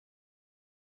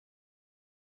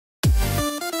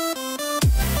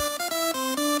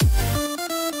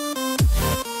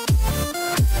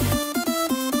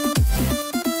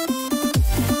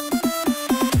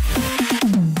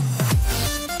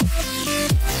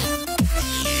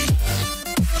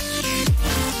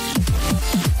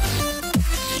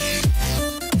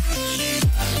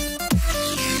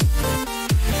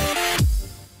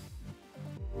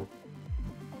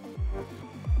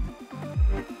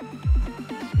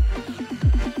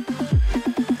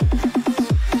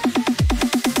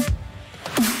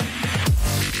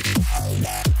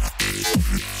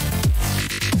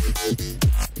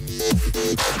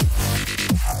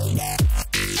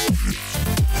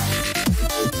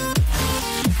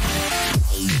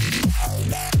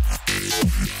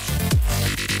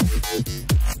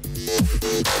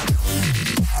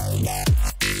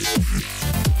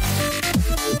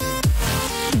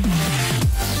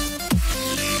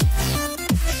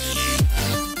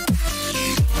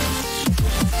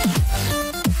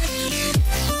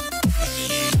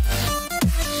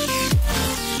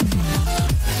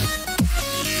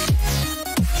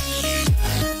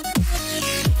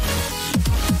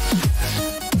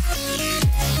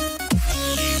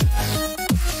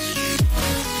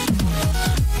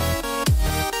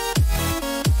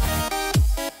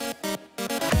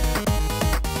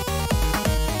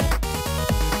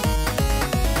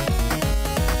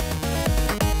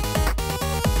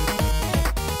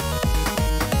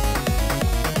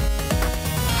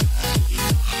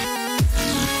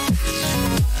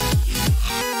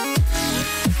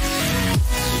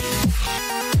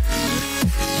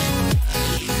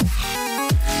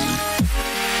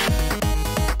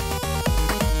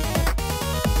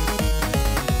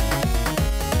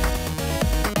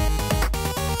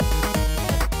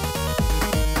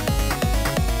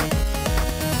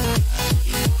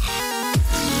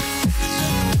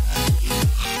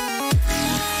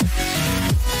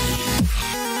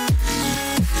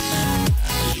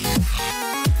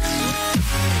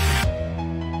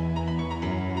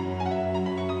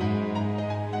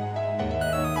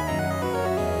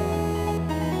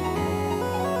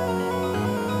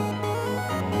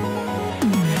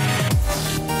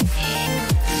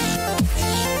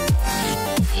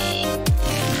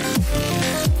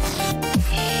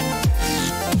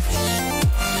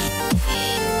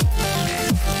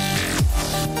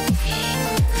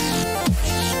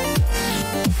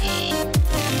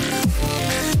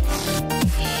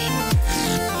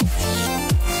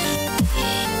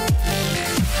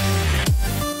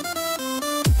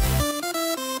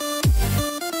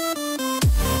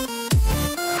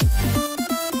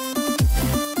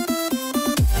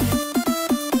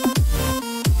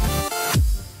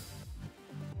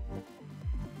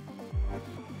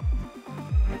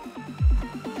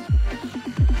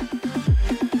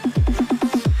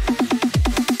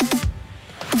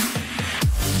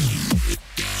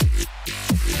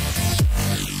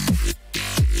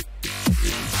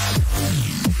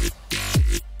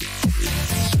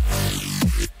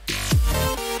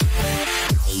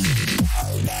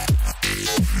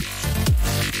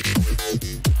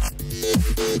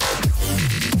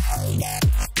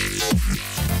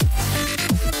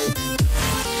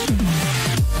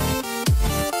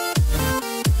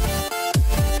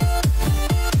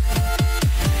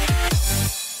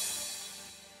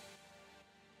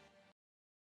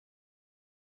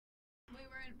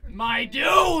My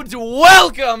dudes,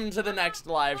 welcome to the next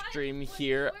live stream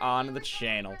here on the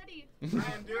channel.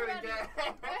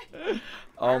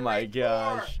 Oh my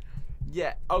gosh.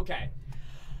 Yeah, okay.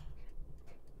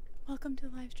 Welcome to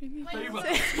the live stream.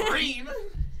 Stream.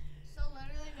 So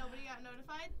literally nobody got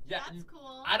notified? Yeah, that's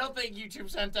cool. I don't think YouTube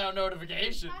sent out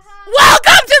notifications.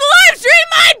 Welcome to the live stream,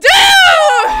 my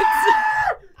dudes!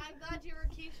 I'm glad you were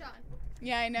Keyshawn.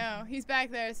 Yeah, I know. He's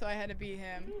back there, so I had to beat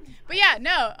him. But yeah,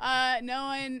 no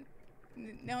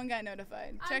one got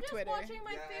notified. Check Twitter. I'm just watching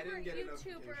my favorite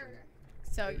YouTuber.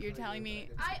 So you're telling me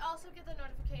I also get the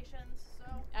notifications, so.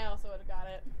 I also would have got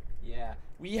it. Yeah,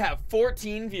 we have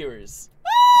 14 viewers.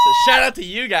 So shout out to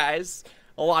you guys.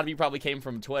 A lot of you probably came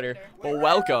from Twitter, but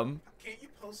welcome. Can't you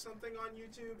post something on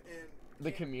YouTube and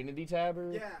The community tab?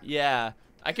 Or? Yeah. Yeah,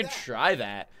 I could try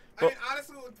that. I mean,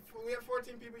 honestly, we have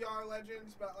 14 people, y'all are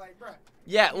legends, but like, bruh.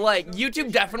 Yeah, like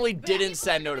YouTube definitely didn't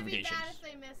send It's gonna be notifications. bad if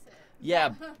they miss it.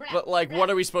 Yeah, but like,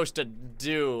 what are we supposed to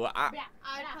do? I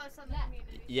post on the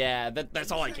community. Yeah,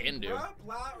 that's all I can do. Bruh,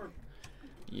 blah, or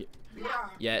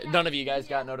Yeah, none of you guys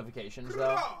got notifications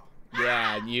though.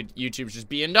 Yeah, YouTube's just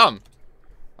being dumb.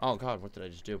 Oh God, what did I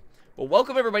just do? Well,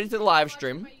 welcome everybody to the live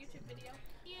stream. My YouTube video.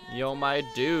 Yo, my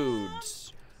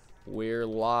dudes, we're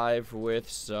live with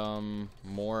some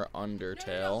more Undertale.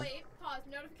 No, wait, pause.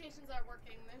 Notifications aren't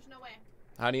working. There's no way.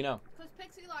 How do you know? Because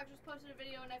Pixie Log just posted a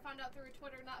video and I found out through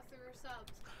Twitter, not through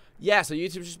subs. Yeah, so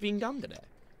YouTube's just being dumb today.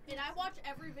 And I watch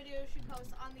every video she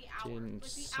posts on the hour. Didn't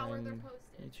Like the hour they're send. posted.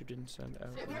 YouTube didn't send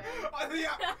out. By the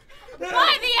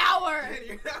hour!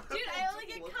 Dude, I only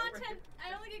get content.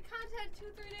 I only get content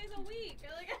 2-3 days a week.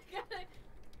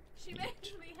 She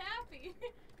makes me happy.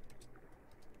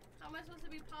 How am I supposed to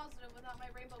be positive without my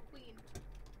Rainbow Queen?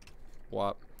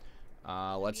 What?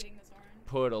 Let's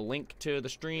put a link to the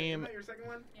stream. Your second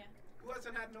one? Yeah. Who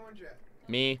hasn't had an orange yet?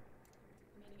 Me.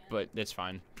 But it's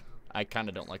fine. I kind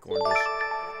of don't like oranges.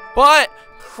 But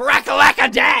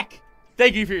crack-a-lack-a-dack!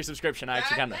 Thank you for your subscription. I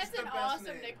actually kind of. That's an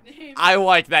awesome nickname. I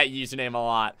like that username a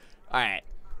lot. All right,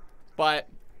 but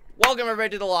welcome everybody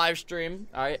to the live stream.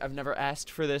 All right, I've never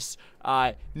asked for this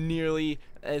nearly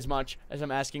as much as I'm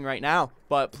asking right now,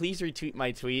 but please retweet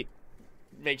my tweet.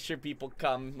 Make sure people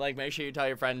come. Like, make sure you tell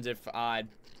your friends if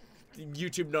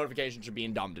YouTube notifications are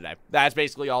being dumb today. That's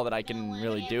basically all that I can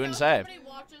really do and say. If somebody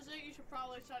watches it, you should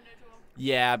probably send it to them.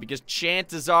 Yeah, because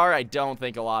chances are I don't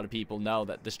think a lot of people know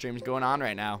that the stream's going on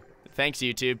right now. Thanks,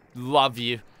 YouTube. Love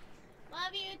you.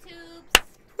 Love you, tubes.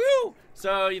 Woo!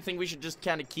 So you think we should just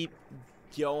kind of keep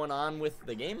going on with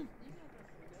the game?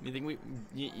 You think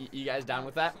you guys down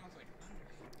with that?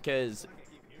 Because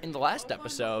in the last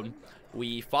episode,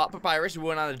 we fought Papyrus. We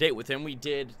went on a date with him. We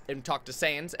did and talked to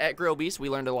Sans at Grill Beast. We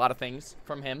learned a lot of things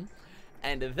from him.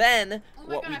 And then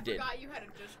what we did. I forgot you had a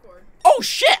Discord. Oh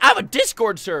shit! I have a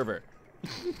Discord server.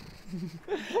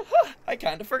 I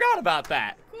kind of forgot about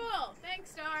that. Cool. Thanks,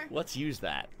 Star. Let's use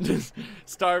that.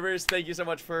 Starburst, thank you so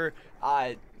much for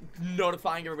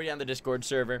notifying everybody on the Discord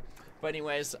server. But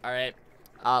anyways, all right.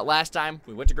 Last time,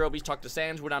 we went to Groby's, talked to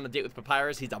Sans, went on a date with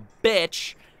Papyrus. He's a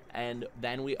bitch. And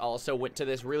then we also went to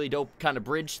this really dope kind of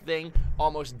bridge thing.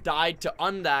 Almost died to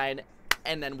Undyne.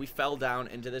 And then we fell down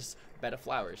into this bed of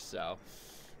flowers. So,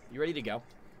 you ready to go?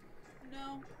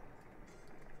 No.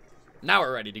 Now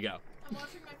we're ready to go. I'm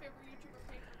watching my favorite YouTuber,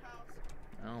 Paper House.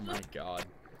 Oh my god.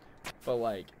 But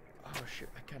like, oh shit,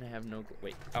 I kind of have no.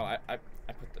 Wait. Oh, I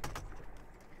put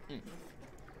the.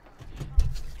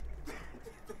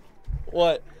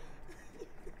 What?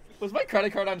 Was my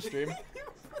credit card on stream?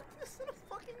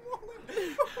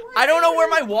 I don't know where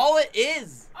my wallet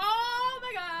is. Oh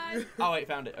my god. Oh wait,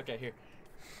 found it. Okay, here.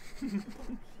 He's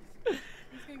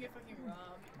gonna get fucking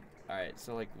robbed. All right,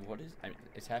 so like, what is? I mean,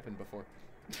 it's happened before.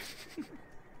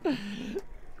 Thanks,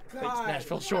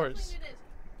 Nashville Shores.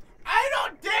 I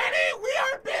don't, Danny! We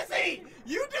are busy!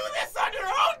 You do this on your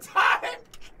own time!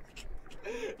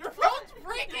 Your phone's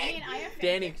breaking! I have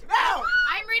Danny. No!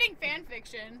 I'm reading fan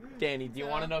fiction. Danny, do you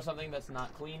want to know something that's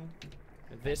not clean?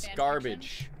 This Fan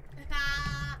garbage.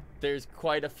 There's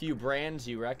quite a few brands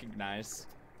you recognize.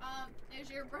 Is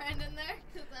your brand in there?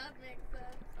 Cause that makes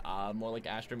sense. More like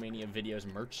Astromania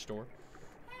Videos merch store.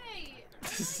 Hey,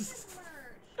 his merch.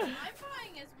 I'm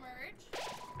buying his merch.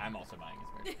 I'm also buying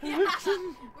his merch. Yeah,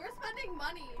 we're spending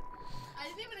money. I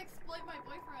didn't even exploit my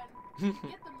boyfriend.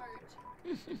 Get the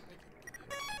merch.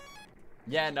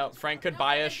 Yeah, no, Frank could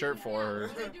buy a shirt for her.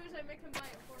 What I do is I make him buy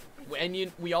it for me.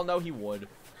 And we all know he would. He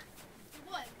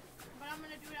would, but I'm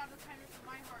gonna do it out of kindness of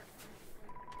my heart.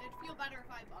 It'd feel better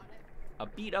if I bought it. A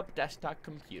beat-up desktop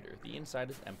computer. The inside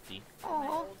is empty. My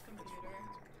old computer.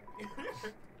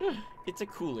 It's a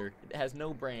cooler. It has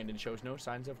no brand and shows no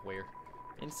signs of wear.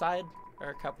 Inside, are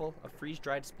a couple of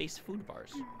freeze-dried space food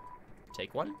bars.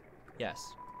 Take one?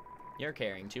 Yes. You're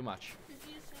carrying too much.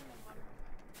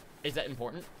 Is that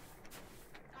important?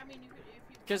 I mean, you could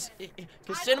Because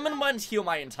cinnamon buns heal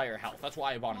my entire health. That's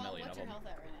why I bought a million what's of your them. health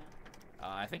at right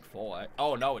now? I think full.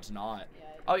 Oh, no, it's not. Yeah,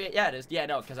 Oh, yeah, it is. Yeah,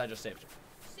 no, because I just saved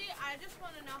See, I just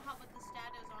want to know what the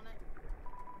stat is on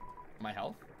it. my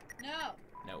health. No.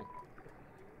 No.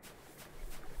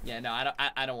 Yeah, no,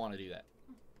 I don't want to do that.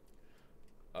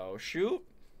 Oh, shoot.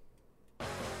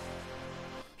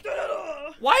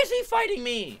 Why is he fighting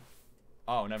me?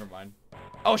 Oh, never mind.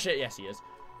 Oh, shit, yes, he is.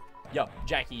 Yo,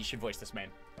 Jackie, you should voice this man.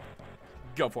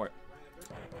 Go for it.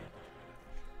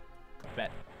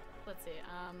 Bet. Let's see.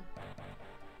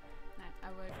 I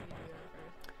would need to do that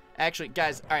first. Actually,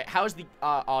 guys, all right, how's the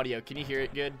audio? Can you hear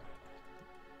it good?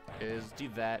 Do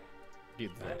that. Do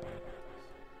that.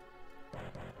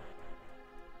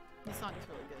 This song is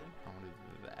really good. I want to do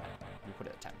that. We put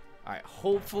it at 10. All right,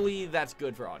 hopefully that's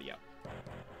good for audio.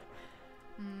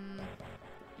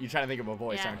 You're trying to think of a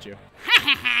voice, Yeah. aren't you? Ha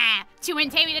ha ha! Too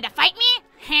intimidated to fight me?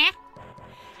 Huh?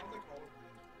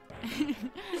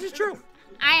 This is true.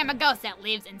 I am a ghost that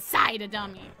lives inside a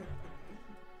dummy.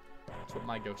 That's what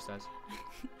my ghost says.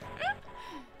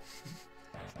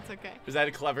 It's okay. Is that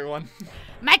a clever one?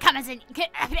 My cousin live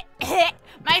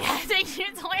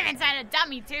inside a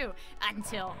dummy too,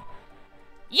 until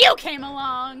you came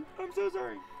along. I'm so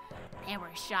sorry. They were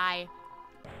shy.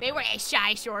 They were a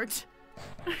shy short.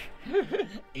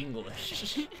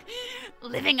 English.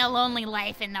 Living a lonely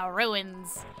life in the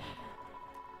ruins.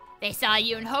 They saw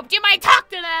you and hoped you might talk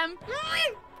to them.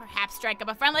 Perhaps strike up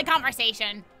a friendly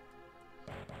conversation.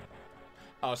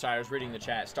 Oh, sorry, I was reading the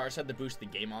chat. Star said to boost the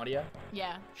game audio.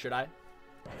 Yeah. Should I?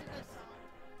 It's a good song.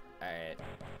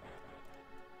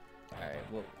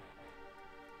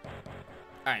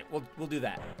 Alright, we'll do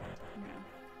that.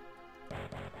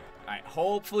 Alright,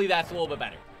 hopefully that's a little bit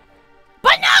better.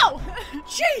 But no!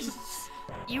 Jesus!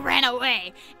 You ran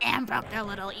away and broke their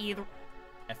little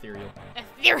Ethereal.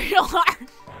 ethereal heart.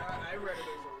 I read it as a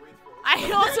read-through.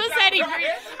 I also said he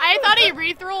I thought he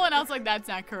re-through and I was like, that's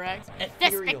not correct.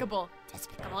 Ethereal. Despicable.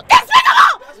 Despicable.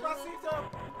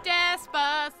 Despicable!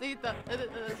 Despacito.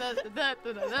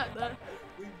 Despacito.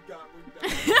 We've got.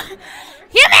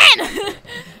 Human!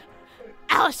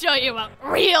 I'll show you what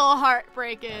real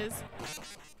heartbreak is.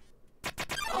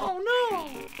 Oh no!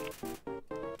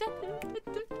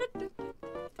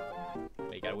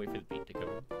 Wait, you gotta wait for the beat to come in.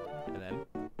 And then.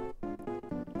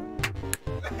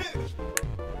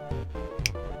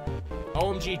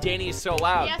 OMG, Danny is so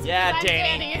loud. Yes, yeah, I'm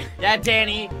Danny. Danny. Yeah,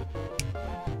 Danny. Can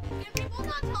people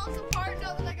not tell us apart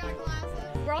now that I got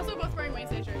glasses? We're also both wearing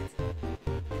Wednesday shirts.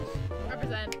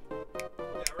 Represent. Yeah,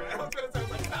 right. I was gonna say,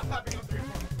 like, stop popping up 3 more.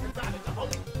 It's not, it's a whole.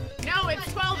 No, it's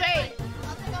 12-8.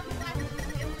 I'll take off the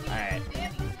glasses. Alright.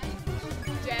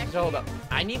 Jack. So hold up.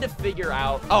 I need to figure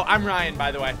out. Oh, I'm Ryan,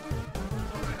 by the way.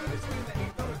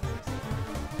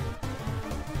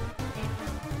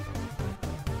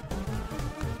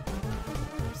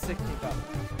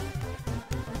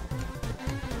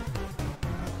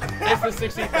 It's the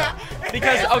 16th.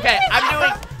 Because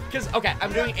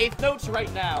I'm doing 8th notes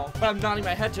right now, but I'm nodding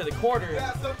my head to the quarter.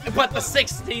 Yeah, so But the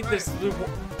 16th is the.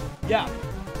 Yeah.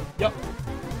 Yep.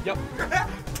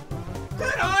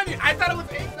 Good on you. I thought it was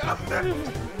 8 though.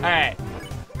 Alright.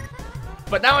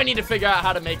 But now I need to figure out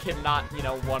how to make him not,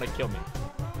 want to kill me.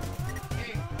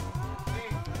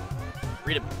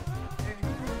 Read him.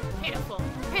 Pitiful.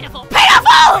 Pitiful.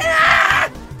 Pitiful!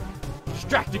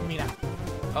 Distracting me now.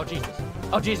 Oh, Jesus.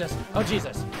 Oh, Jesus. Oh,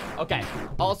 Jesus. Okay.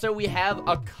 Also, we have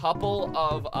a couple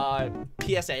of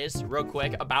PSAs real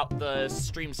quick about the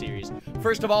stream series.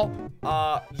 First of all,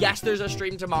 yes, there's a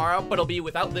stream tomorrow, but it'll be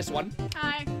without this one.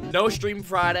 Hi. No stream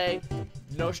Friday.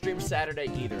 No stream Saturday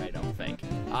either, I don't think.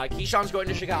 Keyshawn's going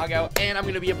to Chicago, and I'm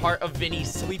going to be a part of Vinny's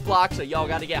Sleep Block, so y'all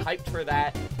got to get hyped for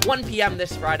that. 1 p.m.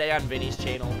 this Friday on Vinny's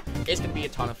channel. It's going to be a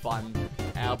ton of fun.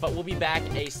 But we'll be back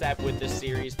ASAP with this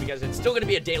series because it's still going to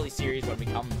be a daily series when we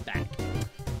come back.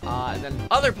 And then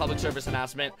other public service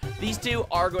announcement. These two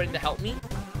are going to help me,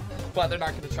 but they're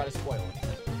not going to try to spoil anything.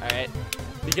 Alright?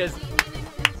 Because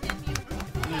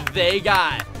they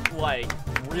got, like,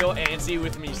 real antsy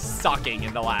with me sucking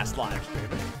in the last live stream.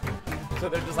 So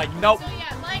they're just like, nope. So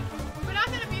yeah, like, we're not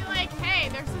gonna be like, hey,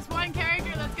 there's this one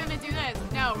character that's gonna do this.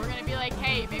 No, we're gonna be like,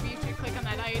 hey, maybe you should click on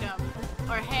that item.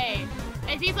 Or hey,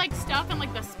 if he's like stuck on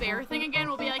like the spare thing again,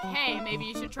 we'll be like, hey, maybe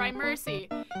you should try Mercy.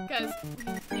 Cause,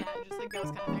 yeah, just like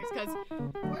those kind of things. Cause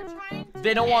We're trying to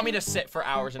They don't want me to sit for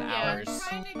hours and Yeah. hours.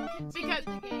 trying to continue the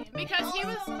game. because he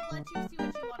was Also let you see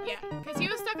what you want to Yeah, because he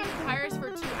was stuck on tires for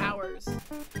 2 hours.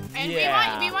 And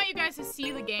yeah. we want you guys to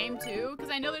see the game too,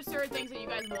 because I know there's certain things that you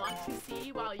guys want to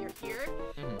see while you're here.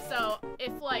 So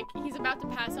if like he's about to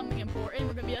pass something important,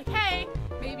 we're gonna be like, hey,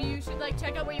 maybe you should like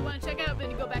check out what you want to check out,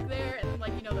 then you go back there and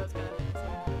like those kind of things.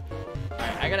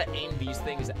 Alright, I gotta aim these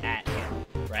things at him,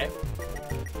 right?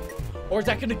 Or is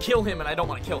that gonna kill him and I don't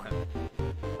want to kill him?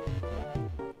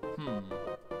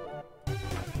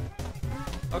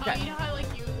 Okay. Oh, you know how like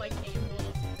you like aim a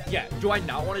little too. Yeah. Do I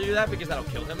not want to do that because that'll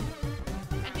kill him?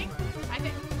 I think.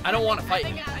 I don't want to fight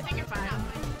him. I think you're fine.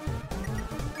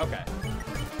 Okay.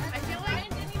 I feel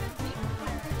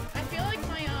like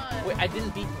my Wait, I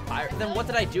didn't beat Papyrus. Then what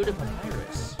did I do to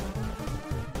Papyrus?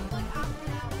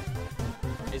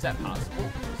 Is that possible?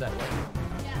 Is that what?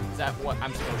 Is that what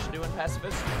I'm supposed to do in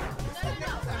Pacifist?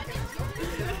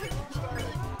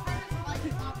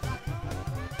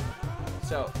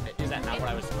 So, is that not what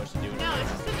I was supposed to do? No,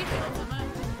 it's just because you failed so much.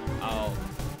 Oh.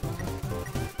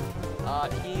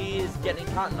 He's getting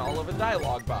cotton all over the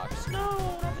dialogue box.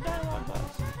 No, not the dialogue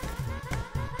box.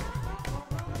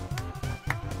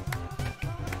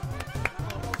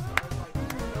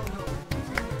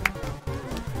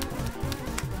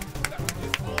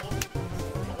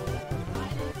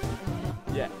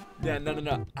 Yeah,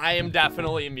 no. I am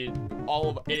definitely immune.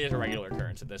 It is a regular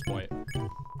occurrence at this point.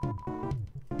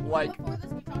 Like, Before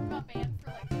this, we talked about bands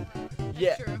for like 4 hours.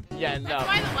 yeah, True. yeah, no. That's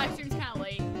why the live stream's kind of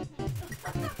late.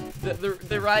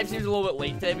 The ride seems a little bit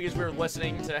late today because we were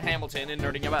listening to Hamilton and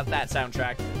nerding about that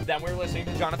soundtrack. Then we were listening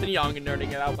to Jonathan Young and nerding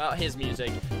about his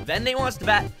music. Then they want us to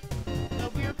bat.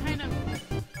 So we were kind of.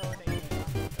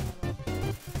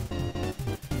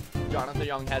 Jonathan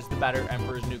Young has the better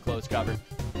Emperor's New Clothes cover.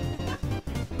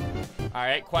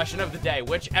 Alright, question of the day.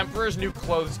 Which Emperor's New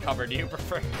Clothes cover do you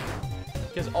prefer?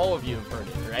 Because all of you have heard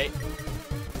it, right?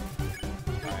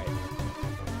 Alright.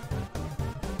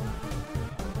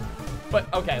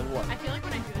 But, okay, look. I feel like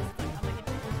when I do this, it's like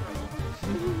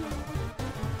I'm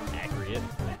like a Accurate.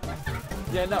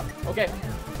 Yeah, no. Okay.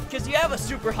 Because you have a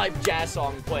super hyped jazz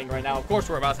song playing right now. Of course,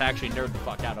 we're about to actually nerd the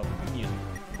fuck out of music.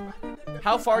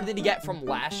 How far did he get from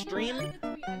last stream?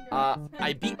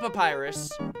 I beat Papyrus.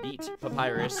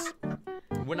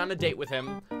 Went on a date with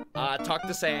him. Talked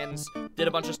to Sans. Did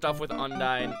a bunch of stuff with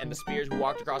Undyne and the Spears. We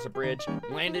walked across a bridge.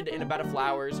 Landed in a bed of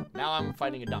flowers. Now I'm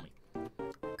fighting a dummy.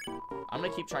 I'm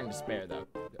gonna keep trying to spare though.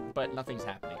 But nothing's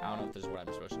happening. I don't know if this is what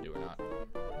I'm supposed to do or not.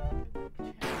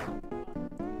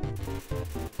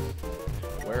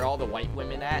 Where are all the white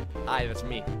women at? Hi, that's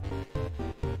me.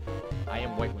 I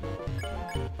am white women.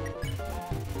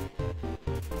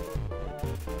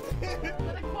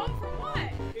 But a quote for what?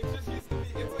 It just used to be,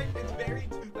 it's very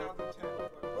 2010.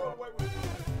 Oh, wait.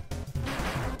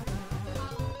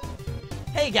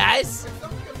 Hey guys! It's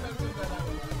something offensive that I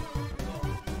would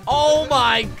Oh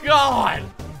my god!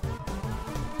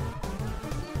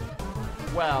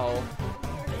 Well,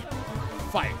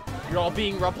 fight. You're all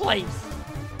being replaced.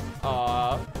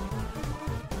 I'm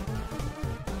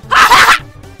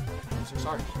so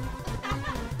sorry.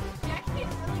 Jackie's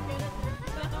really good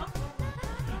at this, though.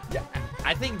 Yeah,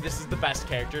 I think this is the best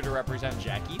character to represent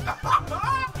Jackie.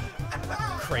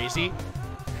 Crazy.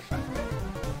 You're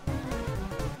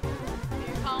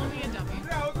calling me a dummy.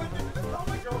 Yeah, I was like, you just call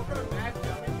my girlfriend a mad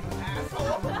dummy, you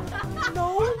asshole. No.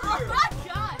 Oh my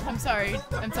god! I'm sorry,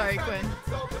 Quinn.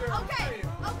 Okay. This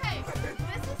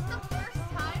is the first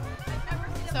time I've ever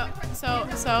seen a boyfriend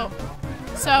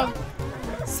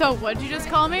So what'd you just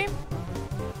call me?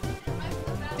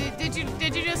 Did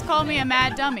you just call me a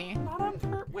mad dummy?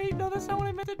 Wait, no, that's not what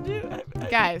I meant to do.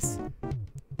 Guys,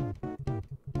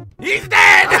 He's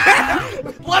dead!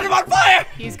 Light him on fire!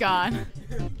 he's gone.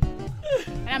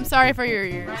 And I'm sorry for your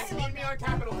ears. Meet me on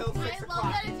Capitol Hill, 6 I love o'clock.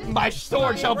 that it just My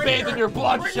sword shall bathe in your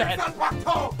bloodshed.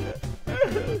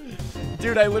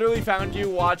 Dude, I literally found you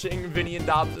watching Vinny and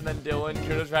Dobbs and then Dylan.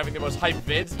 Kudos for having the most hype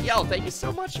vids. Yo, thank you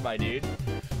so much, my dude.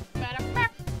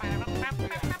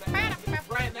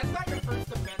 Brian, that's not your first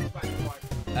offense, by the way.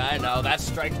 I know, that's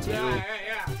strike 2. Yeah.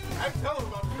 I'm telling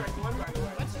about strike 1, by the way.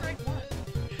 What's strike one?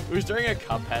 It was during a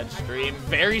Cuphead stream.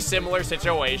 Very similar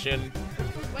situation.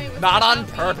 Wait, what's Not that on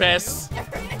mean? purpose.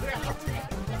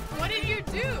 What did you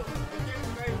do?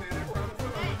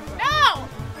 No!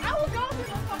 I will go through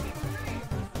the fucking screen.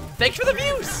 Thanks for the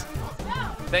views.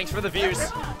 No. Thanks for the views.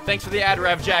 Thanks for the ad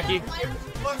rev, Jackie.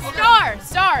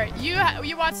 Star, you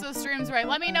watch those streams, right?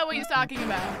 Let me know what he's talking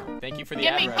about. Thank you for the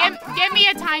Give ad me rev. give me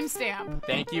a timestamp.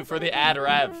 Thank you for the ad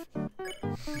rev.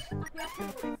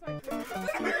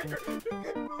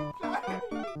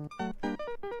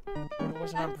 It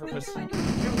wasn't on purpose.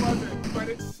 It wasn't, but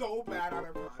it's so bad out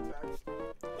of context.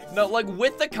 No, like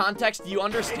with the context, do you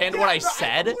understand what I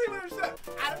said? I completely understand.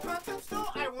 Out of context, though,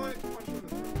 I wanted to punch him in the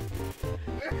face.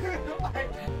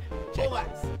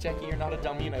 Jackie, you're not a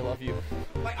dummy, and I love you.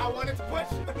 Like, I wanted to push.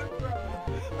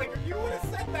 Like, if you would have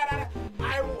said that,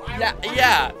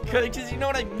 Yeah, because you know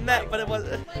what I meant, but it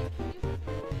wasn't. Like, No,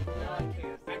 I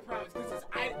can't. I promise. Because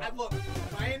I look,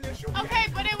 my initial. Okay,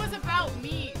 but it was about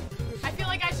me. I feel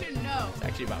like I should know. It's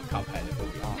actually about Cuphead, if we'll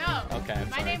be honest. No. Okay, I'm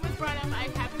My sorry. name was brought up. I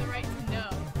have the right to know.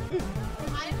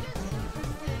 I'm just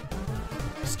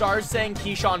interested. Stars saying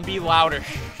Keyshawn, be louder.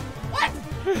 What?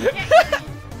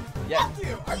 Yeah. Fuck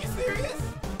you. Are you serious?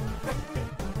 Should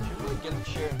really get a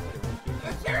chair and put it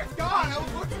right The chair's gone. I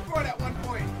was looking for it at one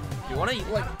point. here. You wanna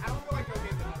like? I don't feel like I'll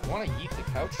get that. You wanna eat the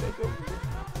couch like over here?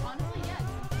 Honestly, yes.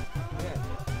 Yeah.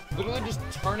 Literally just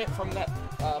turn it from that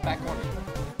back corner.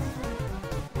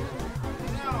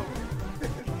 No.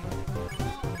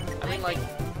 I mean, like,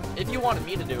 if you wanted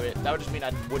me to do it, that would just mean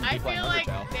I wouldn't I be playing feel like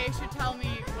Undertale. they should tell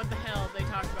me what the hell they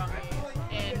talked about me.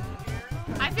 And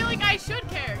I feel like I should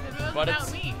care because it was But about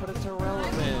it's me. but it's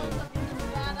irrelevant.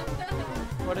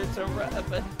 But it's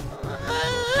irrelevant.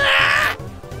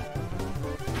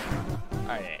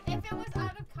 Alright. If it was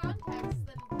out of context,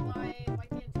 then why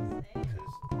can't you say it?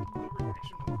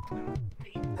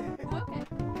 Okay.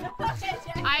 Okay,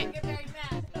 Jack, I- you get very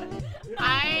mad.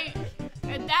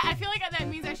 I feel like that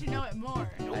means I should know it more.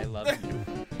 I love you.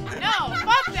 No,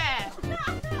 fuck that.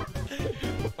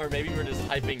 Or maybe we're just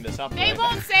hyping this up. They right?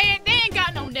 won't say it. They ain't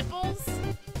got no nipples.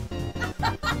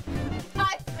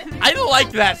 I don't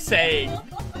like that saying.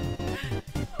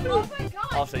 Oh my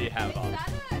god. Also, you have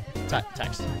Is that a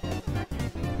text.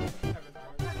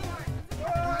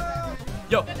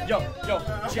 Yo. Yo,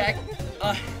 Jack.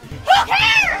 Who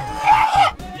cares?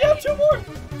 You have 2 more.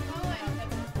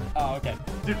 Oh, okay.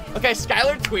 Dude, okay,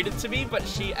 Skylar tweeted to me, but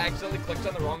she accidentally clicked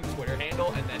on the wrong Twitter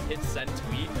handle and then hit send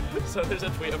tweet. So there's a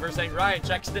tweet of her saying, Ryan,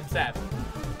 check Snipsap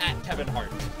at Kevin Hart.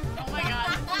 Oh my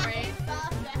god, that's great.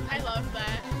 I love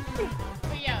that.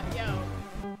 But yo.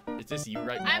 Is this you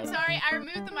right now? I'm sorry, I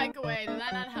removed the mic away. Did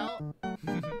that not help?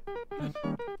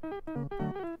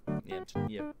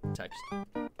 Yeah, text.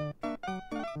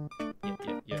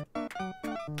 Yeah.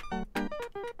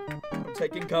 I'm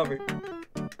taking cover.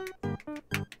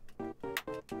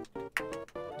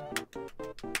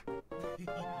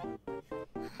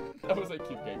 That was a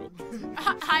cute giggle.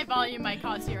 High volume might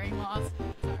cause hearing loss.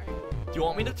 Sorry. Do you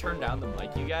want me to turn down the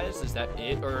mic, you guys? Is that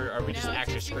it? Or are we just No,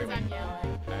 actually it's just because screaming? I'm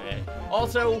yelling. Alright.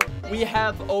 Also, we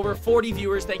have over 40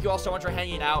 viewers. Thank you all so much for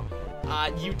hanging out.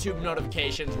 YouTube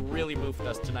notifications really boofed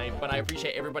us tonight, but I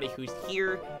appreciate everybody who's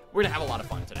here. We're gonna have a lot of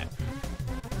fun today.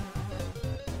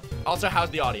 Also, how's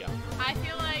the audio? I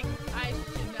feel like I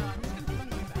should know. I'm just gonna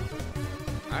put my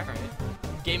back.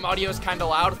 Alright. Game audio is kind of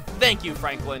loud. Thank you,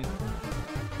 Franklin.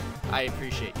 I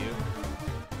appreciate you.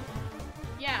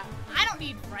 Yeah, I don't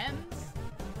need friends.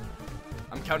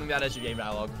 I'm counting that as your game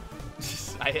dialogue.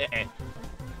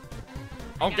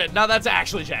 Okay, now that's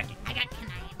actually Jackie. I got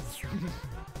knives.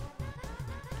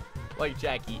 Like,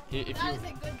 Jackie, if That you... is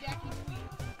a good Jackie tweet.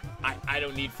 I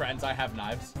don't need friends, I have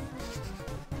knives.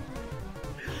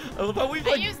 I love how we've,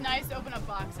 I like... use knives to open up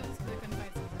boxes because I couldn't find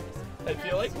scissors. I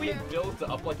feel like we have built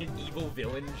up, like, an evil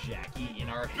villain Jackie in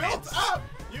our heads. Built up?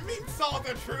 You mean saw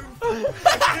the truth? Okay,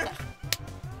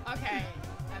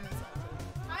 I'm insulted.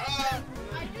 I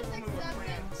just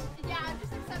accepted. Yeah, I'm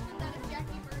just accepting that if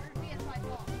Jackie murdered me, it's my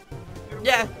fault.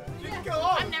 Yeah. You can kill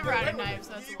all I'm never out of knives,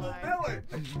 that's a evil lie. villain.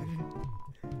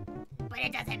 But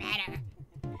it doesn't matter.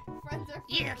 Friends are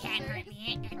You friends, can't sir. hurt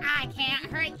me, and I can't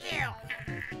hurt you.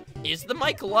 Is the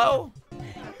mic low?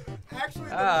 Actually,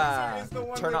 the loser is the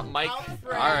one turn up mic. without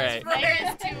friends. Alright. Mic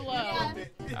is too low.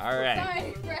 Yeah. Alright.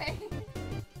 Sorry, Ray.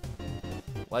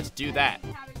 Let's do that.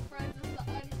 Having friends is the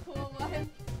uncool one.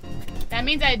 That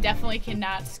means I definitely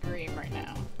cannot scream right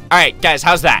now. Alright, guys,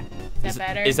 how's that? Is that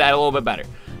better? Is that a little bit better?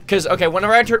 Because, okay,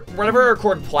 whenever I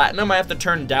record Platinum, I have to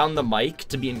turn down the mic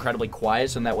to be incredibly quiet,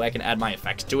 so that way I can add my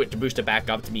effects to it to boost it back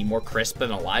up to be more crisp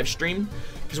than a live stream.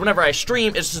 Because whenever I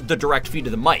stream, it's just the direct feed to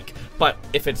the mic. But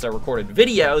if it's a recorded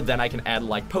video, then I can add,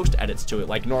 like, post-edits to it,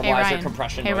 like normalizer, Ryan.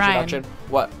 compression, Hey, noise Ryan. reduction.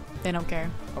 What? They don't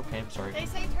care. Okay, I'm sorry. They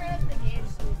say turn up the gauge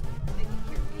so they can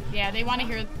hear me. Yeah, they want to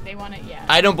hear. They want to. Yeah.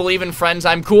 I don't believe in friends,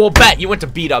 I'm cool. Bet you went to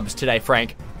B-dubs today,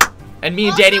 Frank. And me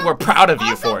and Danny were proud of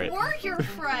you for it. We're your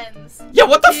friends. Yeah,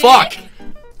 what the fuck?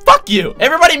 Fuck you!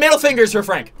 Everybody, middle fingers for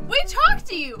Frank. We talked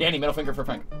to you. Danny, middle finger for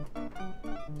Frank.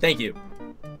 Thank you.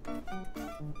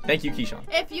 Thank you, Keyshawn.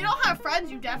 If you don't have friends,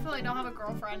 you definitely don't have a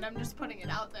girlfriend. I'm just putting it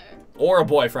out there. Or a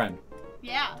boyfriend.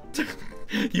 Yeah.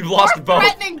 You've lost We're both.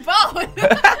 threatening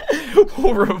both.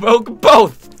 We'll revoke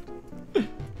both.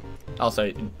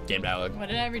 Also, game dialogue. What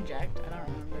did I reject? I don't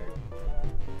remember.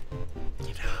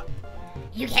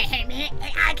 You can't hear me.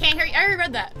 I can't hear you. I already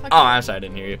read that. Fuck Oh, you. I'm sorry, I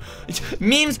didn't hear you.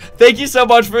 Memes, thank you so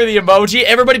much for the emoji.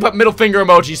 Everybody put middle finger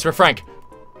emojis for Frank.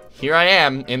 Here I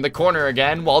am in the corner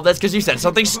again. Well, that's because you said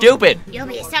something stupid. You'll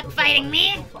be stuck fighting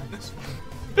me.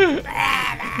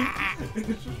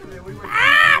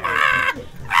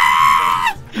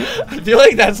 I feel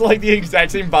like that's like the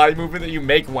exact same body movement that you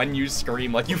make when you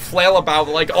scream. Like you flail about,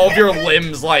 like all of your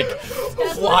limbs like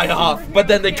fly off, but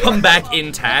then they come back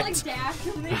intact.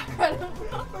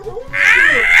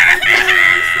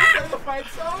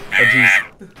 Oh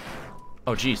jeez.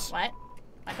 Oh jeez. What?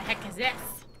 What the heck is this?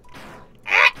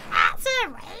 It's a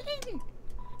rain.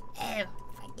 Oh,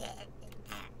 forget.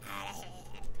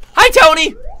 Hi,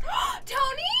 Tony.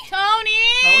 Tony,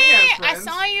 has I friends.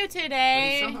 saw you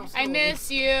today. But he's somehow I so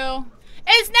miss you.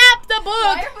 It's Snap the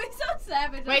Why Book. are we so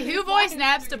savage? Wait, who voiced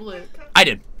Naps the Blue? I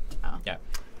did. Oh. Yeah.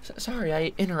 Sorry,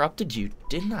 I interrupted you,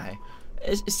 didn't I?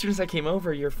 As soon as I came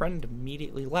over, your friend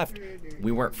immediately left.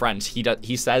 We weren't friends.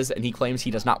 He says and he claims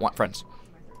he does not want friends.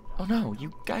 Oh no,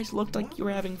 you guys looked like you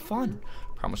were having fun.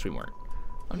 Promise we weren't.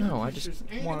 Oh no, I just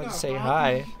wanted to say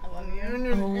hi. Oh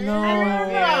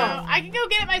no. I can go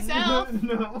get it myself.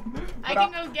 No. I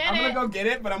can go get I'm it. gonna go get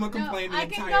it, but I'm gonna complain the I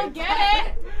can entire go get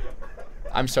it.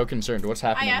 I'm so concerned. What's I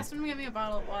happening? asked him to give me a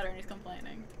bottle of water and he's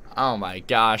complaining. Oh my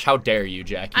gosh, how dare you,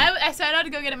 Jackie? I said I had to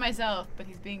go get it myself, but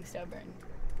he's being stubborn.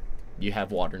 You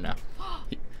have water now.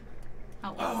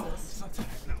 How was this?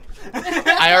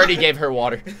 I already gave her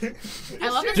water. I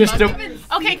love this Just mug. to-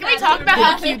 Okay, can we talk about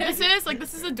how cute this is? Like,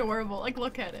 this is adorable. Like,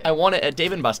 look at it. I want it at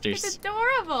Dave & Buster's. It's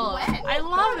adorable. I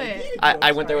love it.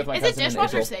 I went there with my Is it cousin in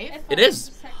dishwasher April. safe? It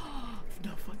is.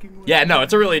 No fucking way. Yeah, no,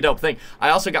 it's a really dope thing. I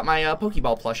also got my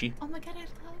Pokeball plushie. Oh my god, I love it.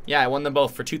 Yeah, I won them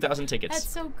both for 2,000 tickets. That's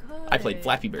so good. I played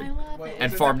Flappy Bird. I love Wait, it.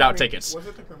 And was it farmed the out Premier- tickets. Was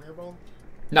it the Premier Bowl?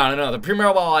 No. The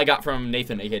Premier Ball I got from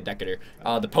Nathan, a.k.a. Decador.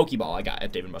 The Pokeball I got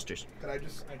at Dave & Buster's. I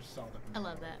just saw that. I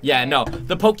love that. Yeah, no.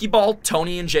 The Pokeball,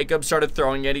 Tony and Jacob started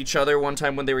throwing at each other one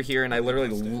time when they were here, and I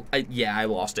literally, I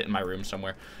lost it in my room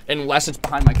somewhere. Unless it's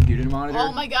behind my computer monitor.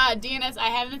 Oh my god, DNS, I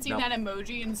haven't seen No. that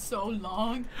emoji in so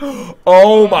long.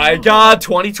 Oh my god,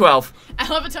 2012. I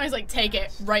love it. Tony's like, take it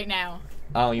right now.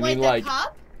 Oh, you Wait, mean the like...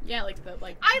 cup? Yeah, like the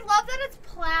like. I love that it's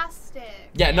plastic.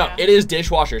 Yeah, no, Yeah. it is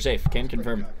dishwasher safe. Can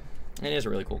confirm. It is a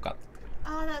really cool cup.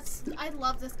 Oh, I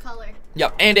love this color.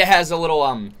 Yep, and it has a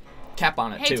little cap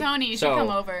on it Hey too. Tony, you should So, come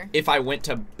over. If I went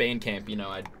to band camp, you know,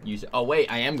 I'd use it. Oh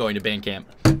wait, I am going to band camp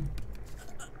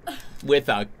with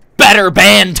a better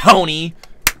band, Tony.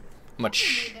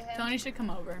 Tony should come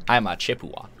over. I'm a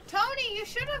Chippewa. Tony, you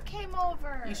should have came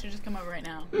over. You should just come over right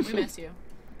now. We miss you.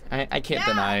 I can't Yeah.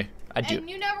 deny. I do. And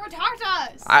you never talked to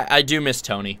us. I do miss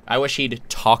Tony. I wish he'd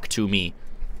talk to me.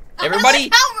 Everybody,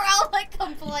 Now we're all like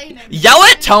complaining. yell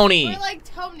at Tony. We're like,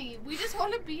 Tony, we just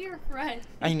want to be your friend.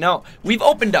 I know. We've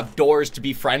opened up doors to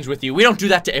be friends with you. We don't do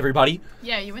that to everybody.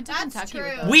 Yeah, you went to That's Kentucky true.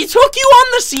 with us. We took you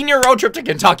on the senior road trip to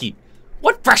Kentucky.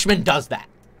 What freshman does that?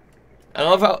 I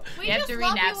love how We You have just to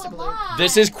love read you a Napster lot.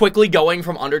 this is quickly going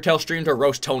from Undertale stream to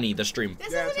Roast Tony the stream.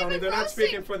 This Yeah, isn't Tony, even they're not roasting.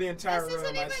 speaking for the entire This room.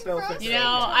 isn't I even still think roasting. You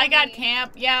know, I got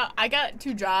camp. Yeah, I got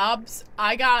 2 jobs.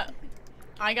 I got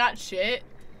shit.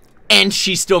 And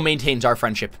she still maintains our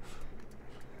friendship.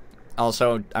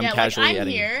 Also, I'm yeah, casually like, I'm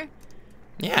editing. here.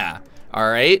 Yeah. All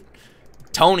right.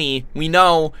 Tony, we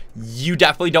know you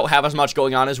definitely don't have as much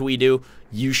going on as we do.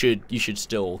 You should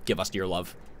still give us your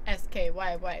love.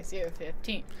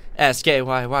 SKYY015.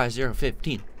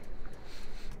 SKYY015.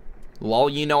 Lol,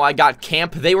 you know I got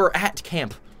camp. They were at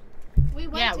camp. We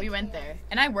went Yeah, to we went camp. there.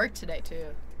 And I worked today too.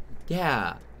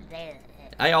 Yeah.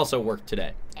 I also worked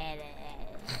today.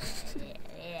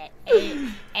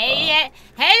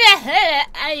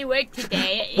 I work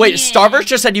today. Wait, Starburst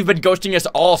just said you've been ghosting us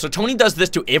all, so Tony does this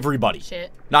to everybody.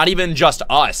 Shit. Not even just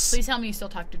us. Please tell me you still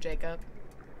talk to Jacob.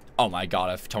 Oh my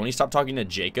god, if Tony stopped talking to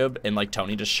Jacob and like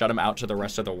Tony just shut him out to the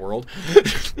rest of the world.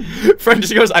 Friend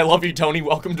just goes, I love you, Tony.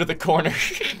 Welcome to the corner.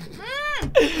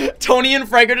 Tony and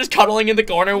Frank are just cuddling in the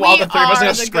corner while the three of us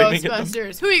are screaming at them.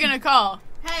 Ghostbusters. Who are you gonna call?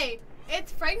 Hey,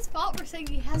 it's Frank's fault for saying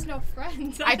he has no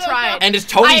friends. I don't tried. know. And it's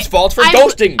Tony's fault for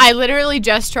ghosting. I literally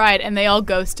just tried and they all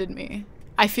ghosted me.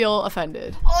 I feel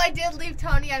offended. Oh, I did leave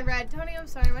Tony on red. Tony, I'm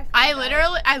sorry, my phone I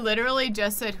died. literally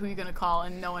just said who you gonna call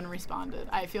and no one responded.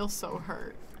 I feel so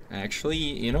hurt. Actually,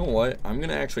 you know what? I'm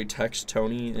gonna actually text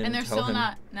Tony and, And they're tell still him.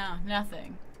 not. No,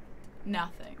 nothing.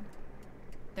 Nothing.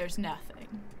 There's nothing.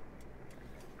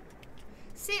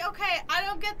 See, okay, I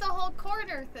don't get the whole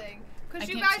corner thing. I Because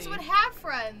you can't guys see. would have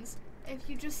friends if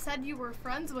you just said you were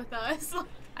friends with us.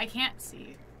 I can't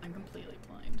see. I'm completely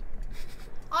blind.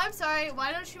 I'm sorry,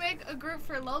 why don't you make a group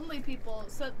for lonely people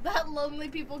so that lonely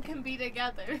people can be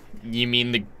together? You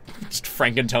mean the just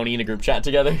Frank and Tony in a group chat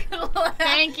together?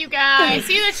 Thank you guys.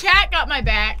 See, the chat got my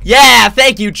back. Yeah,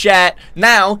 thank you, chat.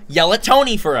 Now, yell at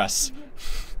Tony for us.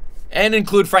 And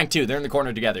include Frank, too. They're in the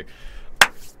corner together.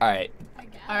 All right.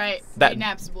 All right.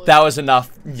 That was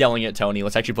enough yelling at Tony.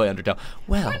 Let's actually play Undertale.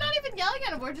 Well. We're not even yelling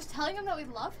at him. We're just telling him that we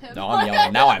love him. No, I'm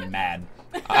yelling. Now I'm mad.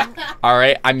 All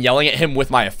right, I'm yelling at him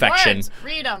with my affection. Words.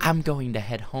 Read them. I'm going to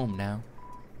head home now.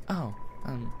 Oh,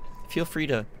 feel free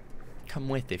to come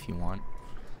with if you want.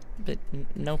 But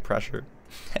no pressure.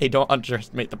 Hey, don't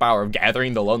underestimate the power of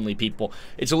gathering the lonely people.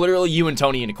 It's literally you and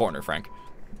Tony in a corner, Frank.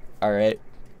 All right.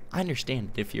 I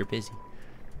understand if you're busy.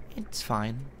 It's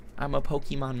fine. I'm a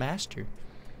Pokemon master.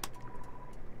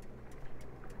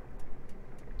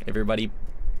 Everybody,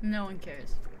 no one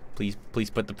cares. please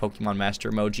put the Pokemon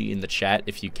master emoji in the chat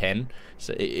if you can.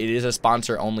 So it is a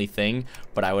sponsor only thing,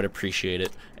 but I would appreciate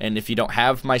it. And if you don't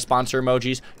have my sponsor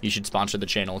emojis, you should sponsor the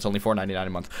channel. It's only $4.99 a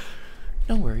month.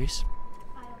 No worries.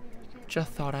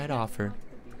 Just thought I'd offer.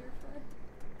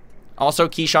 Also,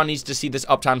 Keyshawn needs to see this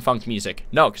Uptown Funk music.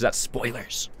 No, because that's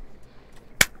spoilers.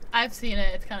 I've seen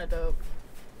it. It's kind of dope.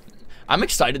 I'm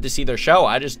excited to see their show.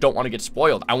 I just don't want to get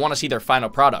spoiled. I want to see their final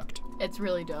product. It's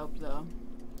really dope, though.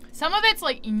 Some of it's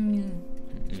like...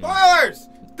 Spoilers!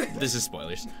 This is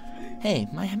spoilers. Hey,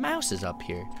 my mouse is up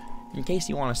here, in case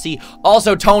you want to see.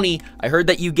 Also, Tony, I heard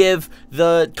that you give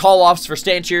the call-offs for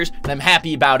stand cheers, and I'm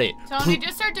happy about it. Tony,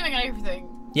 just start doing everything.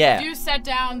 Yeah. Do set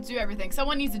downs, do everything.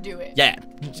 Someone needs to do it. Yeah.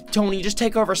 Tony, just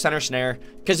take over center snare.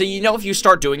 Because you know if you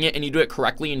start doing it and you do it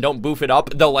correctly and don't boof it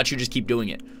up, they'll let you just keep doing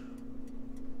it.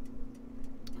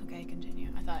 Okay, continue.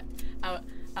 I thought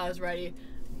I was ready.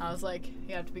 I was like,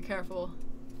 you have to be careful.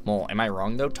 Well, am I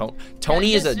wrong, though?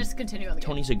 Tony is a... Just continue on the game.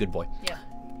 Tony's a good boy. Yeah.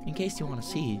 In case you want to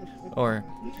see, or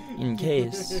in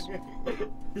case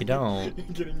you don't. You're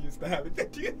getting used to having to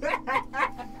do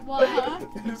that. What?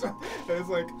 That is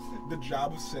like the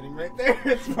job of sitting right there.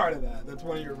 It's part of that. That's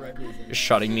one of your records. You're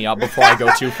shutting me up before I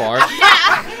go too far.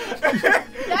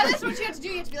 That is what you have to do.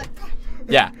 You have to be like...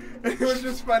 Yeah. It was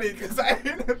just funny because I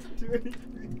didn't have to do anything.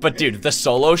 But dude, the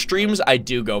solo streams, I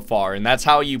do go far. And that's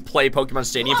how you play Pokemon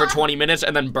Stadium for 20 minutes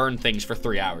and then burn things for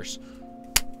 3 hours.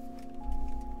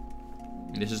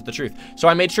 This is the truth. So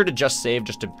I made sure to just save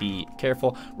just to be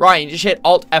careful. Ryan, you just hit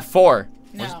Alt F4.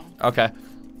 No. Okay.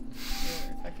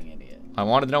 You're a fucking idiot. I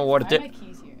wanted to know what it Why are did. my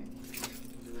keys here?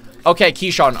 Okay,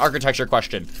 Keyshawn, architecture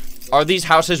question. Are these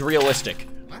houses realistic?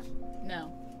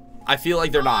 No. I feel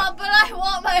like they're not. But I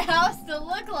want my house to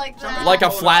look like that. Like a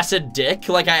flaccid dick?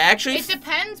 Like I actually... It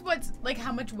depends what's, like,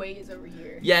 how much weight is over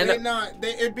here. Yeah, no,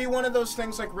 It'd be one of those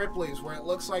things like Ripley's where it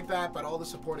looks like that, but all the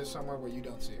support is somewhere where you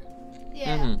don't see it.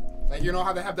 Yeah. Like, you know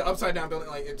how they have the upside down building?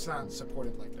 Like, it's not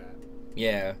supported like that.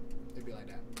 Yeah. It'd be like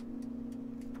that.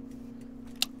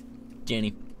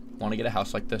 Danny, want to get a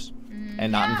house like this?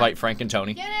 And not invite Frank and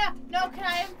Tony? Yeah. No, can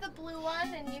I have the blue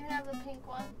one and you can have the pink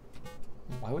one?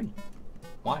 Why wouldn't you?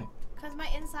 Why? Because my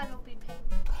inside will be pink.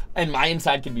 And my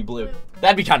inside can be blue.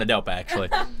 That'd be kind of dope, actually.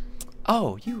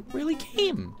 Oh, you really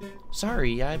came.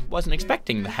 Sorry, I wasn't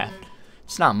expecting that.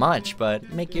 It's not much,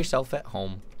 but make yourself at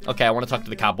home. Okay, I want to talk to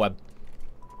the cobweb.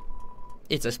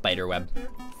 It's a spider web.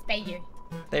 Spider.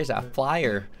 There's a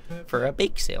flyer for a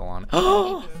bake sale on it.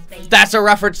 Oh, that's a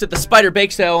reference to the spider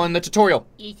bake sale in the tutorial.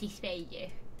 It's a spider.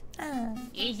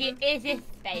 It's a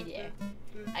spider.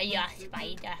 Are you a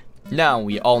spider? Now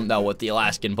we all know what the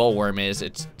Alaskan bullworm is.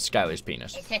 It's Skylar's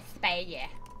penis. It's a spider.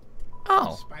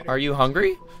 Oh, are you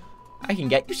hungry? I can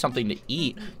get you something to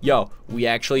eat. Yo, we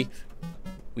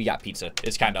got pizza.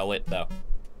 It's kind of lit, though.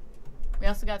 We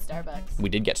also got Starbucks. We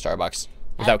did get Starbucks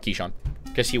without Keyshawn,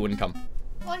 because he wouldn't come.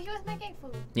 Well, he was making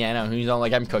food. Yeah, I know. He's all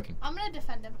like, I'm cooking. I'm going to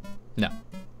defend him. No,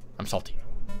 I'm salty.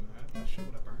 That shit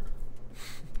would have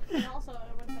burned. And also, it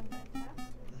would have been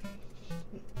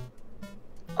fantastic.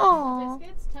 Aww.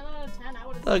 Biscuits, 10 out of 10. I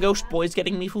would have The ghost boy's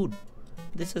getting me food.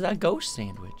 This is a ghost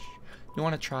sandwich. You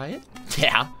want to try it?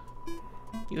 Yeah.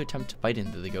 You attempt to bite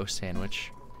into the ghost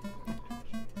sandwich.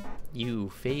 You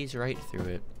phase right through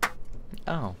it.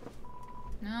 Oh,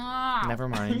 No. never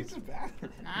mind. He's bad.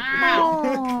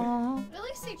 No. At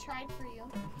least he tried for you.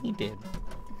 He did.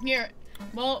 Here.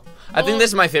 Well. I think this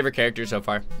is my favorite character so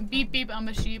far. Beep beep. I'm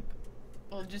a sheep.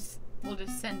 We'll just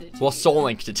send it to We'll you. soul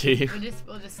link it to you.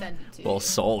 We'll just send it to you. We'll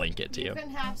soul link it to You you.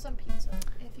 can have some pizza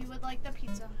if you would like the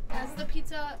pizza. As the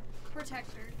pizza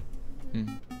protector.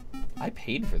 I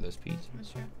paid for this pizza. That's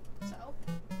true. So,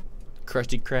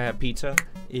 Krusty Krab pizza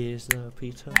is the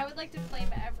pizza. I would like to claim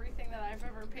everything that I've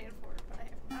ever paid for, but I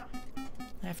have not.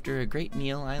 After a great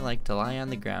meal, I like to lie on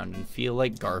the ground and feel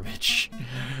like garbage.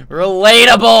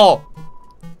 Relatable!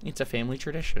 It's a family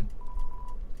tradition.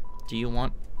 Do you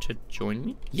want to join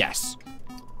me? Yes.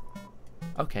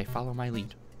 Okay, follow my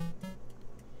lead.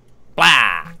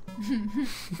 Blah!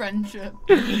 Friendship.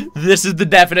 This is the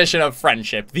definition of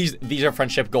friendship. These are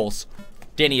friendship goals.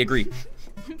 Danny, agree.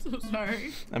 I'm so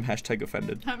sorry. I'm hashtag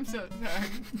offended. I'm so sorry.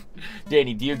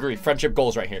 Danny, do you agree? Friendship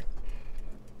goals right here.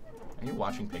 Are you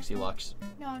watching Pixie Lux?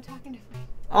 No, I'm talking to Frank.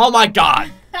 Oh my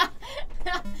god!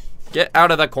 Get out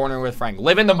of the corner with Frank.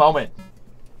 Live in the moment.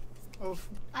 Oof.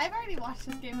 I've already watched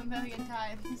this game a million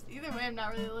times. Either way, I'm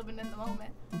not really living in the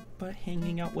moment. But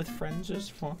hanging out with friends is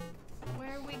fun.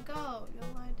 Where we go,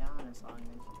 you'll lie down as long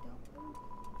as you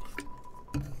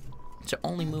don't move. To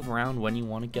only move around when you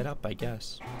want to get up, I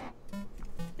guess.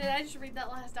 Did I just read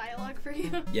that last dialogue for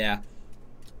you? Yeah.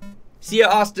 See ya,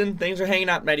 Austin. Thanks for hanging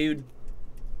out, my dude.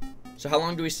 So how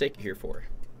long do we stay here for?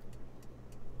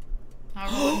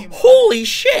 Holy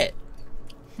shit!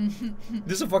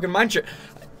 This is a fucking mind trick.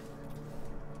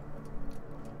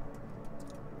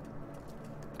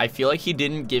 I feel like he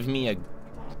didn't give me a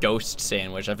ghost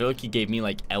sandwich. I feel like he gave me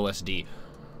like LSD.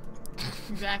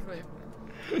 Exactly.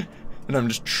 And I'm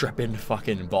just tripping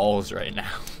fucking balls right now.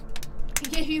 He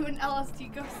gave you an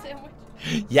LSD ghost sandwich.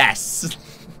 Yes!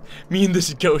 Me and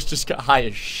this ghost just got high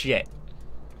as shit.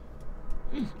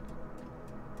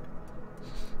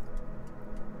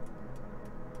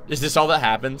 Is this all that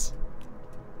happens?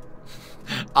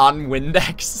 On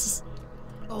Windex?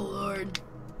 Oh lord.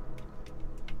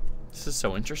 This is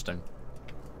so interesting.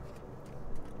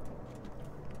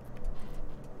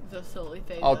 The silly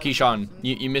face. Oh, Keyshawn,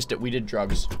 you missed it. We did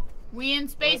drugs. We in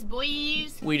space,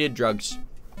 boys. We did drugs.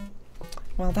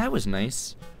 Well, that was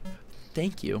nice.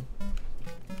 Thank you.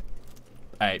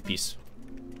 Alright, peace.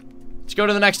 Let's go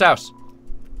to the next house.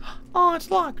 Oh, it's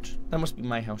locked. That must be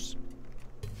my house.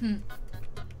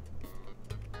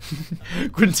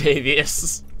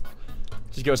 Quintavious.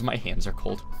 Just goes, my hands are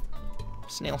cold.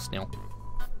 Snail, snail.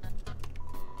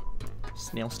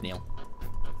 Snail, snail.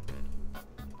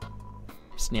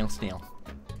 Snail, snail.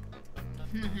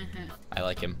 I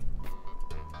like him.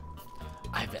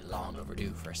 I've been long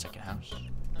overdue for a second house.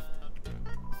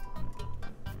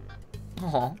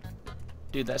 Aw.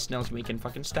 Dude, that snail's making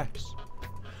fucking stacks.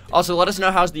 Also, let us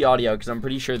know how's the audio, because I'm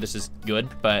pretty sure this is good,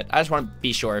 but I just want to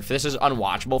be sure. If this is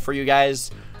unwatchable for you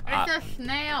guys, It's a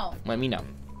snail. let me know.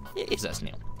 It is a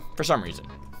snail. For some reason.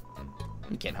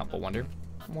 You can't help but wonder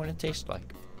what it tastes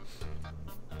like.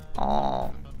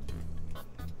 Aww.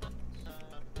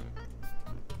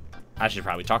 I should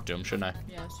probably talk to him, shouldn't I?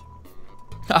 Yes.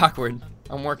 Awkward.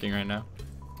 I'm working right now.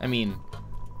 I mean,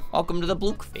 welcome to the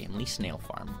Blook family snail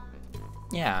farm.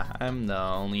 Yeah, I'm the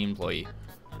only employee.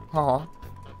 Aw.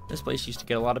 This place used to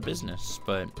get a lot of business,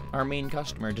 but our main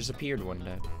customer disappeared one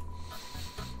day.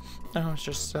 Oh, it's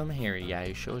just some hairy guy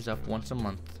who shows up once a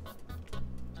month.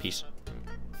 Peace.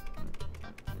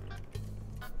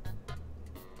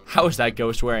 How is that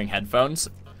ghost wearing headphones?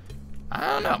 I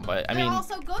don't know, but I They're mean...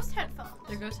 also ghost headphones.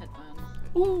 They're ghost headphones.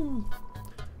 Ooh.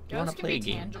 You wanna Ghosts can play be a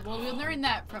game? tangible. We learned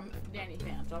that from Danny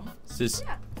Phantom. Is this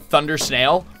Yeah. Thunder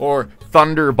Snail or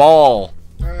Thunder Ball?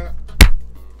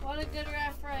 What a good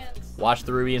reference. Watch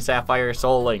the Ruby and Sapphire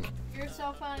Soul Link. You're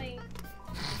so funny.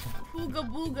 Hooga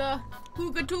booga.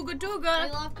 Hooga tooga I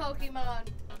tooga. love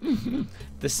Pokemon.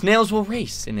 The snails will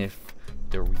race, and if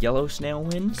the yellow snail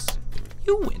wins,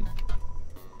 you win.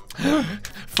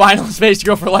 Final space to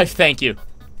go for life, thank you.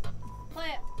 Play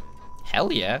it.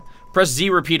 Hell yeah. Press Z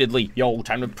repeatedly. Yo,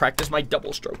 time to practice my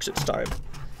double strokes. It's time.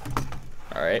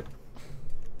 Alright.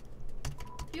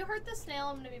 If you hurt the snail,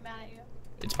 I'm gonna be mad at you.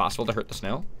 It's possible to hurt the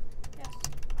snail? Yes.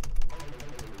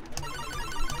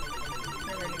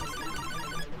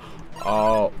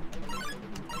 Oh.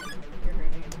 You're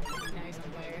hurting him. Now he's on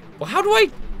fire. Well, how do I...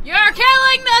 You're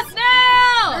killing the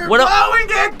snail! What Blowing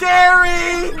it,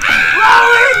 Gary!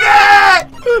 Blowing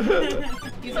it!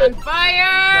 He's on How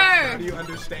fire! do you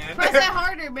understand? Press it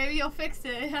harder, maybe you'll fix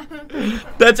it.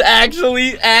 That's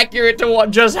actually accurate to what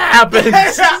just happened.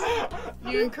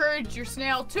 You encouraged your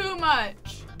snail too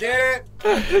much. Get it?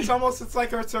 It's almost, it's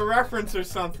like it's a reference or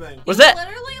something. Was that...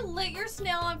 Literally lit your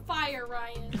snail on fire,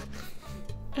 Ryan.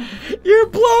 You're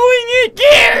blowing it,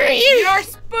 Gary! You're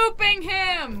spooping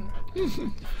him!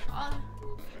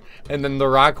 And then the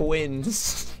rock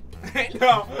wins.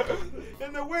 No.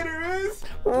 And the winner is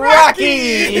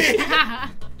Rocky!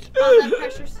 Oh, that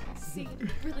pressure seed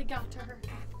really got to her.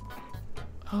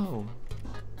 Oh.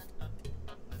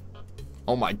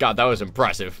 Oh my god, that was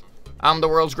impressive. I'm the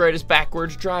world's greatest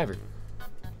backwards driver.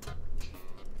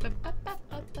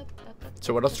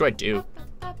 So what else do I do?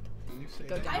 You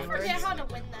go I downwards. forget how to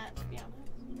win that, to be honest.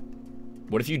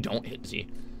 What if you don't hit Z?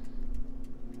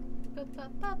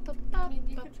 I mean,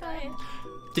 you could try it.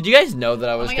 Did you guys know that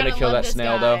I Oh was my gonna God, I kill love that this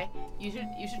snail guy. though? You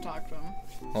should talk to him.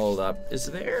 Hold up. Is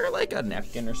there like a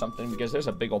napkin or something? Because there's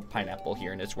a big old pineapple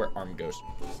here and it's where arm goes.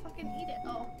 Just fucking eat it.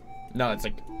 Oh. No, it's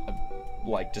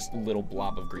like just a little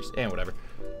blob of grease. And whatever.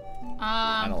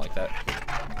 I don't like that.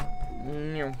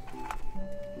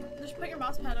 Just put your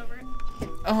mouse pad over it.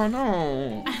 Oh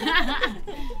no.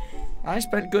 I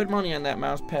spent good money on that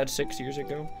mouse pad 6 years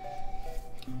ago.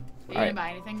 You didn't buy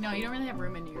anything? No, you don't really have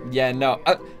room in your. Yeah, no.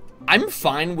 I'm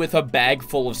fine with a bag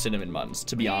full of cinnamon buns,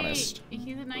 to be honest.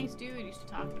 He's a nice dude. You should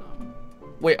talk to him.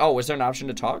 Wait, oh, is there an option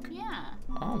to talk? Yeah.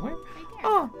 Oh, where? Right there.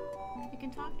 Oh, You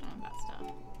can talk to him about stuff.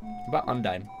 about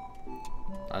Undyne.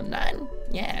 Undyne?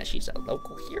 Yeah, she's a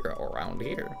local hero around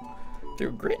here.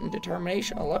 Through grit and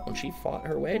determination alone, she fought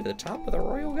her way to the top of the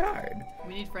Royal Guard.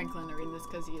 We need Franklin to read this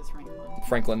because he is Franklin.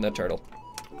 Franklin the turtle.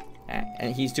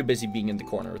 And he's too busy being in the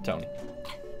corner with Tony.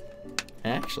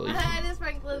 Actually, That is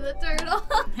Franklin the turtle.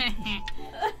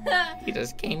 he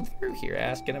just came through here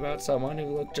asking about someone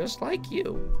who looked just like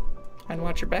you. I'd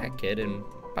watch your back, kid, and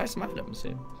buy some items.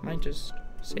 It might just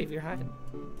save your hide.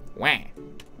 Wah.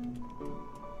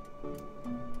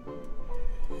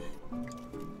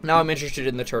 Now I'm interested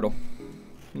in the turtle.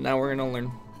 Now we're gonna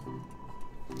learn.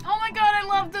 Oh my God, I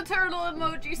love the turtle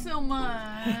emoji so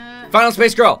much. Final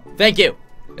Space Girl, thank you.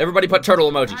 Everybody put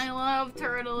turtle emojis. I love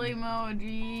turtle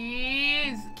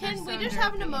emojis. Can we They're just so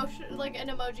have an derpy. emotion, like an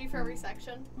emoji for every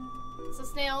section? It's a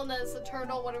snail and then it's a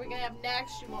turtle. What are we gonna have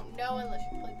next? You won't know unless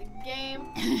you play the game.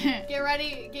 Get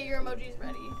ready. Get your emojis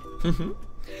ready.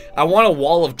 I want a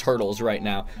wall of turtles right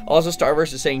now. Also,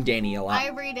 Starverse is saying Danny a lot. I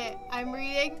read it. I'm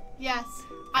reading. Yes,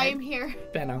 I am here.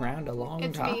 Been around a long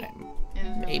It's time. me. It is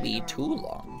really Maybe adorable. too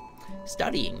long.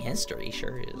 Studying history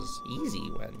sure is easy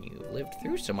when you've lived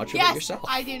through so much of it Yes, yourself.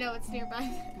 I do know it's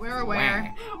nearby. We're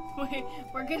aware. Wait,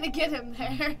 we're gonna get him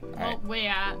there. Alright, Oh,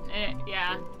 yeah.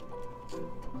 Yeah.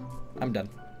 I'm done.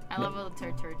 I love all the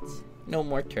turts. No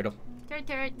more turtle.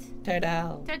 Turts.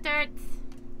 Turtle. Turts.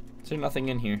 Is there nothing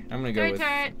in here? I'm gonna go with.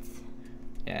 Turts.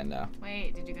 Yeah, no.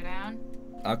 Wait, did you go down?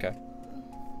 Okay.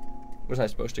 Was I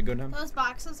supposed to go down? Those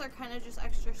boxes are kind of just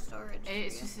extra storage.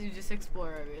 It's just you just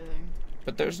explore everything.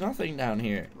 But there's nothing down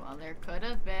here. Well, there could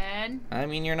have been. I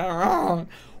mean, you're not wrong.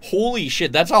 Holy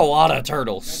shit, that's a lot of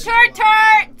turtles.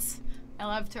 Turts! I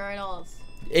love turtles.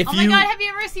 If Oh my God, have you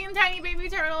ever seen tiny baby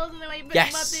turtles and the way you pick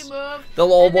Yes. them up, they move? The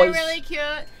little And boys. They're really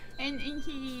cute.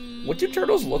 And What do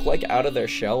turtles look like out of their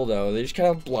shell, though? They just kind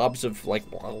of blobs of, like,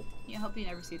 wow. I hope you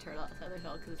never see a turtle outside their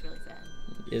shell because it's really sad.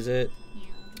 Is it?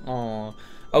 Yeah. Aw.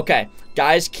 Okay,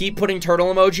 guys, keep putting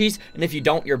turtle emojis, and if you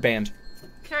don't, you're banned.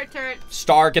 Turts.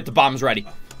 Star, get the bombs ready.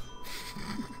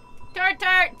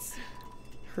 Turts.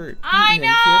 Hurt. I beaten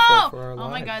and fearful for our know. Oh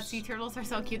my God, lives. sea turtles are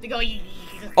so cute. They go.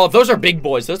 Oh, those are big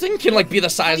boys. Those things can, like, be the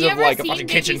size Have you of, ever like, a seen fucking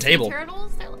baby kitchen sea table.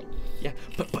 Turtles? They're like. Yeah,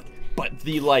 but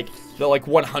the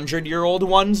 100-year-old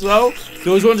ones, though,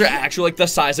 those ones are actually, like, the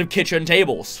size of kitchen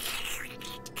tables.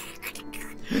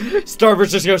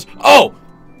 Starburst just goes, oh!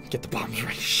 Get the bombs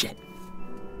ready, shit.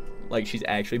 Like, she's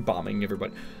actually bombing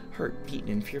everybody. Hurt, beaten,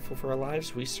 and fearful for our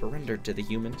lives, we surrendered to the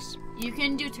humans. You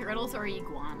can do turtles or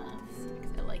iguanas.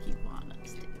 'Cause I like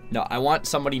iguanas too. No, I want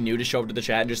somebody new to show up to the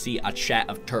chat and just see a chat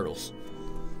of turtles.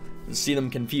 See them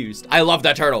confused. I love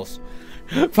that turtles.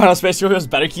 Final Space Heroes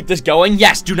better keep this going.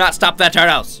 Yes, do not stop that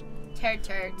turtles. Turt.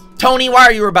 Tony, why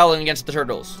are you rebelling against the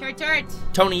turtles? Turt.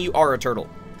 Tony, you are a turtle.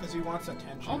 Because he wants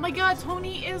attention. Oh my God,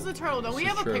 Tony is a turtle. Don't we This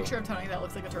have is a true. picture of Tony that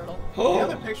looks like a turtle? We have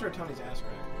a picture of Tony's ass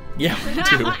crack. Yeah, we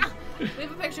do. We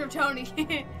have a picture of Tony.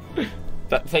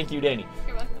 Thank you, Danny.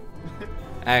 You're welcome.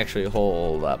 Actually,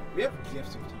 hold up. We have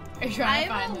gifts of Tony. Are you I trying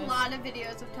to have find a this? lot of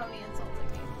videos of Tony insulting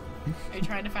me. Are you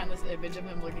trying to find this image of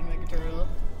him looking like a turtle?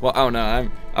 Well, oh no,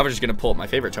 I was just gonna pull up my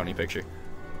favorite Tony picture.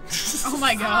 Oh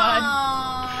my God.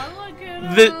 Aww, look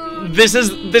at This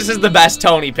is the best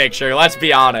Tony picture. Let's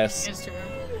be honest. It's true.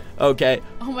 Okay.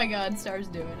 Oh my God, Star's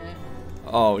doing it.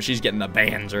 Oh, she's getting the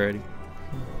bands already.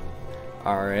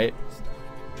 All right.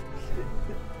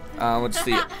 Let's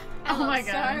see. Oh my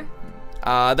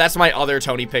God. That's my other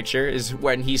Tony picture. Is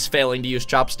when he's failing to use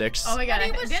chopsticks. Oh my God,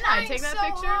 He was didn't I trying take that so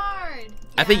picture? hard.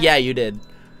 I think yeah, you did.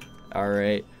 All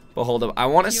right. But hold up. I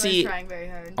want to He see. was trying very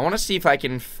hard. I want to see if I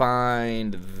can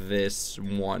find this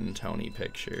one Tony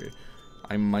picture.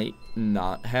 I might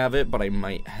not have it, but I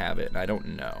might have it. I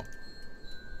don't know.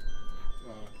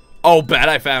 Oh, bet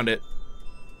I found it.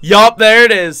 Yup, there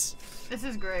it is. This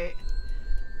is great.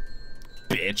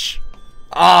 Bitch.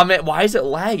 Aw, man, why is it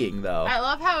lagging, though? I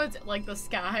love how it's like the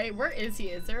sky. Where is he?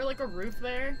 Is there like a roof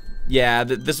there? Yeah,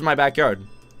 this is my backyard.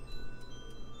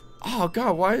 Oh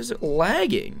god, why is it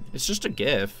lagging? It's just a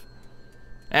GIF.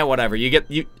 And whatever, you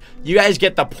guys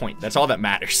get the point. That's all that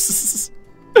matters.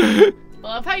 I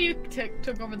love how you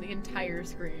took over the entire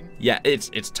screen. Yeah, it's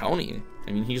Tony.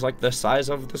 I mean, he's like the size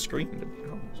of the screen, to be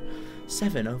honest.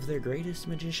 7 of their greatest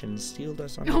magicians sealed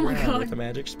us underground with a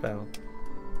magic spell.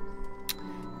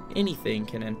 Anything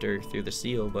can enter through the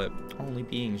seal, but only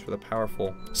beings with a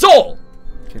powerful soul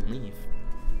can leave.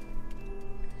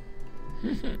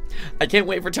 I can't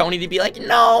wait for Tony to be like,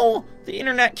 no, the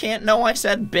internet can't know I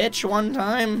said bitch one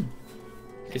time.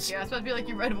 Yeah, it's supposed to be like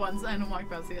you read one side and walked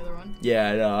past the other one.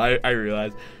 Yeah, no, I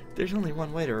realize. There's only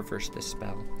one way to reverse this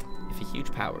spell. If a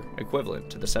huge power, equivalent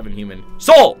to the 7 human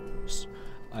souls,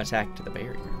 attack the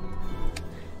barrier,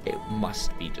 it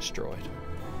must be destroyed.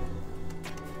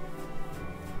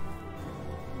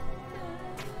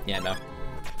 Yeah, no.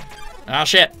 Oh,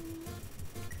 shit.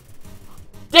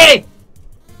 Danny!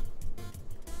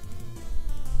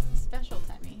 Special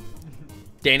Timmy.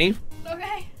 Danny?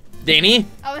 Okay. Danny?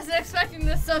 I wasn't expecting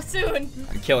this so soon.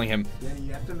 I'm killing him. Danny,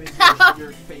 you have to make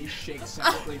your face shake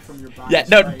separately from your body. Yeah,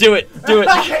 no, do it. Do it.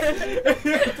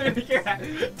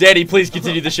 Danny, please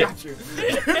continue the shit.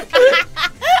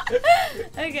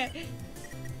 Okay.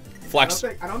 Flex.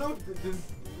 I don't know.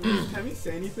 Did Timmy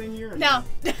say anything here? No.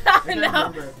 I can't No.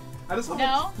 remember. I just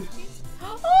No.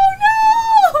 Oh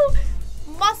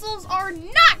no! Muscles are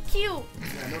not cute.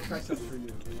 Yeah, no price up for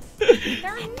you.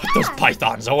 They're Put not. those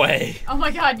pythons away. Oh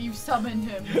my god, you summoned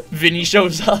him. Vinny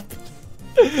shows up.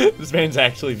 This man's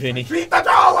actually Vinny. Beat the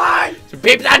draw line! So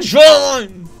beep that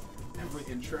John!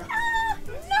 Every intro. No.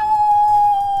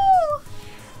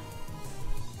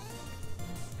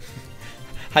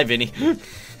 Hi, Vinny.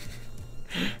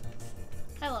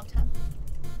 I loved him.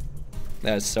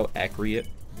 That is so accurate.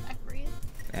 Accurate.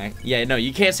 Yeah, no,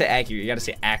 you can't say accurate. You gotta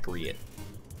say accurate.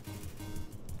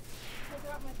 I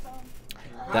dropped my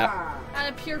phone. That. Out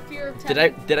of pure fear of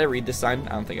Did I read this sign?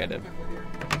 I don't think I did.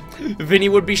 Vinny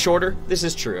would be shorter. This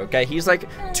is true, okay? He's like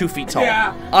 2 feet tall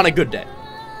on a good day.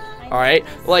 All right,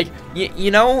 like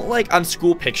you know, like on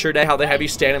school picture day, how they have you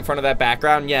stand in front of that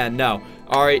background. Yeah, no.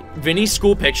 All right, Vinny's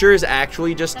school picture is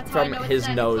actually just That's how I from know it's his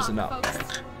 9 nose and o'clock, up.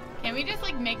 folks. Can we just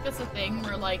like make this a thing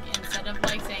where like instead of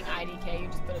like saying IDK, you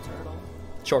just put a turtle?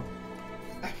 Sure.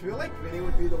 I feel like Vinny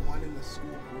would be the one in the school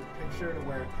group picture to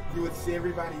where you would see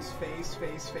everybody's face,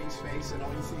 and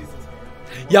all you see is his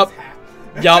hair. Or Yup. his hat.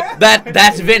 Yup.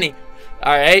 That's Vinny.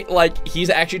 All right, like he's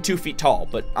actually 2 feet tall,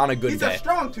 but on a good He's day. a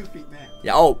strong 2 feet man.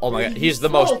 Yeah. Oh my God. He's the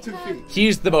full most. 2 feet.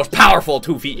 He's the most powerful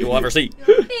 2 feet you'll ever see.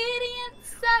 Obedient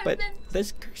But servant.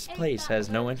 this cursed place has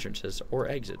no entrances or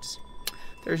exits.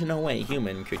 There's no way a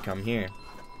human could come here.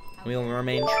 We'll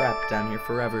remain trapped down here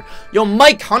forever. Yo,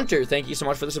 Mike Hunter, thank you so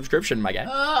much for the subscription, my guy.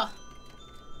 Ugh.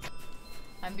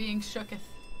 I'm being shooketh.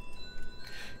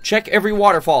 Check every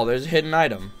waterfall. There's a hidden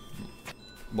item.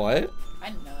 What? I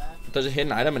didn't know that. There's a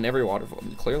hidden item in every waterfall.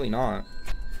 Clearly not.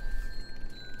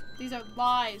 These are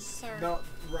lies, sir. No,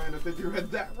 Ryan, I think you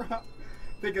read that wrong.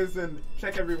 Because in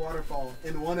check every waterfall,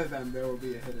 in one of them there will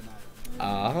be a hidden item.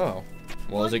 Oh.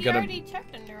 Well, is it you gonna? already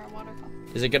checked under a waterfall.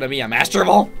 Is it gonna be a master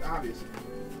ball? Obviously.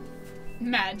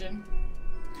 Imagine.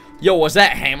 Yo, was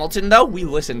that Hamilton though? We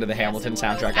listened to the Hamilton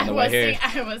soundtrack on the way here.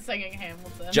 I was singing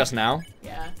Hamilton. Just now.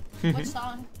 Yeah. What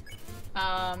song?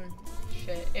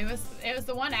 Shit. It was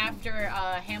the one after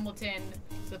Hamilton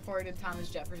supported Thomas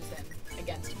Jefferson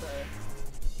against Burr.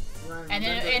 Ryan, And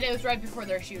remember- it was right before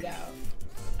their shootout.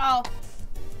 Oh.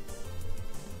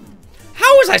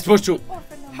 How was I supposed to?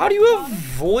 Orphan How do you Father.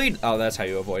 avoid? Oh, that's how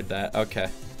you avoid that. Okay.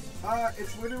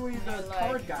 It's literally the Like-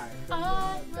 card guy from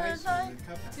the dice room in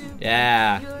Cuphead.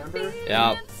 Yeah. Remember?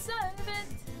 Yep.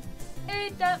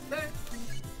 Ain't that bird?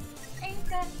 Ain't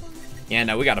that bird? Yeah,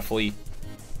 no, we gotta flee.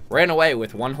 Ran away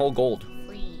with 1 whole gold.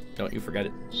 Free. Don't you forget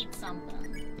it. Eat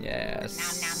something.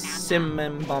 Yes. Nom,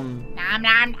 nom, Simbum. Nom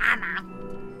nom nom nom.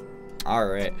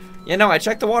 Alright. Yeah, no, I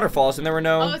checked the waterfalls and there were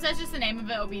no... Oh, is that just the name of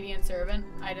it? Obedient Servant?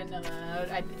 I didn't know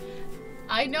that.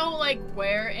 I know like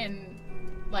where in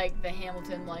like the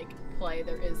Hamilton like play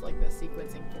there is like the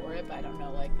sequencing for it, but I don't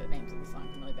know like the names of the songs.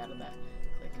 I'm really bad at that.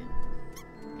 Clicking.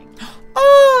 Thank you.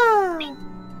 Ah!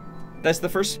 That's the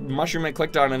first mushroom I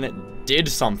clicked on and it did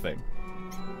something.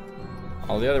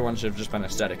 All the other ones should have just been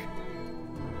aesthetic.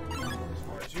 As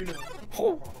far as you know.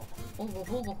 Oh.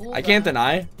 I can't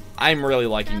deny, I'm really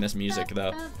liking this music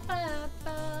though.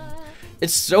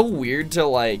 It's so weird to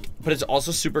like, but it's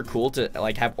also super cool to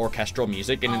like have orchestral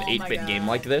music in an Oh my 8-bit game God.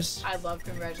 like this. I love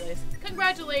congratulations.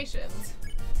 Congratulations.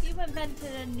 You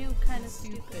invented a new kind of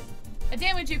stupid. A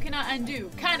damage you cannot undo.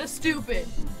 Kinda stupid.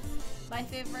 My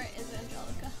favorite is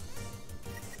Angelica.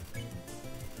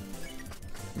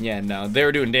 Yeah, no, they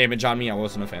were doing damage on me. I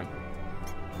wasn't a fan.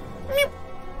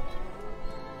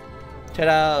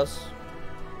 Ta-das.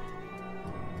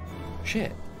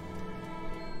 Shit.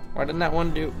 Why didn't that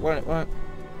one do what?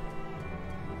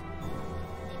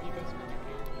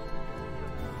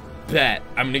 Bet.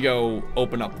 I'm gonna go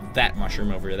open up that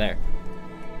mushroom over there.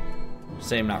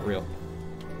 Same, not real.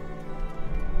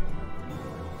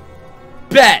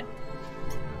 Bet.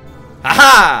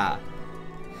 Haha.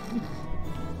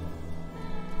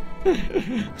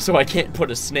 So I can't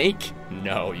put a snake?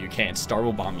 No, you can't. Star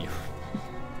will bomb you.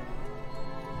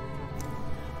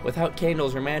 Without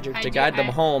candles or magic to guide them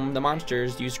home, the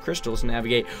monsters use crystals to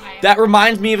navigate. That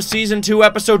reminds me of Season 2,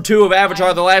 Episode 2 of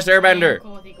Avatar: The Last Airbender. I'm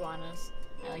cool with iguanas.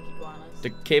 I like iguanas. The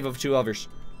Cave of Two Lovers.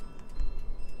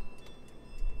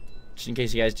 Just in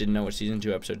case you guys didn't know what Season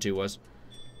 2, Episode 2 was.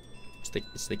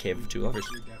 It's the Cave of Two Lovers.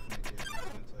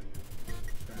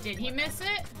 Did he miss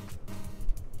it?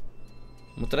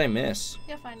 What did I miss?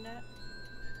 You'll find it.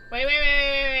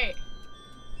 Wait.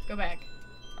 Go back.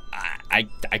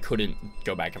 I couldn't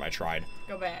go back if I tried.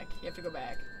 Go back. You have to go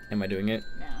back. Am I doing it?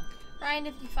 No. Ryan,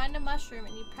 if you find a mushroom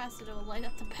and you press it, it will light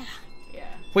up the path. Yeah.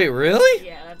 Wait, really?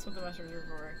 Yeah, that's what the mushrooms are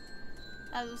for.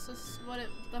 That was just what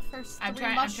the first I'm three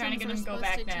trying mushrooms to get were him to go supposed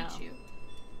back to now. teach you.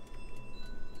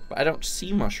 But I don't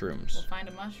see mushrooms. We'll find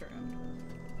a mushroom.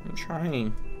 I'm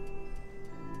trying.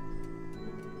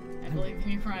 I believe in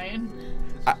you, Ryan.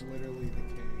 This is literally the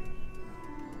cave.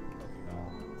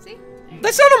 See?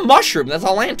 That's not a mushroom. That's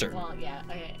a lantern. Well, yeah.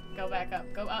 Okay. Go back up.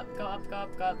 Go up. Go up. Go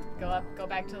up. Go up. Go up. Go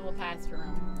back to the little path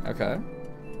room. Okay.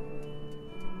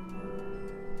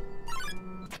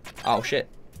 Oh shit.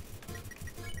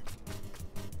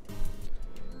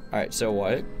 Alright, so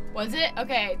what? Was it?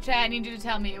 Okay, Chad, I need you to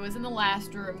tell me. It was in the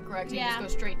last room, correct? You Yeah. just go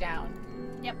straight down.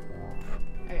 Yep.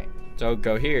 Okay. So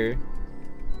go here.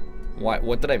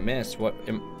 What did I miss? What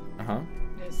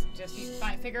Just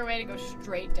figure a way to go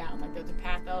straight down. Like there's a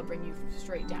path that'll bring you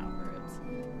straight downwards.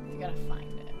 You gotta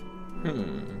find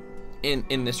it.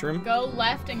 In this room? Go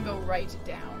left and go right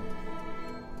down.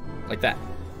 Like that.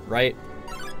 Right?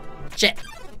 Shit.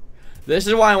 This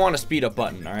is why I want a speed up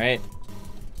button, alright?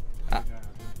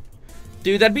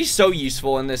 Dude, that'd be so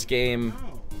useful in this game.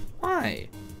 No. Why?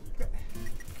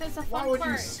 Because the Why fun would you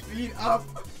part. speed up?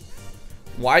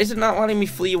 Why is it not letting me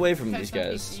flee away from these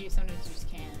guys? Sometimes you just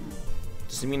can't.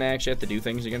 Does it mean I actually have to do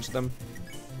things against them?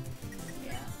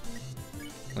 Yeah.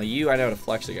 Like you, I know how to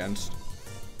flex against.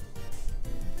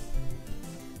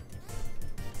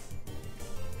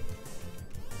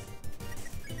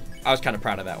 I was kind of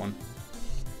proud of that one.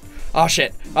 Oh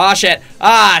shit! Oh shit!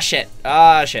 Ah shit!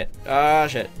 Ah shit! Ah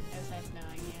shit! It was nice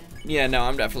knowing you. Yeah, no,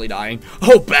 I'm definitely dying.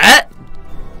 Oh, bat!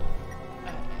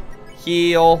 Okay.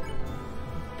 Heal.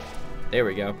 There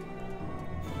we go.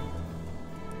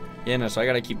 Yeah, no, so I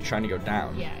gotta keep trying to go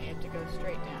down. Yeah, you have to go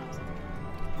straight down.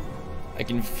 I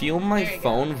can feel my There you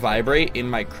phone go. vibrate in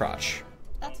my crotch.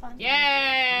 That's fun.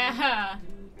 Yeah!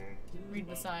 Read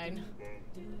the sign.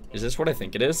 Is this what I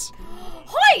think it is?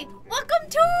 Hoi! Welcome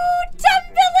to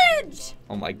Tem Village!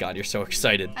 Oh my god, you're so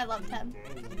excited. I love Tem.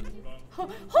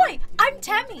 Hoi! I'm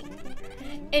Tammy!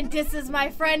 And this is my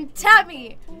friend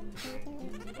Tammy!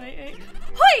 Wait.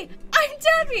 Hoi! I'm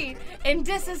Tammy! And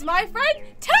this is my friend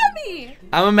Tammy!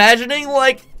 I'm imagining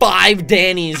like 5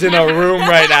 Dannys in a room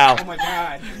right now. Oh my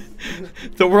god.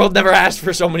 The world never asked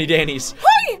for so many Dannys.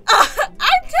 Hoi!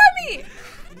 I'm Tammy!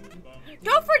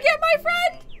 Don't forget my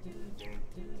friend!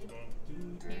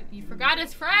 You forgot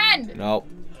his friend! Nope.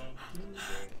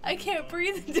 I can't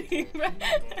breathe into your breath.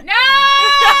 No!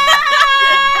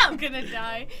 I'm gonna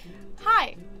die.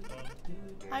 Hi.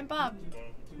 I'm Bob.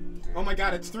 Oh my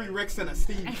god, it's 3 Ricks and a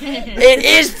Steve. It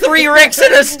is 3 Ricks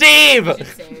and a Steve!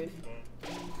 Save.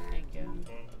 Thank you.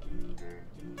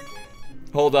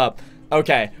 Hold up.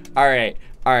 Okay. Alright.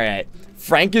 Alright.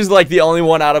 Frank is like the only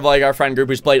one out of like our friend group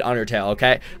who's played Undertale,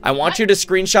 okay? I want you to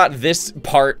screenshot this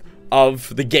part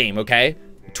of the game, okay?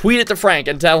 Tweet it to Frank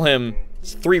and tell him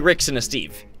it's 3 Ricks and a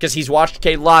Steve. Because he's watched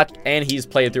K-Lock and he's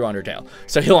played through Undertale.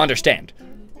 So he'll understand.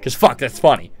 Because fuck, that's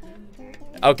funny.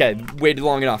 Okay, waited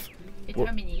long enough.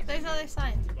 There's other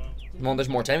signs, Well, there's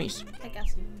more Temmys. I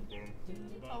guess.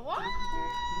 Oh, what?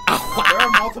 There are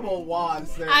multiple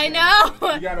wands there. I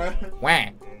know! You gotta... Wah.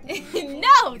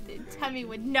 No! Tammy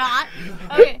would not.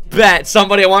 Okay. Bet.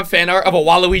 Somebody, I want fan art of a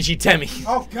Waluigi Temmy.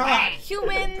 Oh god.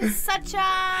 Humans, such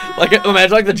a... Like,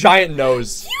 imagine like the giant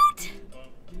nose. Cute!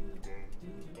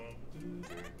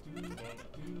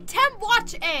 Tem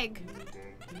watch egg.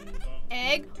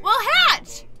 Egg will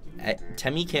hatch.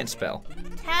 Temmy can't spell.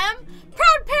 Tem,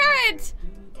 proud parent.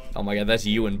 Oh my god, that's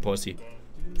you and pussy.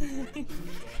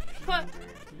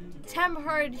 Tem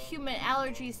heard human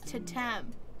allergies to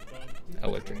Tem.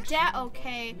 Allergic.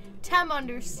 Okay. Tem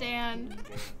understand.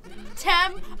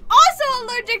 Tem also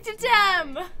allergic to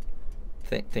Tem.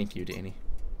 Thank you, Danny.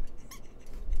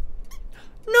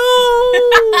 No.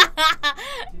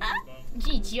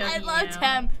 I love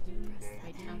Tem.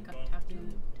 Wait, talk to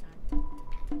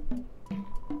him.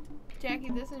 Jackie,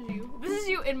 this is you. This is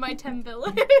you in my Tem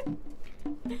village.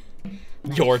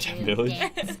 Your Tem village.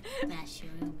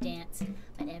 Mushroom dance,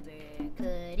 whatever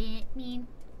could it mean?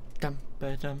 Dum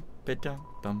ba dum ba dum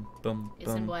bum bum It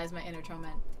bum. symbolized my inner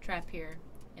torment. Trap here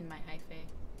in my hyphae.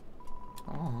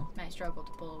 Aw. My struggle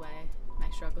to pull away. My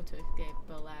struggle to escape,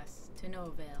 but alas, to no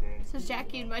avail. This is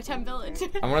Jackie in my Tem village.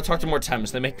 I want to talk to more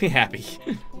Tems. They make me happy.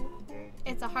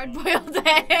 It's a hard-boiled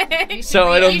egg.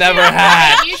 So it'll never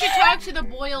hatch. You should talk to the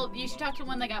boiled. You should talk to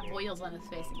one that got boils on his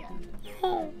face again.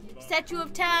 Statue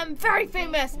of Tem, very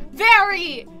famous,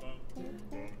 very.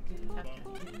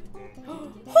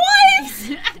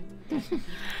 What?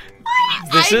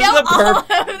 This I is know the all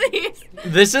of these.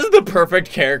 This is the perfect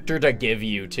character to give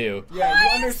you too. Yeah, you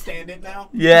understand it now?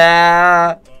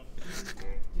 Yeah.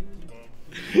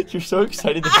 You're so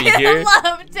excited to be here. I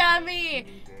love Demi.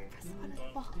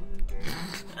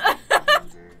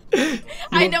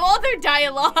 I know all their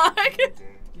dialogue.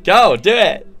 Go, do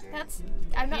it.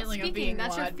 I'm not Feeling of speaking. being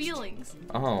That's your watched. feelings.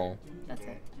 Oh, That's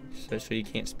it. so you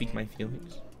can't speak my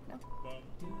feelings?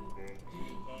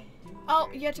 Oh,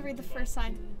 you have to read the first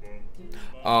sign.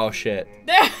 Oh shit.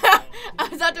 There. I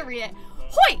was about to read it.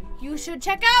 Hoi! You should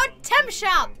check out Tem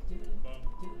Shop.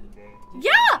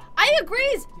 Yeah, I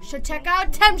agrees. Should check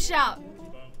out Tem Shop.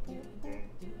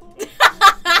 This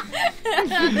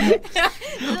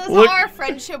is Look- how our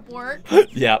friendship work.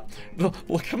 Yeah.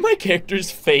 Look at my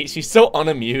character's face. He's so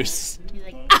unamused. He's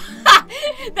like,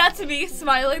 That's me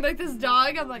smiling like this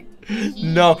dog. I'm like,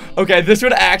 No. Okay, this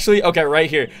would actually. Okay, right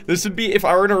here. This would be if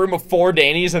I were in a room of 4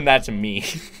 Dannys and that's me.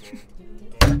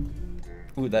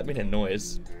 Ooh, that made a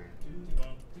noise.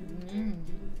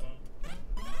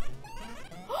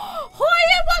 Hoi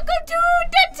and welcome to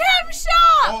the Tem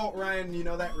Shop. Oh, Ryan, you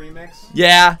know that remix?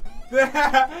 Yeah. That's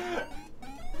where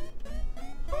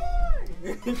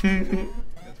it does it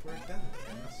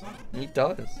in the song. He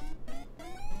does.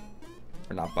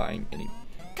 We're not buying any.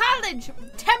 College.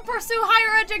 Tem pursue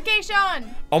higher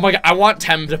education. Oh my god, I want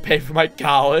Tem to pay for my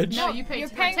college. No, you paid You're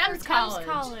for paying for Tem's Tem's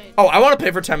college. Oh, I want to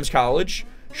pay for Tem's college.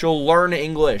 She'll learn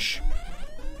English.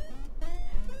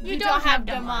 You don't have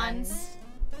demands.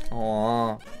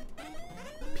 Aww.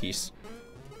 Peace.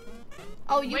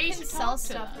 Oh, you Wait, you can should sell talk to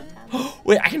stuff them. with Tem.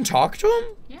 Wait, I can talk to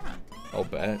him? Yeah. Oh,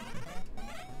 bet.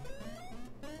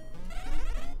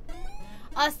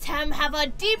 Us Tem have a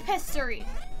deep history.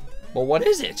 Well, what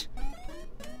is it?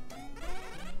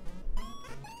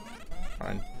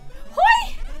 Fine.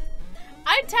 Hoi!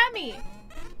 I'm Tammy.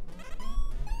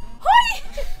 Hoi!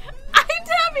 I'm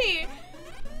Tammy.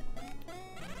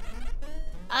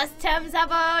 Us Tems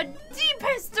have a deep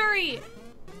history.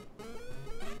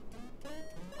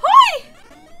 Hoi!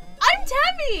 I'm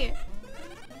Tammy.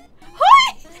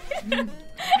 Hoi! I'm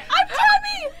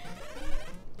Tammy.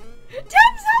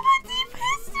 Tems have a deep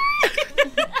history.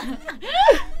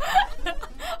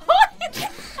 Hoi!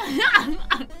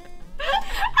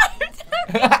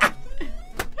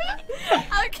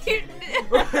 I'll keep.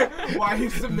 Why are you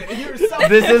submitting yourself?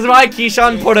 This is why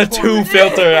Keyshawn put a 2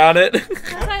 filter on it.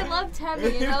 Because I love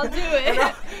Tammy and I'll do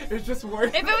it. It's just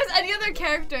worth If it was any other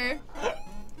character.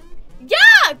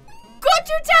 Yeah! Go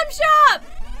to Tem Shop!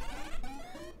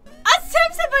 Us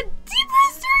Tems have a deep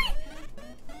history!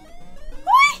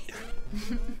 Hoi!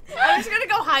 I'm just gonna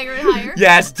go higher and higher.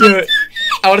 Yes, do it.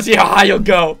 I want to see how high you'll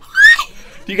go.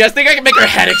 Do you guys think I can make her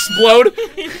head explode?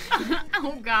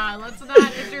 Oh god, let's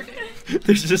not introduce.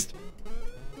 There's just.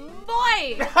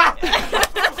 Boy! Boy!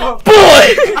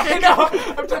 I know.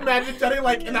 I'm just imagining Teddy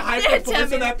like in a high pitched Tell voice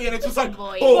me. and at the end it's just like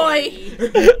Boy.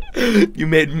 Boy! You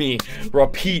made me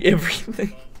repeat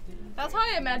everything. That's how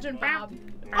I imagine Bob.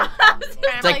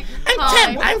 It's like,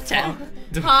 I'm Tem.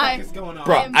 Hi. What's going on?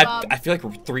 Bro, I'm Bob. I feel like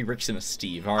we're 3 Ricks and a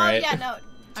Steve, Oh alright? yeah, no.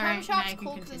 Tem Alright, now Shop's you can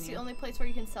cool because it's the continue. only place where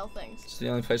you can sell things. It's the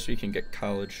only place where you can get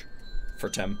college for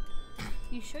Tem.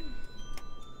 You should.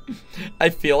 I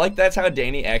feel like that's how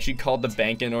Danny actually called the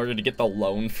bank in order to get the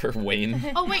loan for Wayne.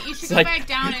 Oh wait, you should It's go like, back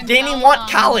down and Danny sell, want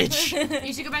college.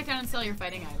 You should go back down and sell your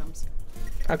fighting items.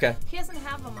 Okay. He doesn't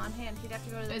have them on hand. He'd have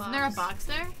to go to the box. Isn't there a box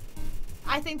there?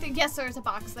 I think that yes, there's a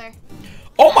box there.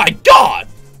 Oh my god!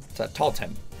 It's a tall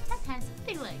Tem. Tem has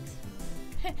big legs.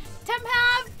 Tem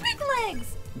have big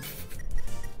legs.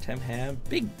 Tem have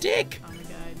big dick. Oh my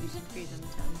god, you should feed them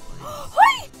 10 points.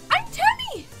 Hoi! I'm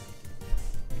Tammy.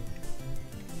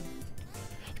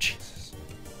 Jesus.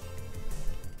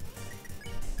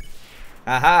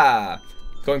 Aha!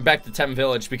 Going back to Tem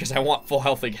Village because I want full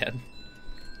health again.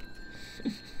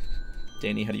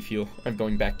 Danny, how do you feel? I'm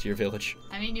going back to your village.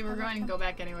 I mean, you were going to go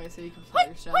back anyway, so you can fill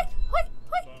your stuff.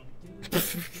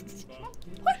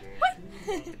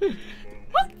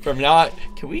 From now on,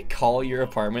 can we call your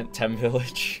apartment Tem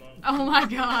Village? Oh my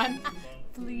god.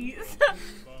 Please.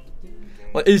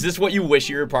 Well, is this what you wish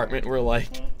your apartment were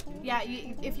like? Yeah,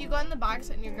 if you go in the box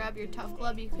and you grab your tough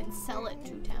glove, you can sell it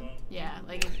to Tem. Yeah,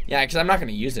 like. Yeah, because I'm not going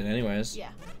to use it anyways. Yeah.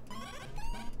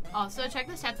 Also, check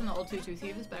the stats on the old tutu. See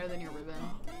if it's better than your ribbon.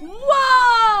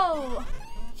 Whoa!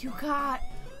 You got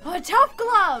tough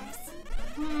gloves.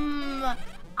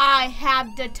 I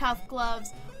have the tough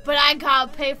gloves, but I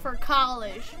gotta pay for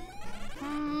college.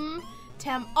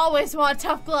 Tem always want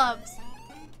tough gloves.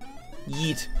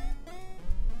 Yeet.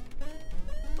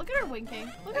 Look at her winking.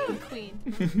 Look at her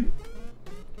queen.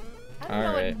 I don't know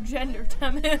Alright. what gender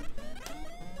Tem is.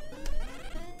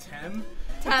 Tem?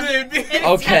 Tem. It's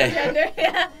Okay. Tem gender,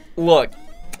 yeah. Look.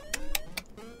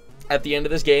 At the end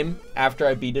of this game, after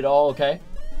I beat it all, okay?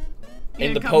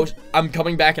 In the post, I'm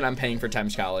coming back and I'm paying for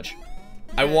Tem's college.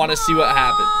 I want to see what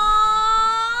happens.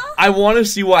 I want to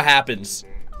see what happens.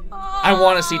 I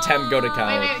want to see Tem go to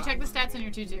college. Wait, check the stats on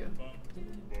your tutu.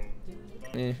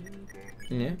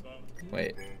 Yeah.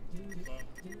 Wait.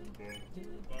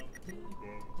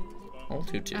 All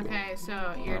tutu. Okay,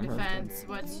 so your Armor. defense,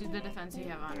 what's the defense you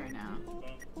have on right now?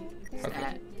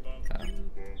 Stat.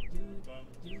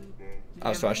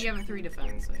 Oh, so I You have a 3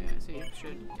 defense, so yeah, so you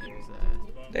should use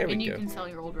that. There we And you go. can sell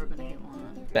your old ribbon if you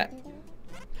want. Bet.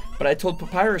 But I told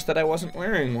Papyrus that I wasn't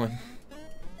wearing one.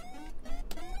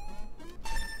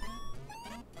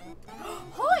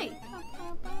 Hoi!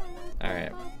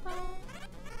 Alright.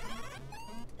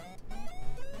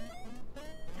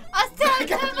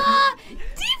 Asantama!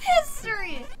 Deep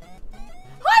history!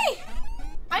 Hoi!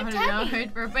 I'm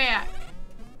Temmy. We're back.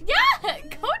 Yeah!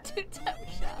 Go to Tem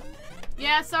Shop.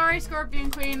 Yeah, sorry, Scorpion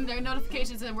Queen. Their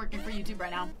notifications aren't working for YouTube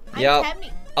right now. Yep. I'm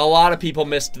Temmy. A lot of people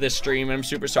missed this stream. I'm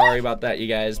super sorry about that, you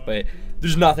guys, but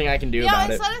there's nothing I can do Yeah, about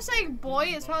it. instead of saying boy,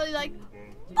 it's probably like,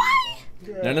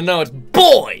 boy! No, it's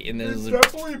boy! And then It's there's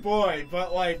definitely boy,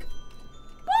 but like.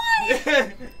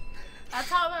 Boy! That's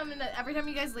how I'm gonna, every time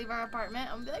you guys leave our apartment,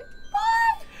 I'm gonna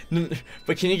be like, boy!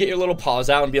 But can you get your little paws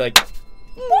out and be like,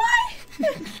 Boy!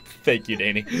 thank you,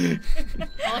 Danny.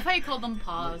 I love how you called them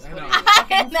paws. I What know. are you,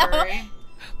 fucking I know. furry?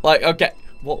 Like, okay.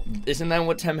 Well, isn't that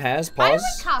what Tem has? I Paws?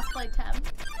 would cosplay Tem.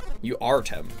 You are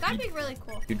Tem. That'd be really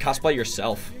cool. You'd cosplay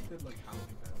yourself.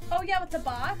 Oh yeah, with the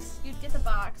box, you'd get the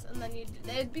box, and then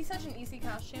it'd be such an easy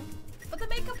costume. But the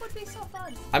makeup would be so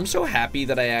fun. I'm so happy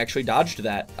that I actually dodged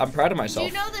that. I'm proud of Do myself.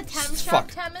 you know the Tem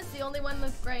Fuck. Shop Tem is the only one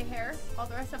with gray hair? All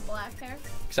the rest have black hair.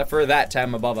 Except for that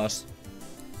Tem above us.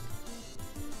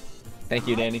 Thank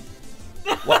you, Danny.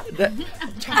 What?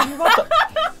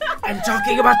 I'm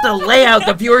talking about the layout.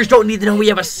 The viewers don't need to know we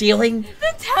have a ceiling.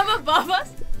 The Tem above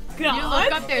us? You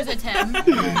look up, there's a Tem.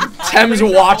 Tem's All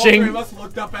three watching. of us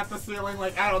looked up at the ceiling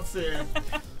like, I don't see it.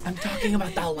 I'm talking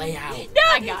about the layout. No,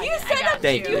 I got you it, I said got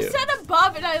Thank you you. said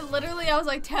above, and I was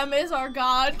like, Tem is our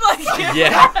god. Like,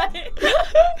 Yeah.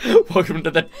 Welcome to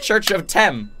the Church of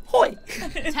Tem. Hoi.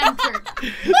 Tem Church.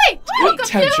 Wait, welcome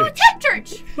Tem to Church. Tem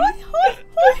Church. What?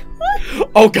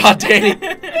 Oh God, Danny.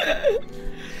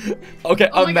 Okay,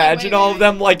 Oh my God, imagine wait, all wait, of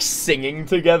them like singing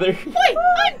together. Wait,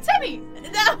 I'm Temmy.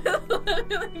 That was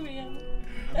literally me.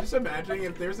 I'm just imagining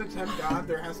if there's a Tem God,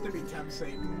 there has to be Tem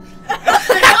Satan.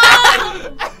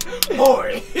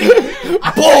 Boy!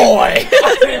 Boy.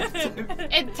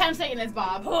 And Tem Satan is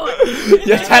Bob.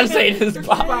 Yeah, Tem Satan is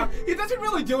Bob. Bob. He doesn't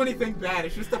really do anything bad,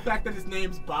 it's just the fact that his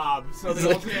name's Bob, so they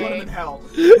won't put him in hell.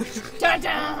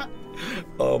 Da-da.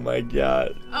 Oh my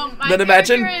God. My Then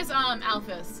imagine- character is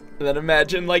Alphys. And then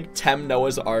imagine like Tem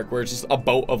Noah's Ark, where it's just a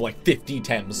boat of like 50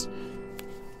 Tems.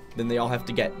 Then they all have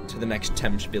to get to the next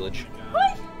Tem's village.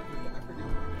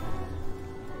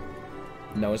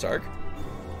 Noah's Ark.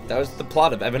 That was the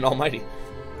plot of Evan Almighty.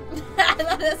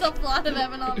 That is a plot of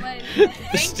Evan Almighty.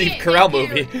 The Steve Carell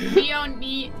movie.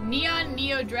 Neon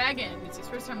Neo Dragon. It's his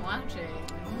first time watching.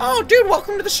 Oh, dude,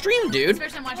 welcome to the stream, It's dude. his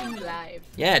first time watching you live.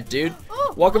 Yeah, dude.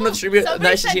 Ooh, Welcome to the stream. somebody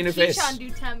Nice to said see your face. Keyshawn do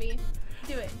Temmy.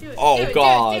 Do it, do it. Oh, do it,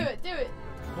 God. Do it, do it,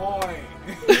 Boy.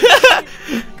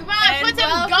 Come on, put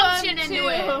some gumption into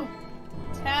it.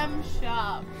 Tem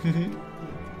Shop.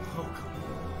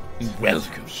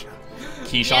 Welcome.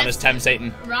 Keyshawn is Tem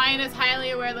Satan. Ryan is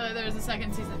highly aware that there's a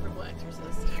second season for Blue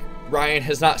Exorcist. Ryan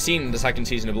has not seen the second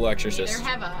season of Blue Exorcist. Neither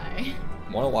have I.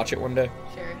 Want to watch it one day?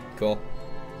 Sure. Cool.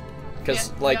 Because,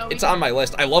 Yeah, like, no, we it's can- on my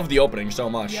list. I love the opening so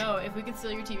much. Yo, if we could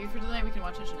steal your TV for tonight, we can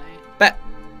watch it tonight. Bet.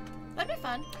 That'd be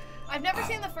fun. I've never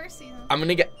seen the first season. I'm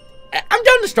gonna get... I'm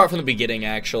down to start from the beginning,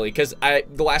 actually, because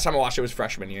the last time I watched it was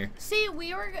freshman year. See,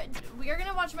 we are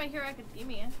gonna watch My Hero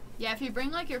Academia. Yeah, if you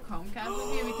bring like your Chromecast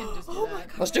with you, we can just do Oh that. my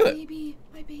god, Let's my do it. baby,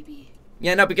 my baby.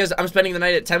 Yeah, no, because I'm spending the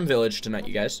night at Tem Village tonight,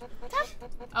 you guys.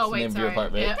 Oh Name wait, of your sorry.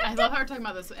 apartment. Yeah, I love how we're talking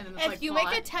about this and it's If like you plot.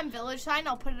 make a 10 Village sign,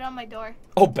 I'll put it on my door.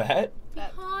 Oh, bet.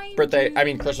 Behind Birthday, I you.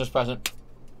 mean Christmas present.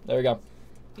 There we go.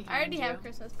 I already Behind have you.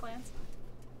 Christmas plans.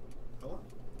 Hold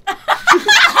on.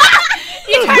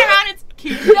 You turn around, it's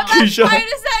Keyshawn. the best Keyshawn. part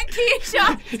is that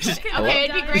Keyshawn. Okay,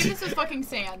 it'd be great if this was fucking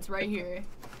Sans right here.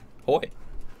 Hoy.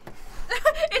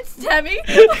 It's Demi.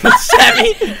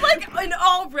 Sammy. Like in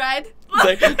all red.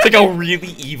 It's like a really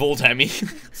evil Temmie.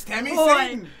 It's Tammy Boy.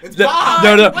 Satan. It's No, Bob.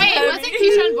 no, no. Wait, wasn't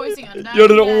Keyshawn voicing Undyne?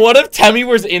 No. What if Temmie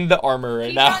was in the armor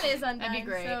right now? Keyshawn is Undyne. That'd be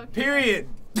great. So Period.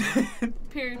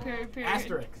 period.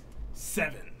 Asterisk.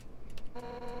 7.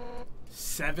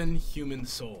 7 human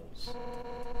souls.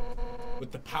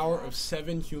 With the power of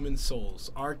 7 human souls,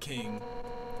 our king,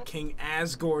 King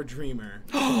Asgore Dreamer,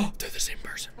 They're the same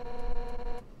person.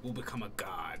 will become a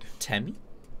god. Temmie?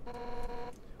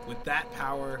 With that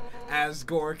power,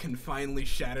 Asgore can finally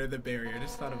shatter the barrier. I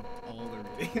just thought of all the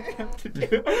reading I have to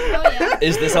do. Oh yeah.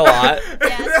 Is this a lot?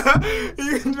 Yes.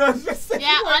 You know, just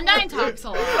Yeah, Undyne talks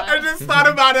a lot. I just thought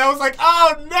about it. I was like,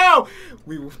 oh no!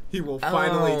 He will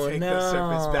finally Oh, take the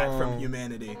surface back no. from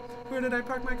humanity. Where did I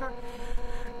park my car?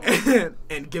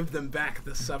 And give them back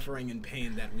the suffering and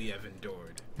pain that we have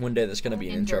endured. One day there's gonna be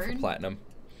an intro for Endured? Platinum.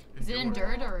 Is it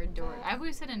endured or endured? I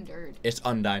always said endured. It's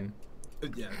Undyne.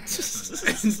 Yeah.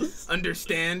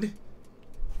 Understand?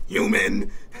 Human!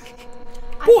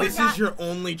 Boy, This is your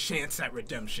only chance at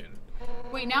redemption.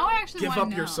 Wait, now I actually Give want to up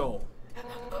know. your soul.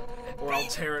 Or I'll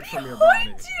tear it from your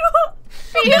body.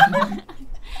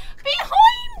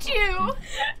 Behind you.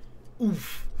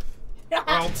 Oof. Or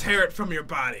I'll tear it from your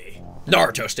body.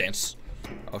 Naruto stance.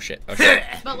 Oh shit. Oh shit.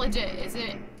 But legit, is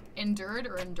it endured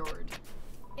or endured?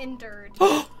 Endured.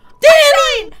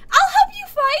 Danny! I'll help you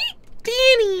fight.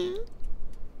 Danny!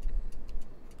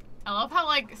 I love how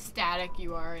like static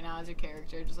you are right now as a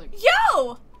character, just like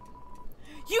Yo!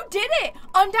 You did it!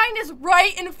 Undyne is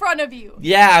right in front of you.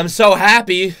 Yeah, I'm so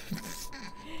happy.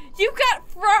 You got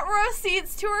front row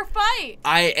seats to her fight.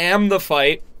 I am the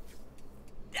fight.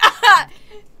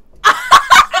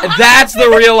 That's the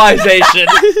realization.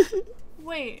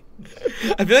 Wait.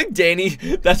 I feel like Danny,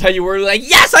 that's how you were like,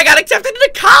 yes, I got accepted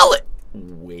into college.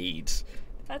 Wait.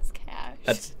 That's cash.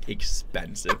 That's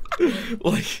expensive.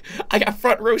 Like, I got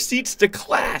front row seats to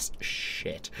class.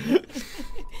 Shit.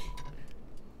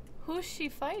 Who's she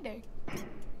fighting?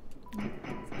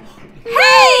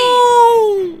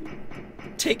 Hey!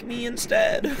 Take me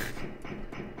instead.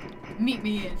 meet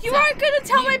me in. You aren't gonna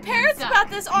tell my parents about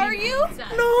this, are you?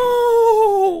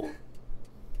 No.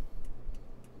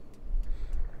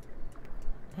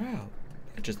 Wow,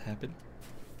 that just happened.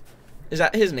 Is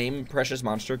that his name, Precious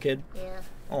Monster Kid? Yeah.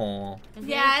 Aw,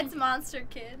 Yeah, it's Monster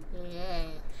Kid. Yeah.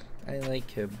 I like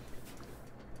him.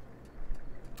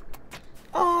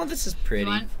 Oh, this is pretty. You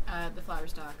want the flower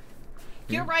stock?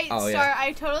 You're right, Oh, sir. yeah.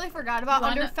 I totally forgot about You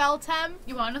wanna- Underfeltem.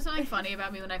 You want to know something funny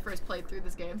about me when I first played through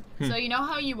this game? So you know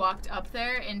how you walked up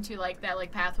there into like that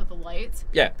like path with the lights?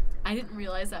 Yeah. I didn't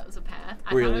realize that was a path. I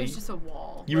thought Really? it was just a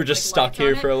wall. You were with, just like, stuck lights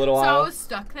here on for it. a little So while? I was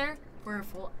stuck there for a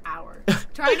full hour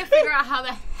trying to figure out how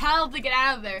the hell to get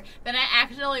out of there. Then I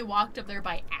accidentally walked up there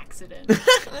by accident.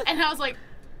 And I was like,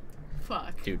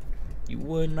 fuck. Dude, you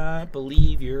would not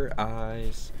believe your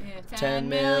eyes. Yeah, 10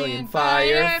 million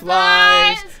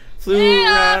fireflies flew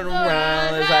round and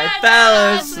round as I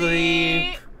fell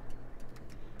asleep.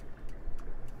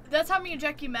 That's how me and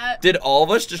Jackie met. Did all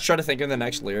of us just try to think of the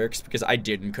next lyrics? Because I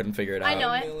couldn't figure it out. I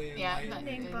know it. Million Yeah.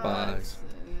 light- Bugs.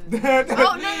 Oh,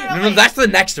 no. No, Wait. that's the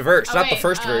next verse, Oh, not the wait,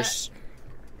 first verse.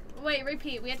 Wait,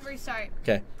 repeat. We have to restart.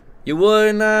 Okay. You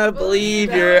would not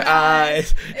believe your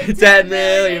eyes. 10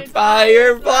 million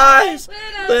fireflies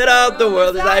lit up the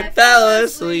world as I fell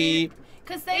asleep.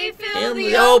 Cause they fill In the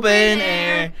the open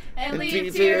air and and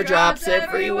leave teardrops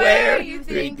everywhere. You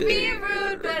think me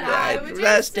rude, but I would just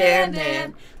just stand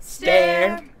and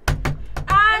stare.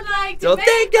 I'd like to Don't make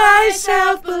think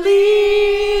myself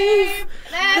believe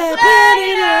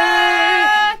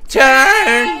that planet Earth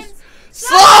turns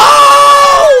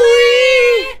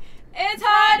slowly. It's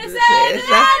hard to say that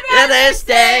I'd Rather rather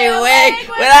stay awake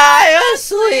when I'm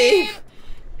asleep.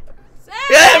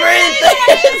 Everything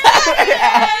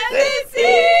Everything it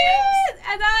seems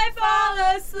as I fall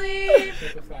asleep.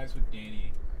 Sympathize with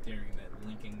Danny during that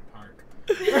Linkin Park.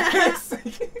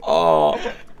 Oh,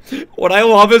 what I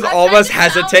love is I'm all of trying us to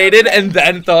sound hesitated okay. and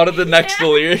then thought of the next Yeah.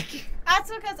 lyric. That's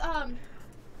because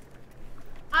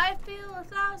I feel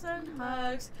 1,000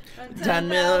 hugs 10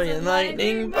 million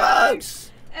lightning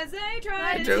bugs as they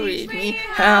try to to teach teach me me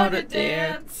how how to to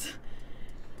dance.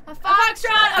 A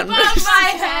Foxtrot above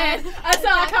my head, a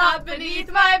sock hop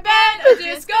beneath my bed, a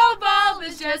disco ball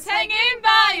is just hanging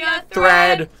by a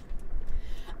thread.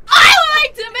 I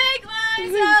like to make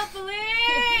myself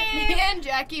believe. Me and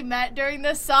Jackie met during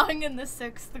this song in the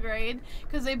 6th grade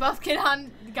because we both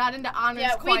got into honors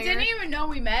Yeah, choir. we didn't even know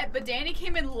we met, but Danny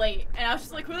came in late, and I was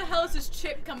just like, who the hell is this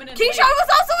chick coming in Keyshawn late? was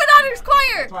also in honors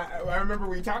choir. That's why I remember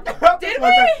we talked about this Did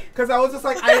one we? time. Because I was just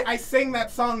like, I sang that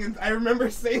song, and I remember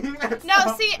singing that No,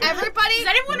 song. see, everybody. Does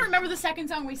anyone remember the second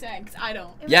song we sang? Because I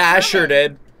don't. It was Yeah, I German. sure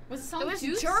did. Was the song It was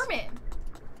Tschüss? German.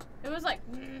 It was like,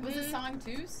 was the song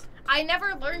Tschüss? I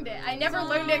never learned it. I never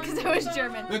learned it because it was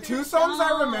German. The two songs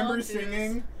I remember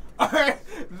singing are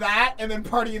that and then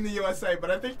Party in the USA, but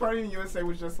I think Party in the USA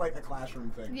was just like a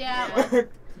classroom thing. Yeah.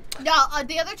 No,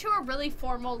 the other two are really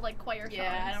formal, like choir songs.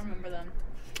 Yeah, I don't remember them.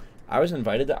 I was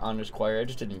invited to honors choir. I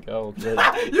just didn't go.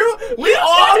 We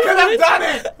all could have done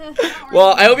it!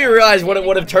 Well, I hope you realize what it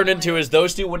would have turned into is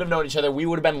those two would have known each other. We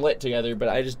would have been lit together, but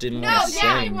I just didn't want to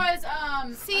Danny sing.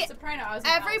 was See, a soprano. I was an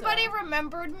Everybody alto.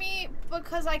 remembered me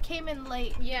because I came in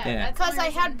late. Yeah, Yeah. that's the Because only I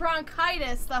had reason.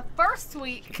 bronchitis the first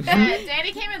week. Yeah,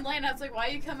 Danny came in late, and I was like, why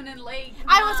are you coming in late? Come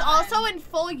I was on. also in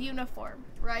full uniform,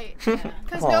 right?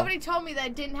 Because Aw. nobody told me that I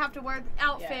didn't have to wear the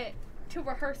outfit to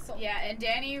rehearsal. Yeah, and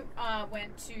Danny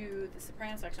went to the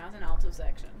soprano section. I was in alto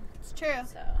section. It's true.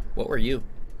 So, What were you?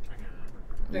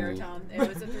 baritone. It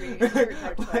was a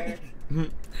three-part choir.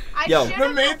 I Yo. should The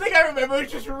have. main thing I remember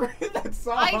is just remembering that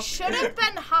song. I should have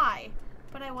been high,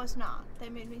 but I was not. They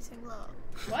made me sing low.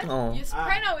 What? Oh. Your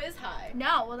soprano is high.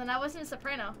 No, well then I wasn't a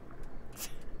soprano.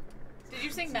 Did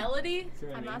you sing melody?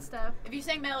 I must have. If you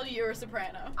sang melody, you were a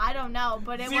soprano. I don't know,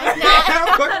 but it See, was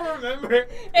I not. don't remember. It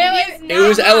was It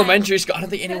was not. elementary school. I don't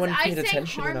think anyone I paid sang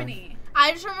attention enough. harmony.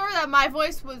 I just remember that my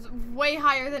voice was way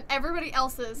higher than everybody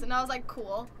else's, and I was like,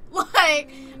 cool. Like,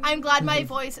 I'm glad my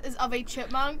voice is of a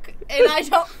chipmunk, and I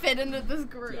don't fit into this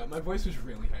group. Yeah, my voice was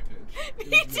really high pitched.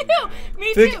 Me too.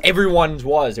 Me I feel too. like everyone's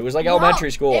was. It was like No,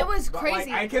 elementary school. It was But, crazy.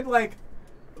 Like, I could like,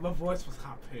 the voice was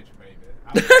hot pitched, baby.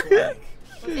 I was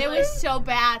like, It was so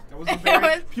bad. that was It very,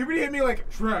 was- puberty hit me like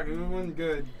a truck. It wasn't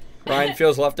good. Ryan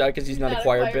feels left out because he's not a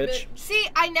choir bitch. See,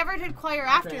 I never did choir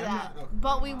after Okay, I'm that, not- okay.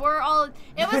 but we were all.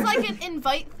 It was like an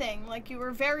invite thing. Like you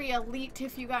were very elite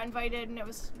if you got invited, and it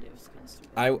was kind of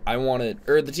stupid. I wanted,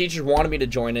 or the teachers wanted me to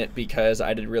join it because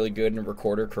I did really good in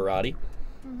recorder karate.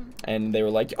 And they were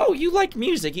like, oh, you like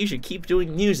music, you should keep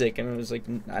doing music. And I was like,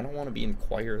 I don't want to be in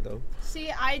choir, though.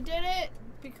 See, I did it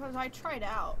because I tried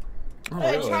out. Oh,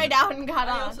 I really? tried out and got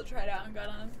I on. also tried out and got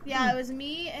on. Yeah, it was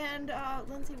me and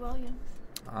Lindsay Williams.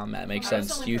 That makes I was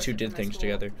the sense. only You two person did from my things school.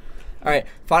 together. All right,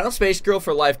 final space girl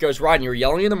for life goes, Ryan, you were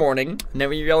yelling in the morning.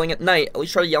 Never you're yelling at night. At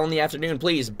least try to yell in the afternoon,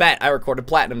 please. Bet I recorded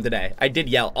platinum today. I did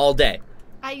yell all day.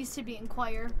 I used to be in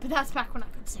choir, but that's back when I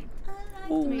could sing.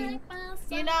 Ooh.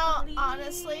 You know,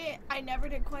 honestly, I never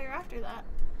did choir after that.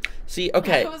 See,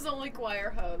 okay, I was the only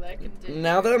choir hoe that can do.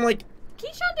 now that I'm like,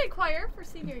 Keyshawn did choir for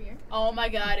senior year. Oh my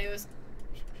god, it was.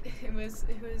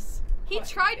 He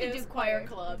tried to it do was choir choir.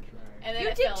 club, and then You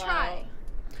it did fell try. out.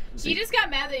 He just got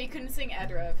mad that you couldn't sing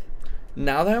Edrev.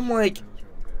 now that I'm like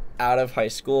out of high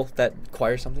school, that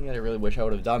choir is something that I really wish I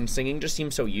would have done. Singing just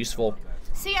seems so useful.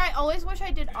 See, I always wish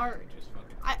I did art.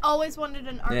 I always wanted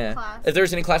an art Yeah. class. If there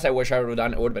was any class I wish I would have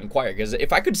done, it would have been choir. Because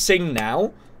if I could sing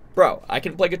now, bro, I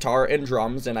can play guitar and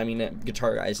drums, and I mean,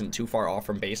 guitar isn't too far off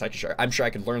from bass. I'm sure I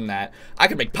could learn that. I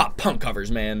could make pop punk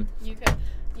covers, man. You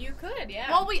could, yeah.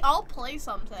 Well, we all play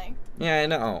something. Yeah, I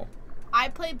know. I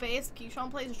play bass,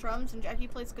 Keyshawn plays drums, and Jackie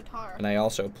plays guitar. And I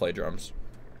also play drums.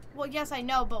 Well, yes, I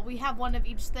know, but we have one of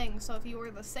each thing, so if you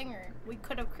were the singer, we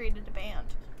could have created a band.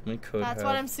 We could That's have.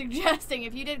 what I'm suggesting.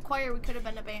 If you did choir, we could have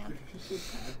been a band.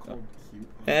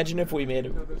 Imagine if we made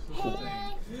it. What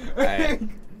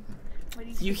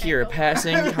do You think, hear a Echo?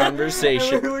 passing I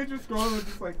conversation. literally just scrolled and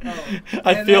just like, oh.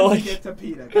 I And feel then we like get to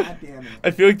PETA. God damn it.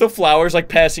 I feel like the flowers like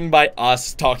passing by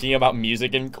us talking about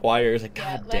music and choirs. Like,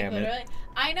 Yeah, God like, damn it. literally.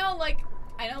 I know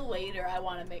later I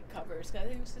want to make covers because I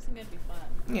think it's just gonna be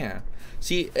fun. Yeah.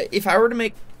 See, if I were to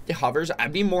make hovers,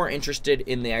 I'd be more interested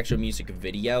in the actual music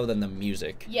video than the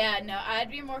music. Yeah, no, I'd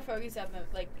be more focused on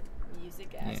the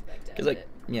music aspect of Because, like, it.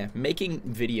 yeah, making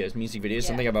videos, music videos, is Yeah.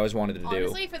 something I've always wanted to do.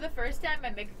 Honestly, for the first time I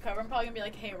make a cover, I'm probably gonna be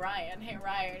like, hey Ryan, you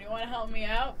want to help me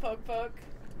out? Poke, poke.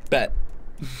 Bet.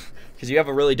 Because you have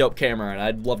a really dope camera, and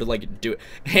I'd love to, like, do it.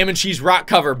 Ham and cheese rock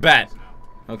cover, bet.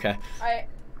 Okay. I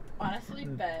honestly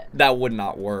bet. That would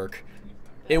not work.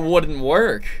 It wouldn't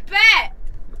work. Bet!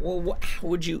 Well, how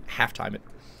would you halftime it?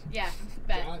 Yeah,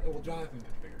 bet. Well, Jonathan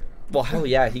could figure it out. Well, hell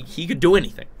yeah, he could do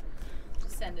anything.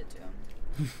 send it to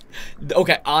him.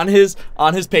 Okay, on his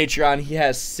Patreon, he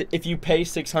has, if you pay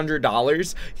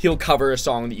 $600, he'll cover a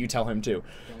song that you tell him to. Don't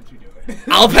you do it.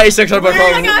 I'll pay $600 for Oh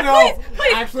my God,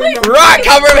 please, Actually, no. rock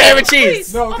cover of ham and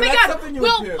cheese. No, Oh 'cause my that's God. something you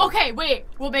would do. Okay, wait.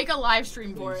 We'll make a live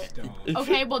stream for Please it. don't.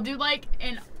 Okay, we'll do like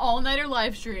an all-nighter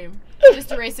live stream just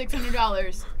to raise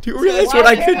 $600. Do you realize Why what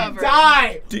I would could? you cover?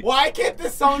 Die! Do- Why can't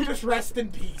this song just rest in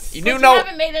peace? You But do you know.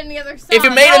 haven't made any other songs. If you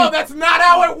made No, a that's not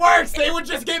how it works. They would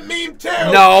just get memed too.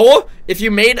 no, if you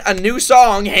made a new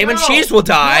song, ham and No. cheese will Like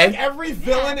die. every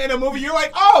villain in a movie, you're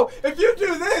like, oh, if you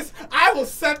do this, I will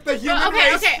set the human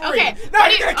Okay, race free. okay. No, What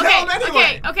do you're you- gonna kill him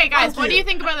anyway. Okay, guys. Fuck What do you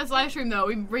think about this live stream though?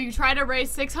 Where you try to raise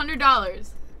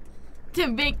 $600 to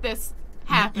make this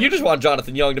happen. You just want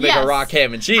Jonathan Young to make a Yes. rock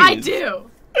ham and cheese. I do.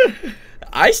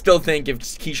 I still think if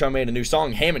Keyshawn made a new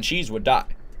song, ham and cheese would die.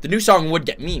 The new song would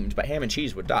get memed, but ham and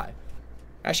cheese would die.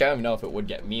 Actually, I don't even know if it would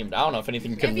get memed. I don't know if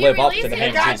anything could If you live up to release the it-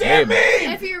 ham and cheese Goddamn meme.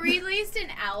 meme! If you released an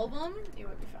album, it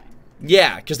would be fine.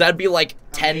 Yeah, because that'd be like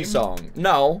 10 meme? songs.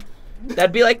 No.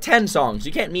 That'd be like 10 songs.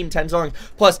 You can't meme 10 songs.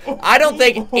 Plus, I don't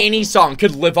think any song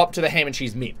could live up to the ham and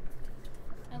cheese meme.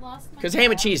 I lost my Because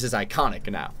ham and cat, cheese is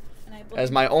iconic now. and I As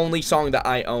my only song that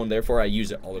I own, therefore I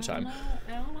use it all the time.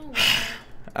 I don't know where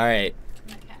Alright.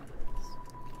 my cat is.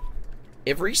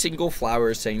 Every single flower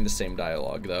is saying the same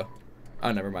dialogue, though.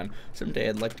 Oh, never mind. Someday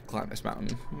I'd like to climb this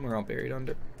mountain. We're all buried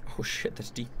under. Oh shit, that's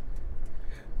deep.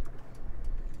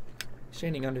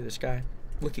 Standing under the sky,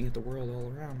 looking at the world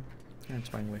all around.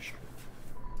 That's my wish.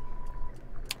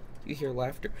 You hear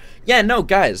laughter. Yeah, no,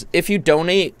 guys. If you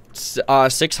donate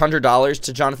 $600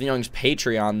 to Jonathan Young's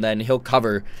Patreon, then he'll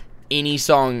cover any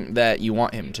song that you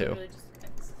want him to. Really just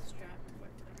extract quickly.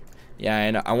 Yeah,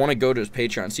 and I want to go to his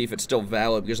Patreon, see if it's still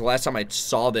valid, because the last time I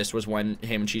saw this was when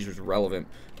ham and cheese was relevant,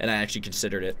 and I actually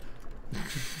considered it.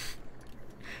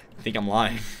 I think I'm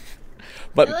lying.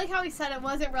 But I like how he said it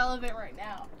wasn't relevant right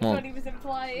now. Well- What he was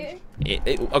implying.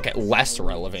 okay, less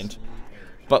relevant.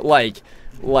 But like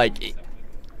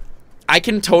I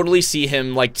can totally see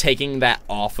him like taking that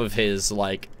off of his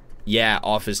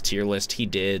off his tier list. He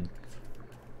did.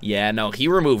 Yeah, no, he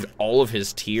removed all of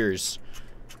his tiers.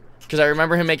 Because I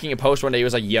remember him making a post one day. He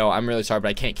was like, "Yo, I'm really sorry, but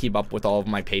I can't keep up with all of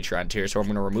my Patreon tiers, so I'm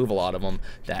gonna remove a lot of them."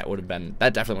 That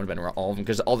definitely would have been all of them,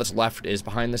 because all that's left is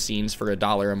behind the scenes for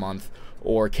 $1 a month,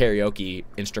 or karaoke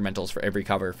instrumentals for every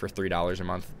cover for $3 a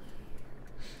month.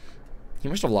 He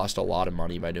must have lost a lot of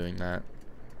money by doing that.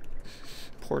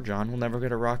 Poor John will never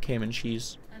get a rock ham and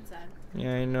cheese. That's sad.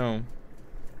 Yeah, I know.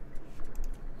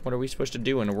 What are we supposed to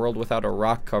do in a world without a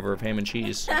rock cover of ham and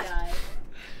cheese? Die.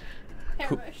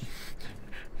 Who- Hairbrush.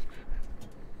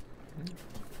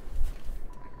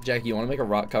 Jackie, you want to make a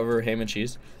rock cover of ham and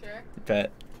cheese? Sure.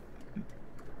 Bet.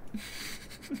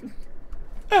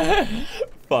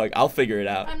 Fuck, I'll figure it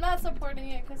out. I'm not supporting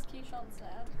it because Keyshawn's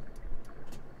sad.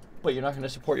 Wait, you're not going to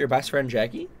support your best friend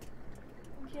Jackie?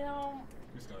 You know.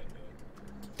 Just go ahead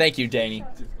and do Thank you, Danny. it.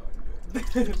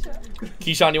 Just go ahead and do it.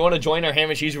 Keyshawn, you want to join our ham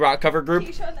and cheese rock cover group?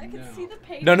 Keyshawn, I can No. see the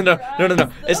pain. No. in your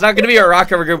eyes, It's though. not going to be a rock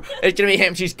cover group. It's going to be a ham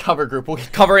and cheese cover group. We'll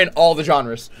cover in all the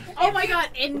genres. Oh my god,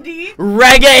 indie.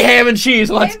 Reggae ham and cheese,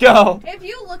 let's go. If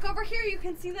you look over here, you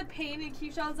can see the pain in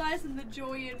Keyshawn's eyes and the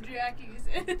joy in Jackie's.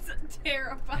 It's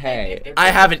terrifying. Hey, I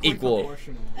have an equal.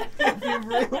 Proportional.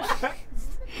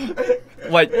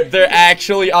 Like, they're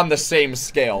actually on the same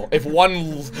scale. If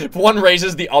one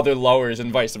raises, the other lowers,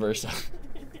 and vice versa.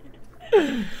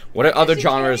 What are other She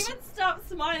genres? Can't even stop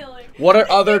smiling. What are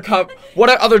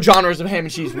other genres of ham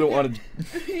and cheese we want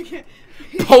to?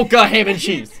 Polka ham and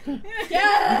cheese. Yes. You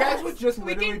guys would just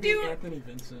We literally can be do- Anthony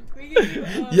Vincent. We can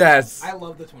do. Yes. I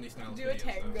love the 20 styles. Do a videos,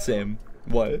 tango. though. Same.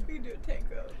 What? We can do a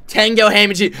tango. Tango ham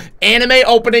and cheese. Anime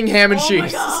opening ham and Oh cheese. my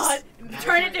god.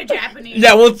 Turn it to Japanese.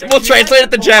 Yeah, we'll If you guys translate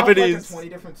it to could pull off, like, the Japanese. 20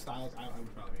 different styles. I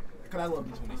would probably do that. Because I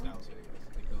love the 20 styles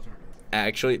videos. Like, those are amazing.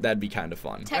 Actually, that'd be kind of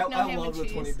fun. Techno I ham love and the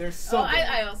cheese. 20. They're so Oh, good.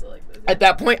 I also like those. At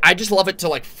that point, I just love it to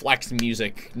like flex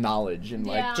music knowledge and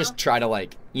like Yeah. just try to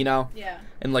like, you know, Yeah.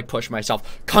 and like push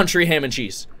myself. Country ham and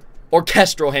cheese,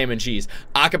 orchestral ham and cheese,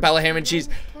 acapella ham and cheese.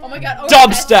 Oh my god.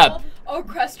 Dubstep.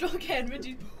 Orchestral ham and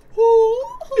cheese.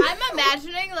 I'm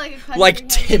imagining like a country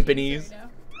Like ham and cheese timpanis.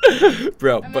 right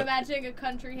Bro, now. I'm but imagining a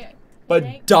country ham.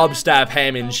 dubstep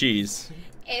ham and cheese.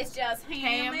 It's just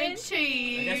ham and I guess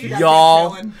cheese. you gotta Y'all.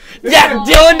 get Dylan. Yeah,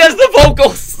 Dylan does the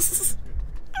vocals.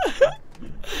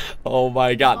 Oh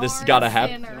my god, this has gotta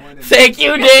happen. Dylan and- Thank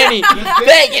you, Danny.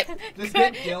 Thank you. Just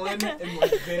get Dylan and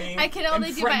like Vinny. I can only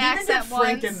and do my Frank. You can accent get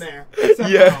Frank once. in there.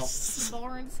 somehow. Yes.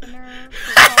 Lauren Sinner.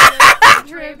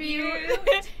 Tribute.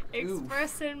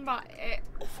 Expressing my.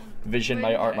 Vision,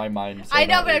 my art, my mind. so I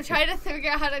know, not but I'm racist. trying to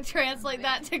figure out how to translate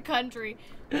that to country.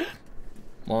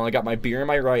 Well, I got my beer in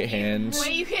my right hand,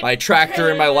 Wait, you can- my tractor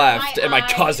in my left, My and my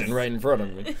eyes. cousin right in front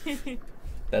of me.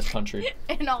 That's country.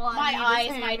 And all I My need is eyes,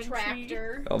 ham my and cheese.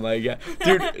 tractor. Oh my god.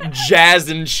 Dude, jazz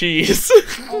and cheese.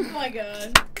 Oh my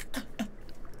god.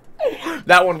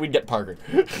 That one we'd get Parker.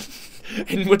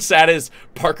 And what's sad is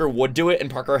Parker would do it, and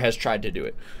Parker has tried to do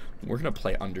it. We're gonna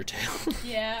play Undertale.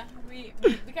 Yeah, we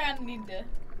kind of need to.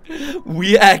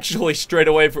 We actually straight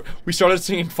away we started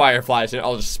singing Fireflies, and it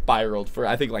all just spiraled for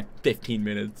I think like 15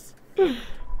 minutes.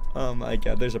 Oh my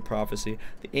god, there's a prophecy.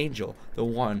 The angel, the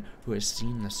one who has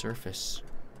seen the surface.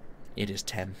 It is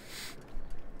Tem.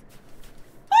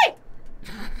 Hey!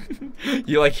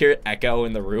 You like hear it echo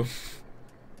in the room.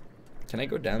 Can I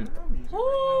go down?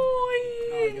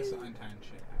 Oh, I guess the Undyne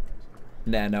shit happens.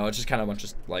 Nah, no, it's just kind of a bunch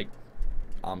of like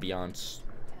ambiance.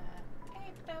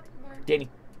 Danny.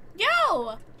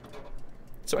 Yo!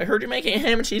 So I heard you're making a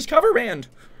ham and cheese cover band.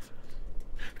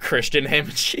 Christian ham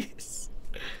and cheese.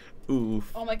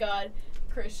 Oof. Oh my god.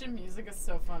 Christian music is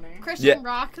so funny. Christian Yeah.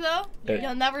 rock, though? Yeah.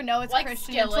 You'll never know it's Like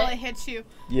Christian Skillet. until it hits you.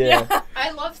 Yeah.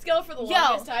 I loved Skillet for the Yo,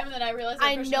 longest time, and then I realized that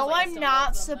I Christian know was, like, I'm still not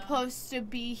loves them, though. supposed to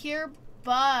be here,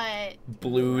 but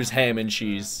Blues ham and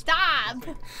cheese. stop!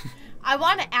 I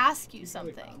want to ask you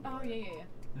something. Oh, yeah.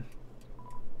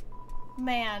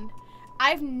 Man,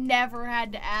 I've never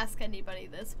had to ask anybody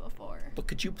this before. But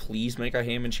could you please make a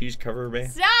ham and cheese cover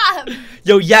band? Stop!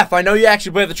 Yo, Yef, I know you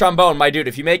actually play the trombone. My dude,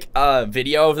 if you make a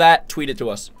video of that, tweet it to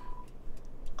us.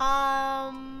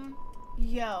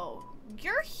 Yo,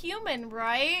 you're human,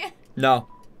 right? No.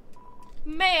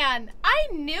 Man, I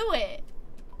knew it.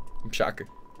 Shocker.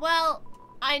 Well,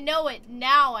 I know it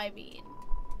now, I mean.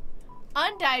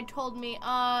 Undyne told me,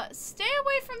 stay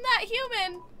away from that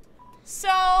human. So,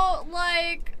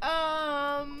 like,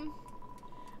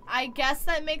 I guess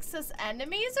that makes us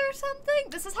enemies or something?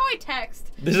 This is how I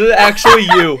text. This is actually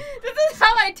you. This is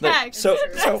how I text. so-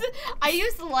 I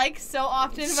use like so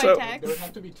often in So- my There would text.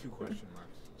 have to be 2 question marks.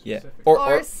 Yeah. Specific.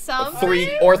 Or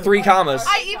something. three commas.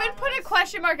 I even put a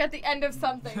question mark at the end of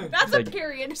something. That's a Like,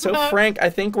 period. So Frank, I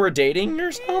think we're dating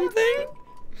or something.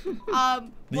 You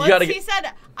Once gotta he get-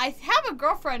 said, I have a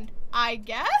girlfriend, I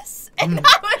guess? And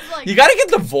I was like, You gotta get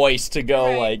the voice to go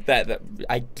Right. like that.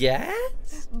 I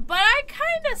guess. but I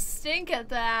kind of stink at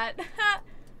that.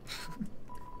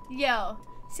 Yo,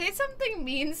 say something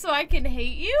mean so I can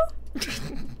hate you?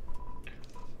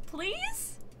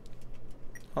 Please?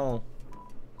 Oh.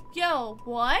 Yo,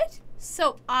 what?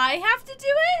 So I have to do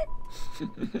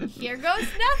it? Here goes I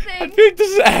nothing. think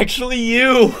this is actually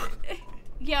you.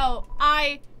 Yo,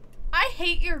 I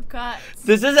hate your guts.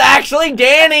 This is actually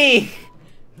Danny.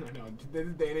 I know. This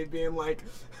is Danny being like,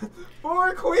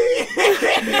 4 queens!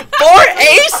 4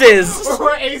 aces.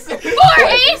 4 aces! 4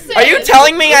 aces! Are you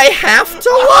telling me I have to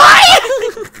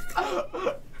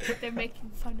lie? They're making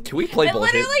fun of me. Can we play And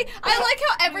bullshit? literally, I like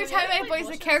how every time I voice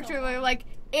a character, they're like,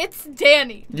 it's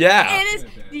Danny. Yeah. It is.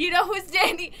 You know who's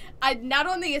Danny? Not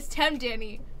only is Tem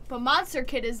Danny, but Monster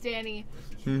Kid is Danny.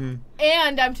 Mhm.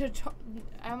 And I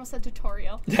almost said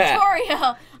tutorial. Yeah.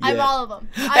 Tutorial. I'm Yeah. all of them.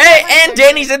 Hey, and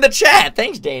Danny's in the chat.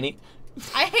 Thanks, Danny.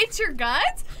 I hate your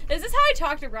guts. Is this how I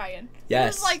talk to Ryan?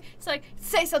 Yes. It's like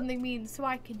say something mean so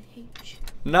I can hate you.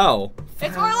 No.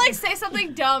 It's more like say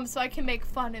something dumb so I can make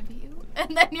fun of you.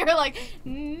 And then you're like,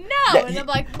 no. Yeah, And I'm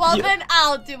like, well, you- then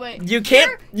I'll do it. You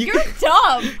can't. You're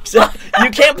dumb. So, you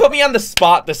can't put me on the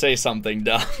spot to say something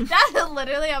dumb. That's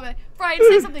literally how I'm like, Brian,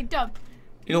 say something dumb.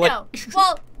 You're No.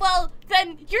 Well,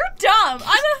 then you're dumb.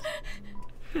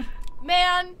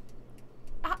 Man,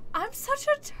 I'm such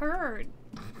a turd.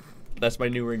 That's my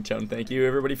new ringtone. Thank you,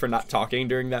 everybody, for not talking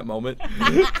during that moment.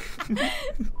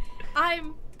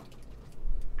 I'm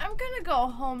gonna go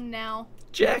home now.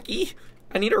 Jackie,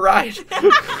 I need a ride.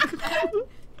 I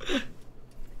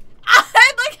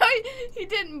like how he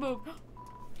didn't move.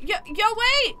 Yo,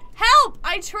 wait! Help!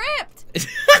 I tripped! This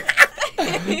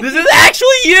is actually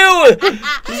you!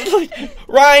 This is like,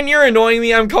 Ryan, you're annoying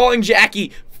me. I'm calling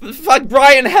Jackie. Fuck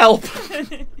Brian, help!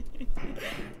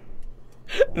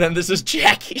 And then this is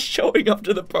Jackie showing up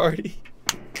to the party.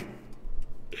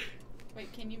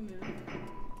 Wait, can you move?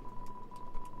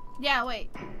 Yeah,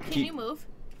 wait. Can you move?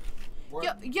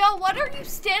 What? Yo, what are you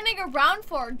standing around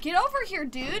for? Get over here,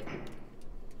 dude.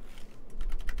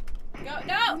 No!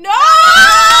 No! No!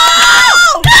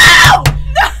 No!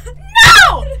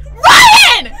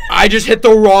 Ryan! I just hit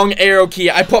the wrong arrow key.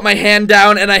 I put my hand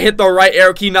down and I hit the right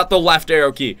arrow key, not the left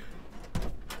arrow key.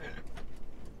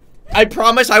 I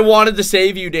promise I wanted to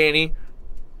save you, Danny.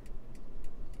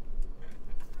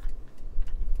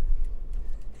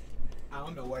 I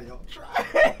don't know why y'all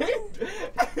try.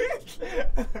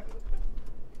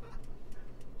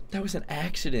 That was an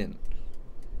accident.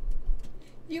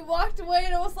 You walked away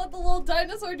and almost let the little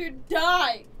dinosaur dude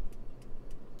die.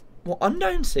 Well,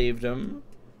 Undyne saved him.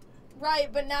 Right,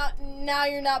 but now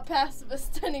you're not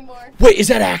pacifist anymore. Wait, is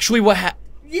that actually what happened?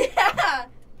 Yeah!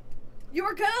 You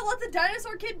were gonna let the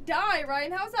dinosaur kid die,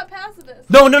 Ryan. How is that pacifist?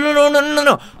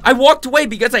 No. I walked away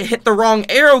because I hit the wrong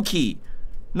arrow key.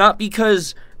 Not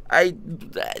because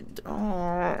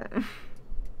oh.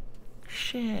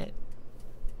 Shit.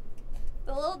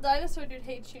 The little dinosaur dude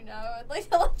hates you now. I'd like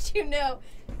to let you know.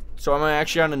 So am I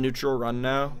actually on a neutral run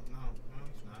now? No,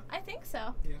 he's not. I think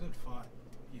so. He hasn't fought.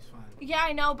 He's fine. Yeah,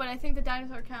 I know, but I think the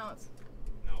dinosaur counts.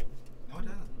 No, it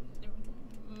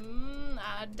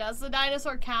doesn't. Does the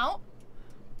dinosaur count?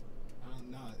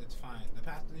 No, it's fine.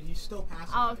 He's still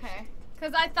passive. Oh, okay.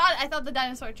 Because I thought the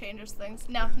dinosaur changes things.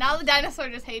 No, now the dinosaur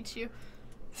just hates you.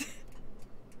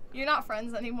 You're not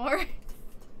friends anymore.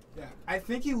 Yeah, I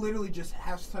think he literally just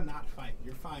has to not fight.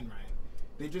 You're fine, Ryan.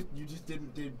 You just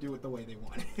didn't do it the way they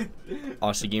wanted.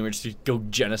 Aussie gamers to go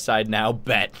genocide now.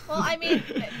 Bet. Well, I mean,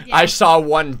 yeah. I saw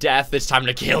one death. It's time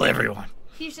to kill everyone.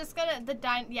 He's just gonna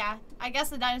yeah. I guess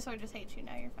the dinosaur just hates you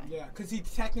now. You're fine. Yeah, because he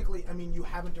technically, I mean, you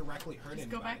haven't directly hurt him.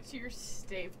 Go back to your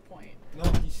stave point. No,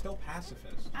 he's still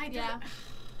pacifist. Yeah.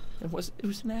 It was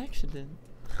an accident.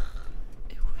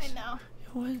 I know.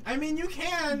 I mean, you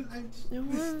can. It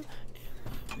wasn't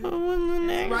an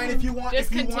accident. Ryan, if you want to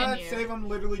continue. save him,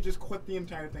 literally just quit the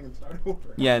entire thing and start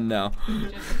over. Yeah, no.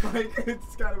 Like,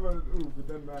 it's kind of a oof, it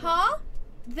doesn't matter. Huh?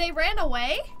 They ran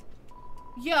away?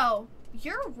 Yo,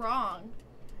 you're wrong.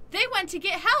 They went to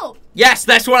get help. Yes,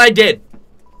 that's what I did.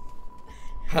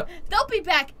 They'll be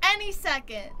back any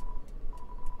second.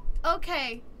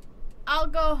 Okay, I'll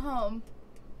go home.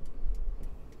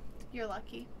 You're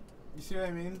lucky. You see what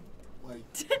I mean? Like,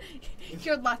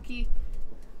 You're lucky.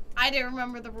 I didn't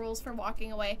remember the rules for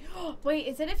walking away. Wait,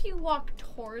 is it if you walk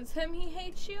towards him he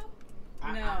hates you?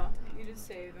 No, you just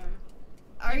save him.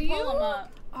 Are you? Pull him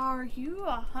up. Are you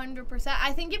 100%?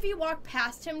 I think if you walk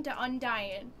past him to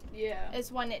Undyne, Yeah.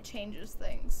 is when it changes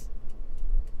things.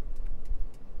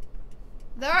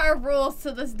 There are rules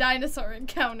to this dinosaur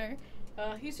encounter.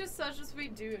 He's just such a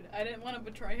sweet dude. I didn't want to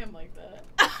betray him like that.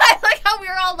 I like how we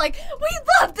were all like, we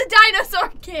love the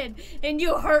dinosaur kid, and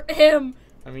you hurt him.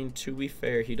 I mean, to be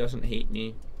fair, he doesn't hate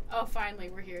me. Oh, finally,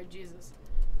 we're here. Jesus.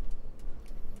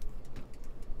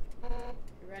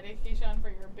 You ready, Keyshawn, for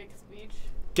your big speech?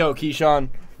 Go, Keyshawn.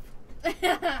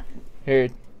 Here.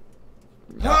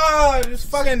 oh, just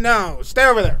fucking no. Stay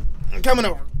over there. I'm coming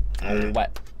over.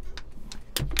 What?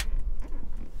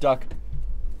 Duck.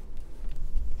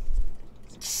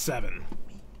 7.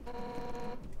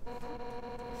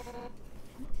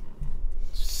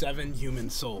 7 human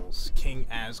souls. King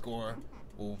Asgore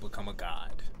will become a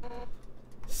god.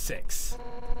 6.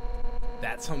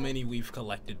 That's how many we've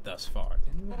collected thus far.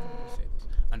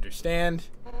 Understand?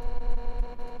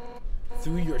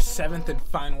 Through your 7th and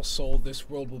final soul, this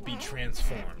world will be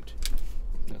transformed.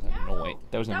 No, wait.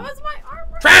 That was my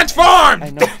armor. Transformed! I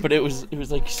know, but it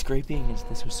was like scraping against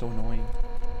this was so annoying.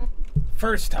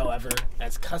 First, however,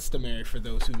 as customary for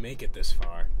those who make it this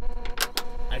far,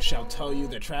 I shall tell you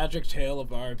the tragic tale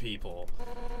of our people.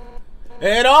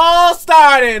 It all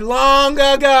started long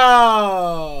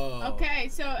ago! Okay,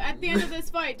 so at the end of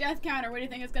this fight, death counter, what do you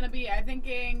think it's going to be? I'm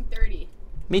thinking 30.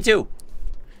 Me too.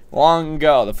 Long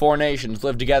ago, the 4 nations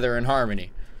lived together in harmony.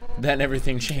 Then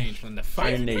everything changed when the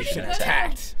 5 nations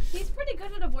attacked. He's pretty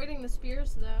good at avoiding the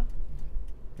spears, though.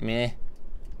 Meh.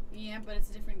 Yeah, but it's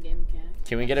a different game mechanic.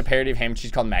 Can we get a parody of ham and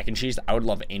cheese called Mac and Cheese? I would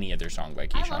love any other song by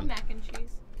Keyshawn. I love mac and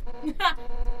cheese.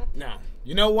 No.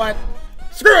 You know what?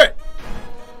 Screw it!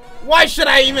 Why should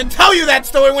I even tell you that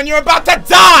story when you're about to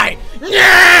die?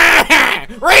 Yeah!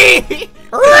 Ree!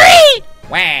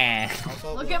 Wah!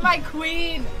 Look at my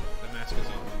queen. The mask is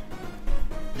on.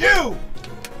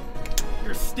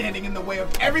 You're standing in the way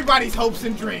of everybody's hopes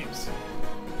and dreams.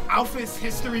 Alpha's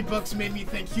history books made me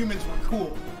think humans were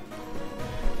cool.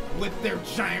 With their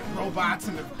giant robots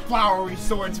and their flowery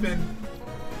swordsmen.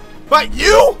 But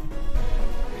you're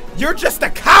just a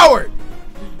coward!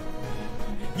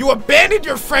 You abandoned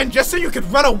your friend just so you could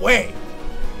run away.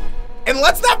 And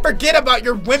let's not forget about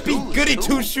your wimpy goody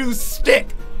two-shoes stick.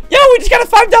 Yo, we just got a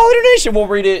 $5 donation. We'll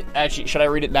read it. Actually, should I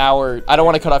read it now or I don't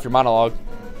want to cut off your monologue.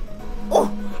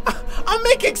 Oh, I'm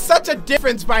making such a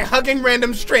difference by hugging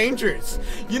random strangers.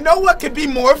 You know what could be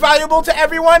more valuable to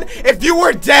everyone? If you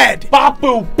were dead.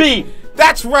 Bapu B.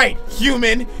 That's right,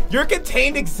 human. Your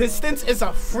contained existence is a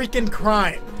freaking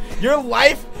crime. Your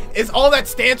life is all that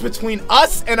stands between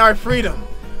us and our freedom.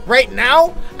 Right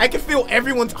now, I can feel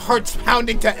everyone's hearts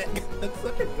pounding to... That's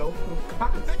such a go.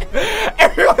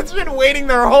 Everyone's been waiting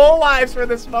their whole lives for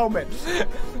this moment.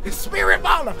 Spirit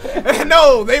Mana!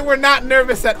 No, they were not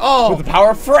nervous at all. With the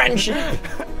power of friendship.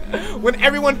 When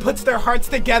everyone puts their hearts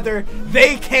together,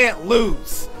 they can't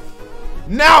lose.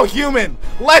 Now, human,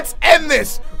 let's end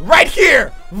this right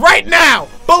here, right now.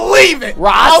 Believe it.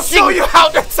 I'll show you how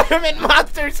determined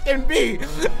monsters can be.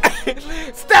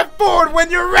 Step forward when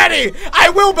you're ready. I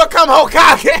will become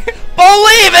Hokage.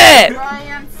 Believe it.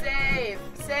 Ryan, save.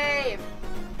 Save.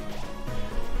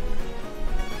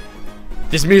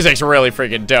 This music's really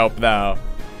freaking dope, though.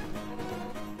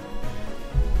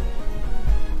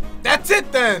 That's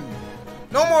it then.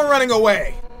 No more running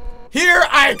away. Here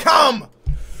I come.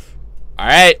 All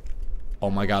right. Oh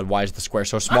my God, why is the square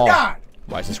so small? I'm God.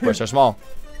 Why is the square so small?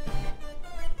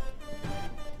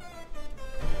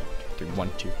 3,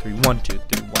 1, 2, 3, 1, 2,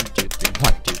 3, 1, 2, 3,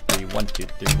 1, 2, 3, 1, 2,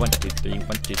 3, 1, 2, 3, 1,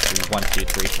 2, 3, 1, 2,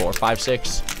 3, 4, 5,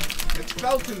 6. It's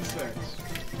Felton 6.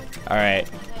 All right.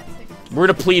 We're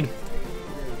to plead,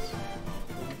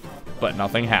 but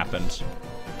nothing happens.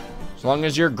 As long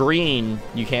as you're green,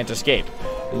 you can't escape.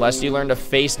 Unless you learn to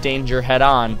face danger head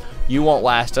on, you won't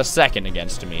last a second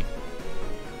against me.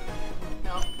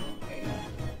 No.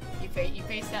 You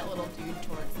face that little dude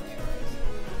towards the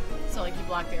arrows. So like you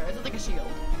block the arrows. It's like a shield.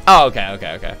 Oh, okay,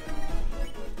 okay, okay.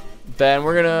 Then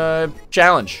we're gonna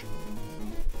challenge.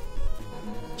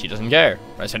 She doesn't care.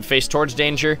 I said face towards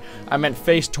danger. I meant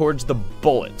face towards the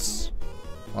bullets.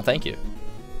 Well, thank you.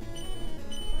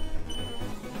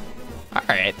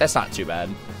 Alright, that's not too bad.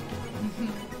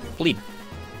 Bleed.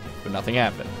 But nothing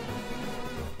happened.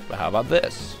 But how about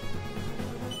this?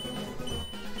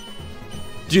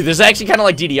 Dude, this is actually kind of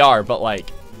like DDR, but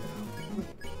like...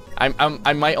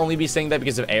 I might only be saying that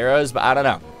because of arrows, but I don't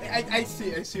know. I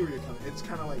see where you're coming. It's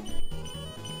kind of like...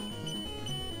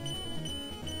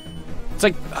 It's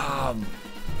like,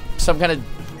 some kind of...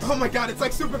 Oh my God, it's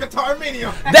like Super Guitar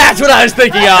Mania. That's what I was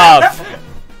thinking of!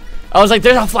 I was like,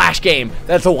 there's a Flash game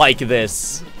that's like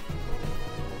this.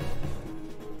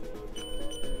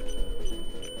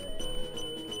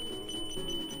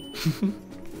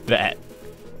 Bet.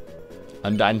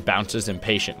 Undyne bounces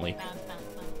impatiently.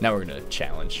 Now we're gonna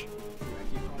challenge.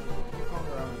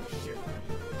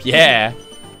 Yeah.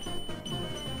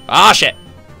 Ah, shit.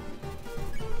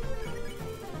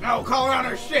 No, call her on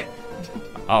her shit.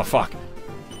 Oh, fuck.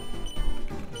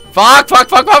 Fuck, fuck,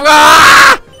 fuck, fuck,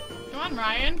 ah! Come on,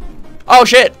 Ryan. Oh,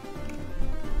 shit.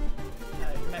 You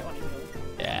might want to heal.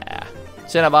 Yeah.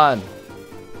 Cinnabon.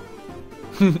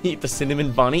 Eat the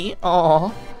cinnamon bunny?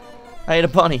 Aw. I ate a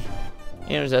bunny.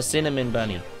 It was a cinnamon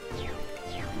bunny.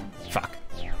 Fuck.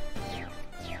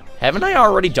 Haven't I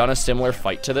already done a similar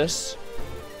fight to this?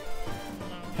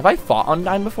 Have I fought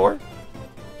Undyne before?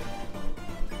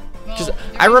 Because Well,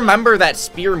 I remember that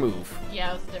spear move.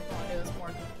 Yeah, it was a different one. It was more.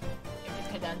 It was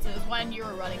condensed. It was when you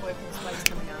were running away from the spikes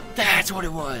coming out. That's what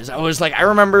it was. I was like, I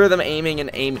remember them aiming and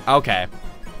aiming. Okay.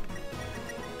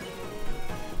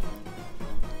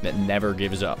 That never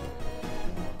gives up.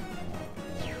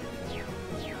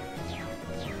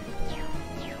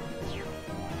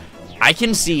 I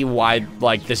can see why,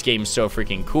 like, this game's so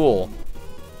freaking cool.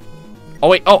 Oh,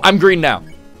 wait. Oh, I'm green now.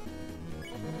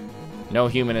 No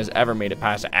human has ever made it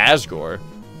past Asgore.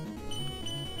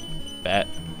 Bet.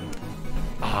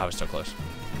 Oh, I was so close.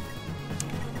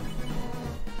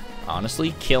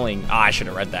 Honestly, killing... Oh, I should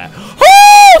have read that.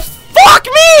 Oh, fuck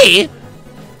me!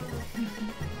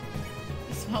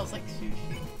 It smells like sushi.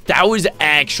 That was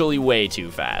actually way too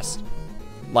fast.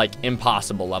 Like,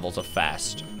 impossible levels of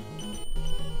fast.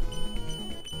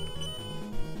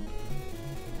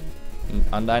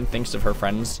 Undyne thinks of her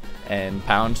friends and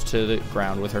pounds to the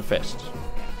ground with her fist.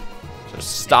 So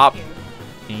stop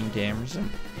being damn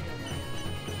resentful.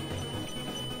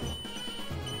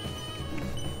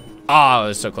 Oh, it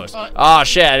was so close. Oh,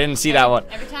 shit, I didn't see that one.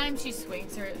 Every time she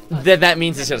swings her... Then that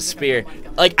means it's a spear.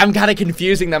 Like, I'm kind of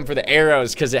confusing them for the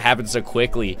arrows because it happens so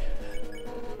quickly.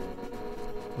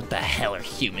 What the hell are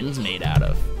humans made out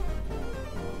of?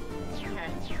 Okay.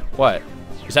 What?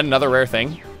 Is that another rare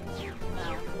thing?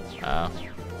 No. Oh.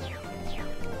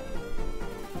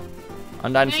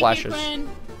 Undyne flashes.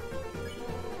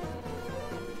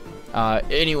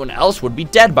 Anyone else would be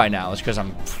dead by now. It's because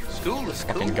I'm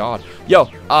fucking God. Yo,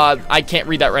 I can't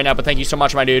read that right now, but thank you so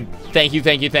much, my dude. Thank you,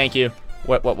 thank you, thank you.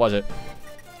 What was it?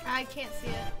 I can't see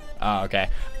it. Oh, okay.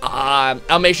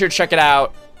 I'll make sure to check it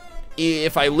out.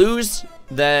 If I lose,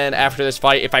 then after this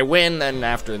fight. If I win, then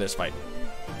after this fight.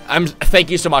 Thank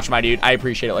you so much, my dude. I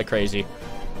appreciate it like crazy.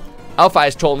 Alpha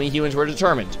has told me humans were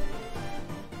determined.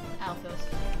 Alphas.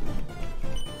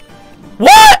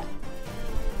 What?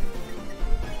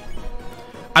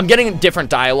 I'm getting different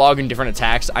dialogue and different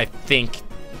attacks, I think.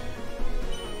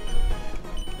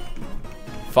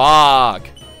 Fuck.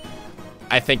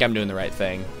 I think I'm doing the right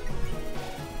thing.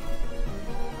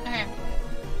 Okay.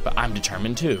 But I'm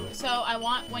determined too. So I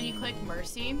want when you click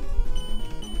Mercy.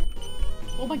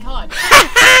 Oh my god. When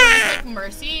you click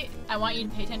Mercy, I want you to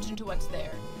pay attention to what's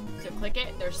there. So click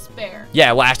it, there's spare.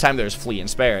 Yeah, last time there was flee and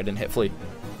spare. I didn't hit flee.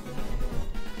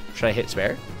 Should I hit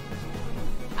spare?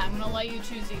 I'm gonna let you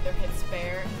choose either hit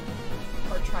spare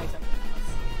or try something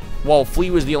else. Well,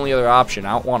 flee was the only other option.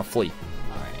 I don't want to flee.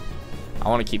 Alright. I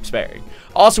want to keep sparing.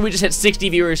 Also, we just hit 60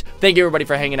 viewers. Thank you, everybody,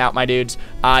 for hanging out, my dudes.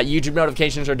 YouTube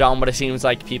notifications are dumb, but it seems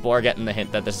like people are getting the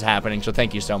hint that this is happening, so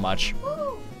thank you so much.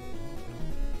 Woo.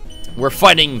 We're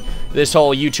fighting this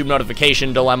whole YouTube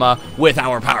notification dilemma with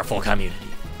our powerful community.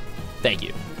 Thank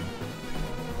you.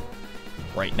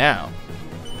 Right now.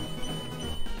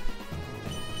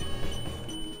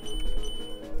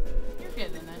 You're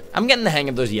getting in it. I'm getting the hang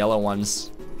of those yellow ones.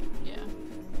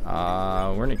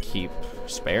 Yeah. We're gonna keep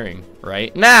sparing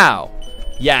right now.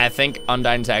 Yeah, I think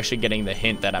Undyne's actually getting the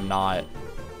hint that I'm not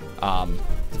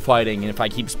fighting, and if I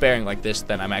keep sparing like this,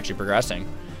 then I'm actually progressing.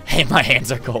 Hey, my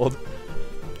hands are cold.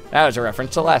 That was a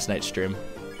reference to last night's stream.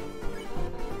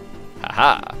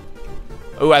 Haha.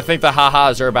 Ooh, I think the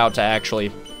ha-has are about to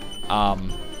actually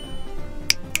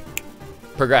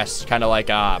progress, kind of like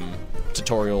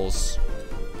tutorials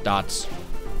dots.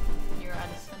 You're out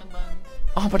of Cinnabon.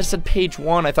 Oh, but it said page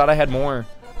 1. I thought I had more.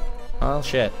 Oh,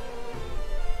 shit.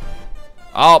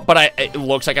 Oh, but it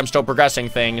looks like I'm still progressing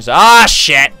things. Ah,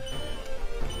 shit.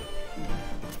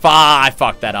 I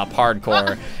fucked that up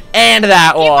hardcore. And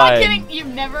that Keep one. on kidding. You've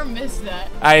never missed that.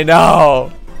 I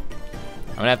know.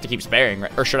 I'm gonna have to keep sparing,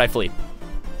 right? Or should I flee?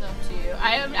 It's up to you.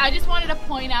 I just wanted to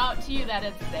point out to you that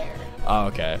it's there. Oh,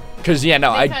 okay. Because, yeah,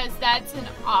 no, Because that's an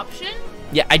option.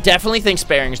 Yeah, I definitely think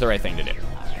sparing is the right thing to do.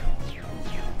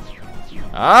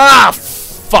 Ah,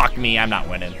 fuck me. I'm not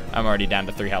winning. I'm already down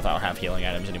to 3 health. I don't have healing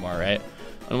items anymore, right?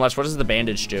 Unless, what does the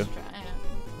bandage do?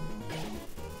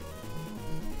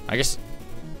 I guess...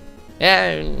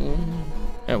 Yeah,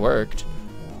 it worked.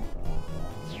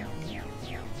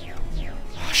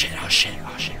 Oh, shit, oh, shit,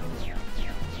 oh, shit.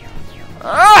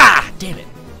 Ah, damn it.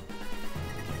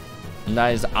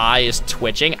 Undyne's eye is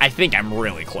twitching. I think I'm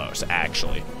really close,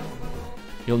 actually.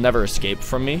 You'll never escape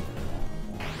from me.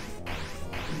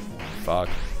 Fuck.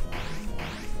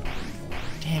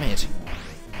 Damn it.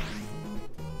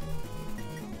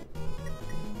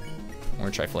 I'm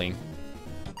gonna try fleeing.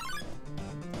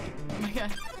 Oh my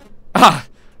god. Ah!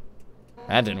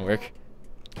 That didn't work.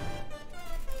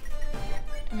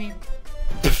 I mean,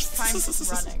 try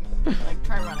running. Like,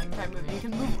 try running. Try moving. You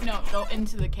can move. No, go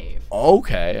into the cave.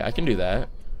 Okay, I can do that.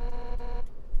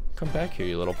 Come back here,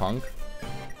 you little punk.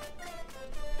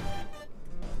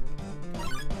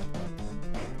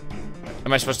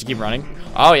 Am I supposed to keep running?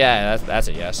 Oh yeah, that's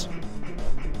a yes.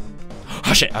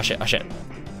 Oh shit, oh shit, oh shit.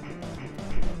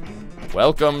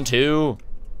 Welcome to...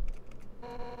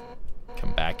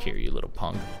 Come back here, you little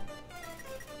punk.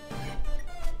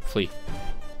 Flee.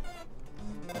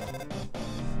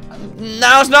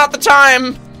 Now's not the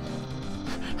time!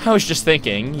 I was just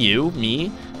thinking, you,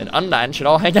 me, and Undyne should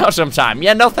all hang out sometime.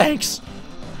 Yeah, no thanks.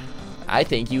 I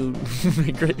think you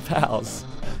make great pals.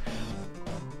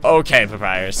 Okay,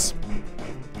 Papyrus.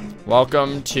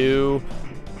 Welcome to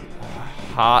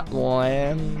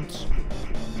Hotland.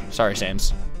 Sorry,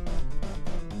 Sans.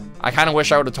 I kind of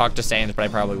wish I would have talked to Sans, but I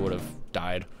probably would have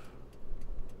died.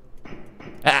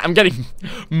 I'm getting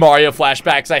Mario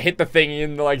flashbacks. I hit the thingy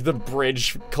and like the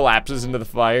bridge collapses into the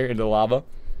fire, into the lava.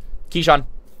 Keyshawn.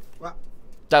 What?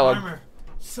 Dialogue. Armor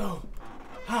so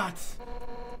hot,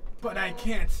 but I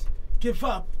can't give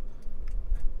up.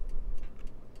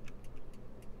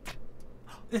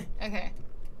 Okay.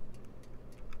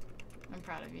 I'm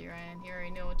proud of you, Ryan. You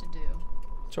already know what to do.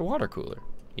 It's a water cooler.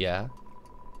 Yeah.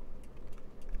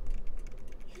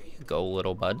 Here you go,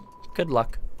 little bud. Good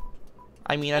luck.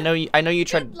 I mean, I know you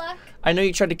tried. Good luck. I know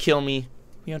you tried to kill me.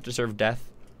 You don't deserve death.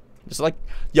 It's like,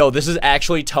 yo, this is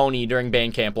actually Tony during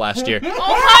band camp last year. Oh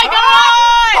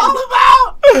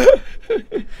my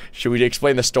god! Should we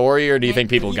explain the story, or do you think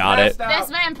people got it? This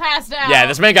man passed out. Yeah,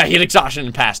 this man got heat exhaustion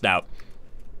and passed out.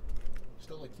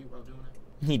 Still look cute while doing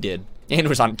it. He did, and it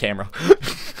was on camera.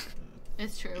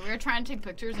 It's true. We were trying to take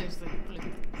pictures. It was like,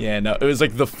 bloop. Yeah, no, it was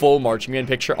like the full marching band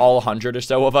picture, all 100 or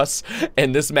so of us,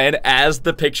 and this man, as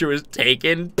the picture was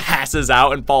taken, passes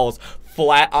out and falls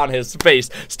flat on his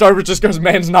face. Starboard just goes,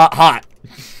 man's not hot.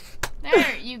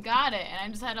 There, you got it. And I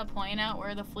just had to point out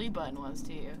where the flee button was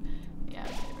to you. Yeah,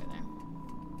 it's over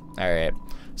there. All right,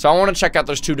 so I want to check out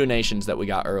those 2 donations that we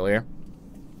got earlier.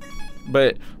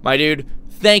 But, my dude,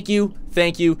 thank you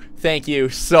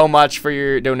so much for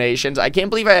your donations. I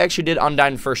can't believe I actually did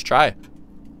Undyne first try.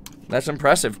 That's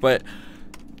impressive, but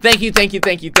Thank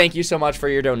you so much for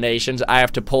your donations. I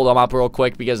have to pull them up real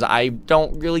quick because I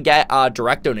don't really get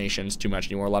direct donations too much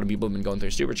anymore. A lot of people have been going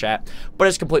through Super Chat, but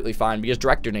it's completely fine because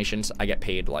direct donations, I get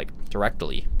paid, like,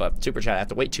 directly. But Super Chat, I have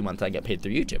to wait 2 months, I get paid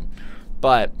through YouTube.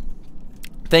 But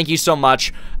thank you so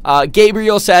much.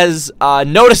 Gabriel says,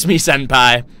 notice me,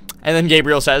 senpai. And then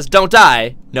Gabriel says, don't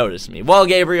die, notice me. Well,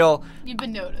 Gabriel, You've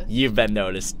been noticed. You've been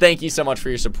noticed. Thank you so much for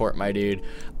your support, my dude.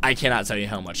 I cannot tell you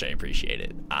how much I appreciate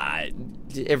it.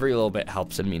 Every little bit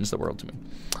helps and means the world to me.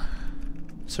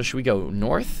 So should we go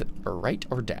north or right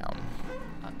or down?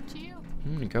 Up to you.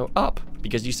 I'm gonna go up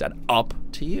because you said up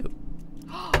to you.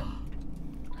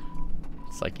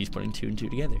 It's like he's putting 2 and 2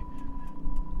 together.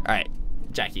 All right,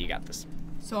 Jackie, you got this.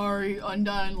 Sorry,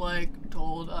 Undyne, like,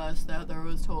 told us that there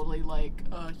was totally, like,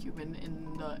 a human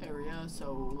in the area,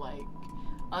 so, like,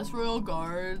 us royal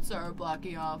guards are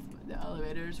blocking off the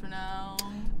elevators for now.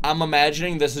 I'm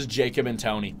imagining this is Jacob and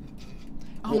Tony.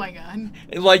 Oh my god.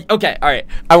 Like, okay, all right.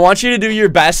 I want you to do your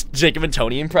best Jacob and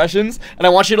Tony impressions, and I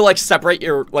want you to, like, separate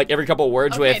your, like, every couple of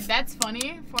words with... Okay, that's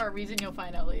funny for a reason you'll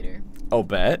find out later. Oh,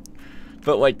 bet.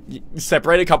 But, like,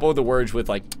 separate a couple of the words with,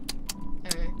 like...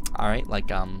 Okay. All right, like,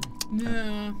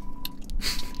 Yeah.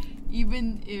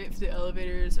 Even if the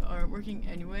elevators aren't working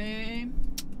anyway,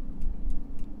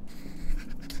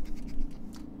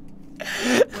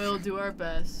 we'll do our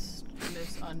best,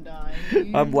 Miss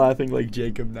Undyne. I'm laughing like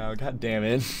Jacob now. God damn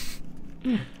it.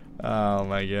 Oh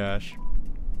my gosh.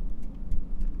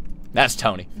 That's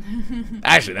Tony.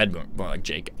 Actually, that'd be more like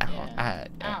Jacob. Yeah.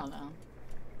 I don't know.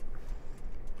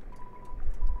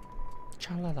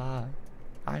 Cha-la-la.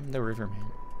 I'm the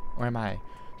riverman. Or am I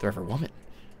the river woman?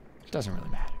 It doesn't really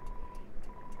matter.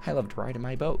 I love to ride in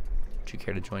my boat. Would you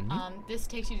care to join me? This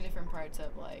takes you to different parts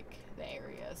of, like, the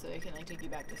area, so it can, like, take you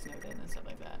back to Snowden and stuff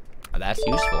like that. Oh, that's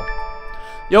useful.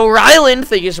 Yo, Ryland,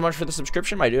 thank you so much for the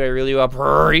subscription, my dude. I really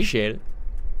appreciate it.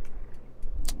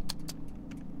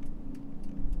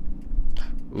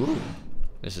 Ooh,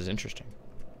 this is interesting.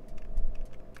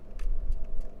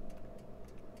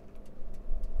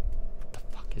 What the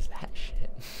fuck is that shit?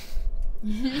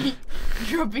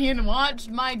 You're being watched,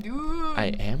 my dude.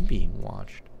 I am being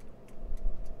watched.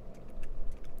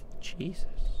 Jesus.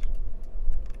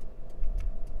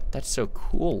 That's so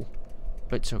cool,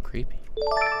 but so creepy.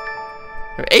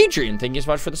 Adrian, thank you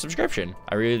so much for the subscription.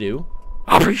 I really do.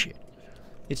 I appreciate it.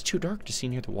 It's too dark to see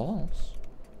near the walls.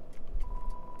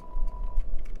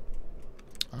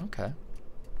 Okay.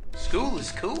 School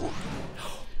is cool.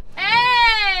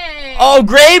 Hey! Oh,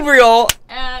 Gabriel!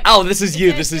 Oh, this is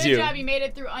you. This is Good you. job, you made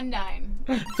it through Undyne.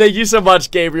 Thank you so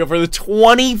much, Gabriel, for the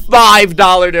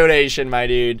 $25 donation, my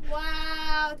dude.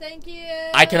 Wow, thank you.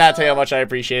 I cannot tell you how much I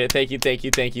appreciate it. Thank you, thank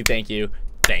you, thank you, thank you,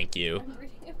 thank you. I'm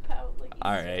reading about, like,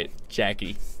 All right,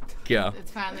 Jackie, go.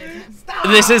 It's finally. Stop.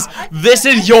 This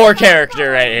is your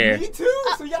character right here. Me too.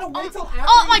 So you gotta wait till after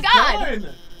oh my he's God.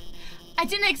 done. I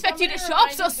didn't expect you to show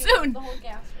up so soon. The whole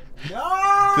gas.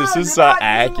 No. This is you're so not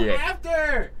doing accurate.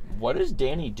 After. What is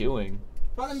Danny doing?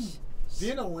 Fucking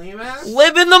being a lame ass.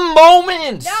 Live in the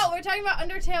moment. No, we're talking about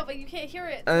Undertale, but you can't hear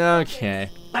it.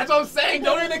 Okay. That's what I'm saying.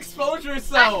 Don't even expose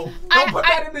yourself. Don't put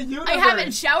that in the universe. I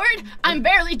haven't showered. I'm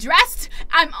barely dressed.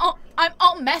 I'm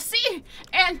all messy,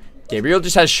 and Gabriel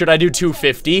just has, should I do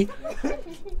 250?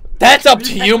 That's up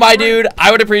to you, my dude.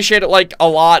 I would appreciate it like a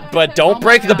lot, but don't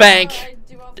break the bank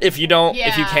if you don't,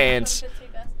 if you Yeah. can't.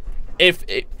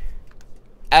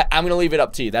 I'm gonna leave it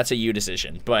up to you. That's a you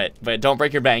decision, but don't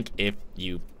break your bank if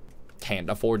you can't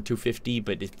afford 250.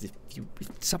 But if you,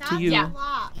 it's up to you. Yeah. a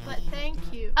lot, but thank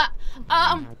you.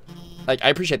 Like, I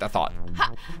appreciate that thought.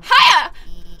 Hiya!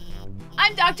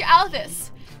 I'm Dr. Alphys.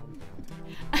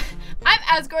 I'm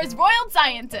Asgore's royal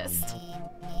scientist.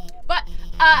 But,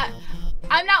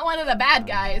 I'm not one of the bad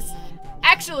guys.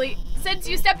 Actually, since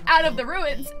you stepped out of the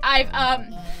ruins, I've,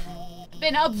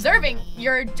 been observing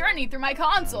your journey through my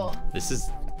console. This is.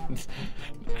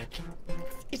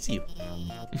 It's you.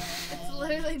 It's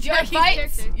literally Your Jackie's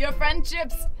fights, character. your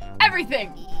friendships,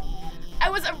 everything. I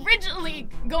was originally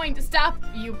going to stop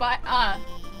you, but,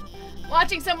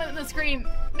 watching someone on the screen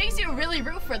makes you really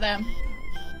root for them.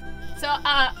 So,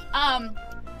 now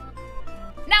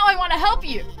I want to help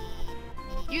you.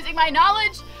 Using my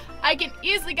knowledge, I can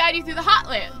easily guide you through the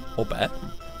Hotland. I'll bet.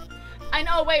 I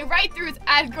know a way right through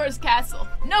Asgore's castle.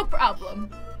 No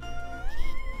problem.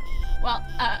 Well,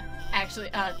 actually,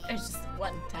 there's just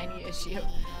one tiny issue.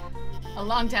 A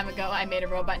long time ago, I made a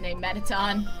robot named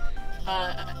Metaton.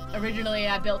 Originally,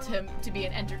 I built him to be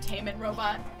an entertainment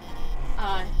robot.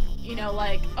 You know,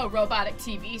 like a robotic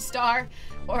TV star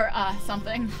or,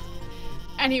 something.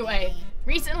 Anyway,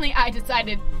 recently I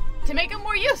decided to make him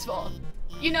more useful.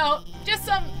 you know, just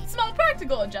some small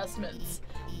practical adjustments,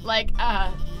 like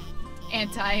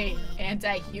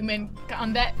anti-human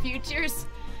combat features.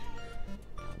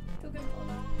 Who can pull it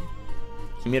off?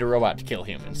 He made a robot to kill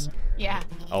humans. Yeah.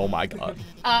 Oh my god.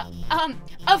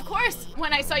 Of course,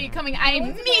 when I saw you coming, I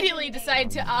immediately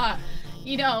decided to,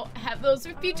 you know, have those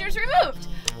features removed.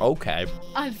 Okay.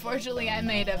 Unfortunately, I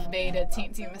made a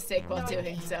teensy mistake while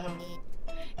doing so.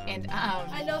 And,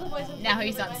 I know the voice of now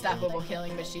he's unstoppable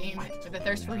killing machine with a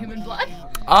thirst for human blood.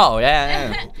 Oh,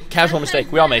 yeah. Casual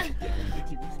mistake. We all make.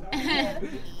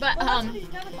 But,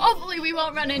 hopefully we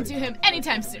won't run into him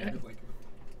anytime soon.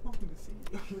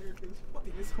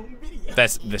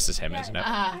 This is him, isn't it?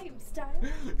 I am style.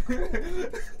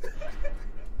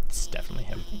 It's definitely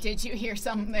him. Did you hear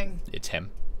something? It's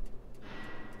him.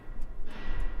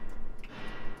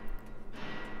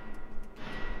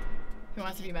 Who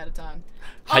wants to be Metaton?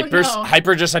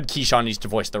 Hyper just said Keyshawn needs to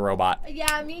voice the robot.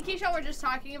 Yeah, me and Keyshawn were just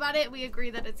talking about it. We agree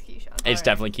that it's Keyshawn. It's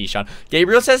definitely Keyshawn.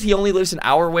 Gabriel says he only lives an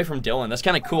hour away from Dylan. That's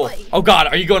kind of cool. Oh god,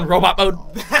 are you going robot mode?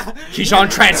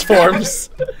 Keyshawn transforms.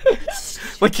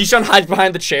 Like Keyshawn hides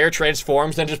behind the chair,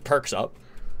 transforms, then just perks up.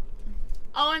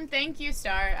 Oh, and thank you,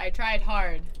 Star. I tried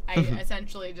hard. I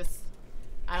essentially just,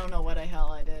 I don't know what the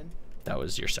hell I did. That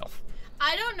was yourself.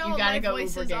 I don't know You what gotta my go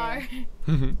voices Uber are.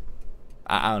 game.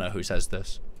 I don't know who says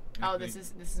this. Oh, this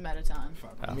is Metaton.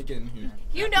 Let me get in here.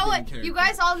 You know what? You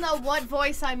guys all know what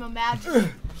voice I'm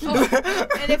imagining.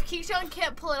 And if Keyshawn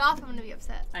can't pull it off, I'm gonna be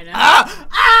upset. I know.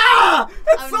 Ah!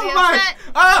 It's I'm so gonna be much! upset.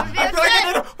 Ah! I'm I gonna feel like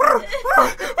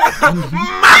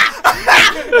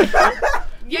I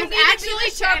You You've need to actually be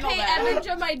the channeled Sharpay that. image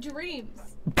of my dreams.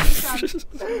 This is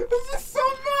so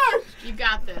much! You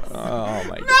got this. Oh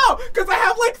my god. No! Because I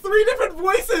have like 3 different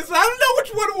voices. I don't know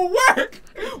which one will work.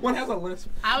 One has a lisp.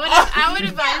 I would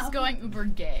advise going uber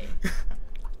gay.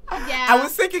 Yeah. I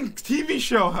was thinking TV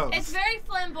show host. It's very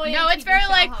flamboyant. No, it's TV very show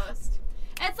like- host.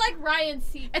 It's like Ryan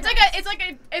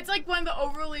Seacrest. It's like one of the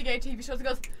overly gay TV shows that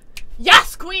goes,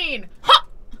 "Yes, Queen." Huh!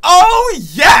 Oh,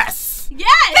 yes!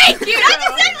 Yes. Thank you. That's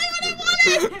exactly what I wanted.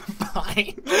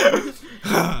 Fine.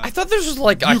 I thought this was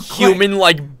like a You quit. human,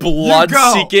 like,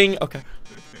 blood-seeking. Okay.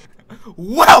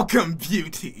 Welcome,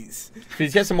 beauties.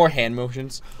 Please get some more hand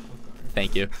motions.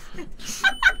 Thank you.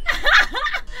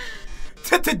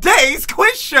 To today's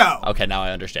quiz show. Okay, now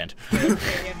I understand.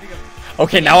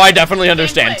 Okay, now I definitely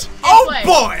understand. Gameplay. Oh Gameplay.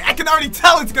 boy, I can already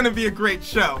tell it's gonna be a great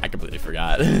show. I completely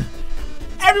forgot.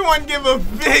 Everyone give a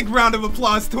big round of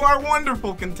applause to our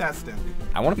wonderful contestant.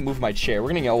 I want to move my chair. We're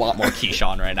gonna get a lot more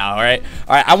Keyshawn right now, alright?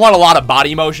 Alright, I want a lot of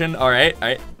body motion, alright?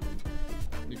 Alright.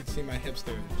 You can see my hips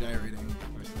there gyrating.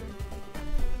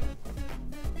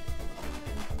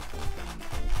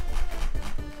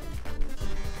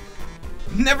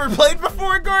 Never played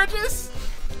before, gorgeous?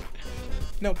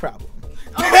 No problem.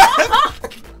 I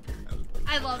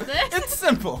love this. It's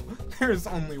simple. There is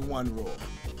only one rule.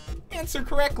 Answer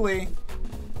correctly,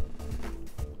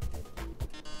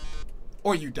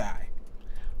 or you die.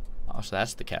 Oh, so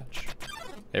that's the catch.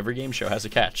 Every game show has a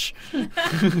catch.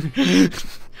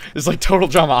 It's like Total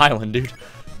Drama Island, dude.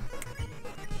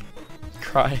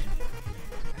 Cry.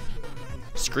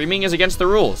 Screaming is against the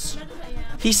rules.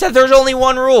 He said there's only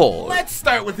one rule. Let's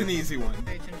start with an easy one.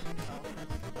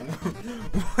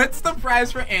 What's the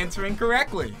prize for answering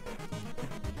correctly?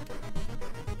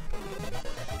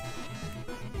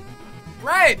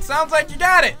 Right, sounds like you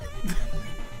got it.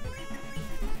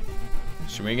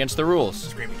 Screaming against the rules.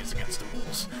 Screaming is against the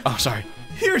rules. Oh, sorry.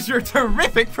 Here's your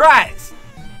terrific prize.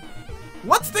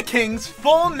 What's the king's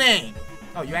full name?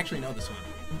 Oh, you actually know this one.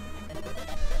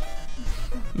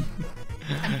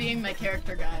 I'm being my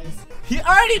character, guys. He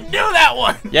already knew that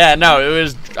one. Yeah, no, it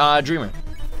was Dreamer.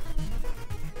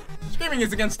 Screaming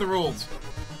is against the rules.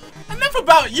 Enough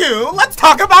about you. Let's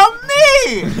talk about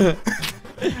me.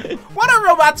 What are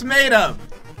robots made of?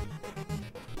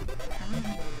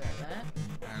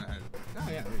 Oh,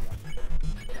 yeah, there you go.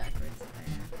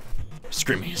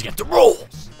 Screaming is against the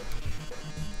rules.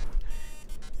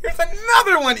 Here's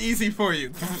another one easy for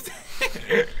you.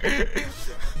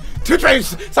 2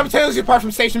 trains simultaneously apart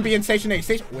from Station B and Station A.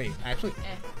 Wait, actually,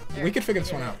 we could figure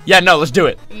this one out. Yeah, no, let's do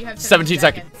it. You have 17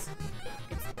 seconds.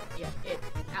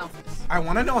 Alphas. I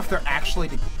want to know if they're actually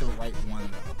the right one,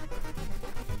 though.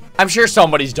 I'm sure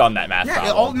somebody's done that math Yeah,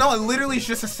 problem. no, it literally is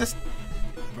just a system.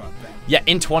 Yeah,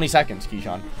 in 20 seconds,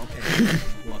 Keyshawn. Okay,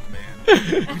 look,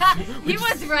 man. He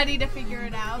was ready to figure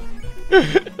it out.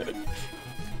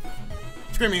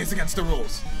 Screaming is against the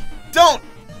rules. Don't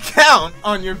count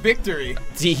on your victory.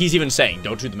 See, he's even saying,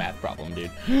 don't do the math problem, dude.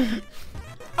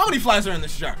 How many flies are in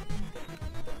this jar?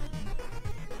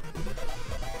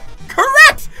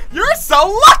 Correct! You're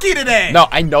so lucky today! No,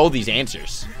 I know these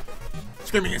answers.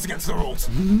 Screaming is against the rules.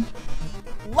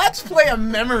 Let's play a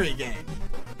memory game.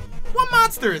 What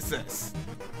monster is this?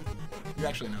 You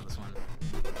actually know this one.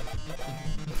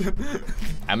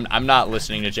 I'm not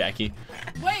listening to Jackie.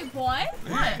 Wait, what?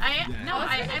 What? I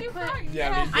put.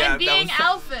 Yeah, I'm being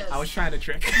Alphys. I was trying to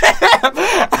trick.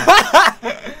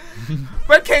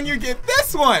 But can you get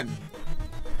this one?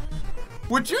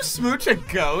 Would you smooch a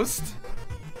ghost?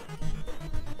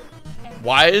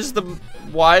 Why is the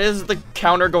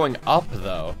counter going up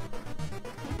though?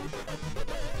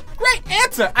 Great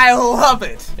answer. I love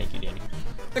it. Thank you, Danny.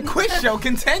 The quiz show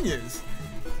continues.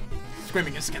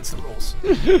 Screaming is against the rules.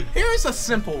 Here's a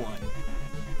simple one.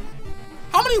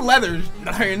 How many letters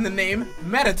are in the name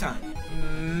Mettaton?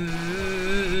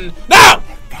 No!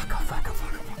 I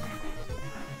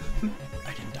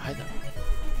didn't die though.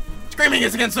 Screaming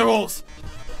is against the rules.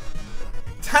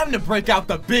 Time to break out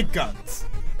the big guns.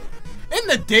 In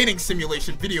the dating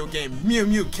simulation video game Mew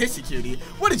Mew Kissy Cutie,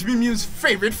 what is Mew Mew's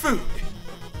favorite food?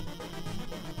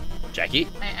 Jackie?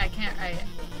 I can't.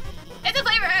 It's a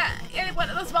flavor in one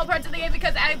of the small parts of the game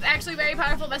because it's actually very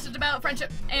powerful message about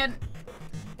friendship and.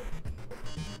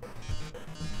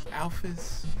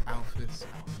 Alphys.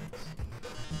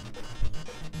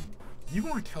 You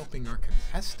aren't helping our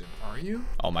contestant, are you?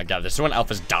 Oh my god, this is when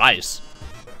Alphys dies.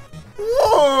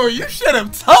 Whoa, you should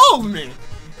have told me.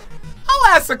 I'll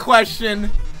ask a question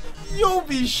you'll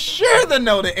be sure to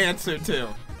know the answer to.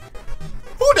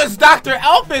 Who does Dr.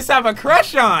 Alphys have a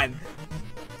crush on?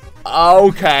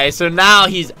 Okay, so now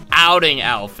he's outing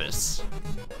Alphys.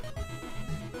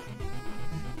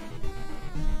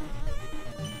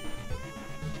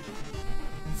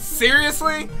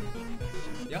 Seriously?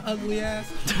 You ugly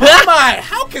ass. Oh my,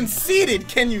 how conceited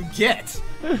can you get?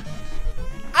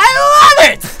 I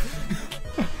love it!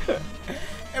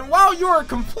 And while you're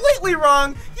completely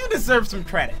wrong, you deserve some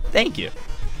credit. Thank you.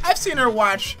 I've seen her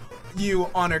watch you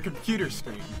on her computer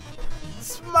screen.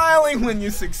 Smiling when you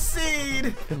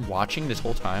succeed. Been watching this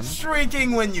whole time?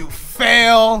 Shrieking when you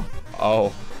fail.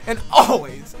 Oh. And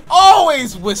always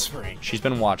whispering. She's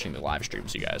been watching the live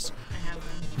streams, you guys.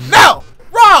 No!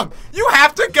 Wrong! You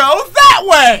have to go that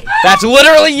way! That's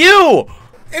literally you!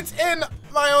 It's in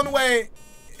my own way.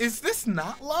 Is this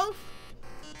not love?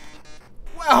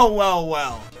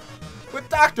 Well. With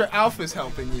Dr. Alphys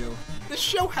helping you, the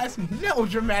show has no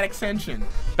dramatic tension.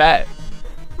 Bet.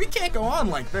 We can't go on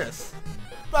like this.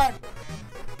 But,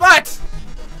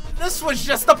 this was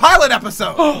just the pilot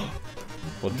episode. Well,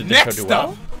 did the show Next do well?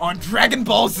 up on Dragon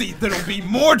Ball Z, there'll be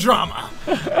more drama,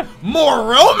 more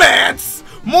romance,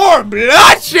 more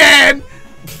bloodshed.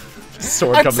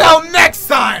 Sword comes Until out. next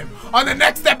time on the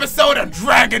next episode of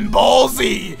Dragon Ball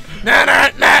Z. Na na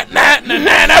na na na na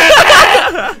na na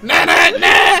na na na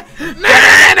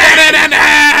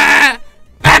na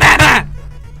na na.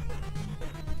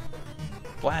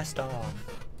 Blast off.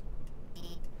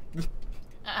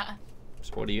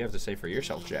 So what do you have to say for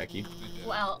yourself, Jackie?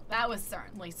 Well, that was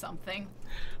certainly something.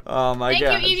 Oh my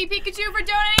god. Thank you, Eevee Pikachu, for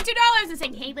donating $2 and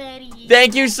saying, "Hey, buddy."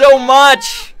 Thank you so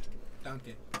much.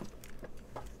 Duncan.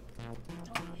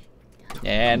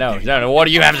 Yeah, no. What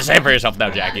do you have to say for yourself now,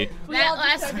 Jackie? That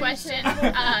last question,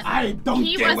 I don't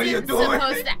he get what you're wasn't doing.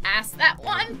 supposed to ask that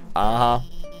one. Uh-huh.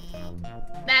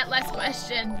 That last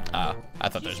question. I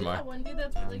thought there's more. That one dude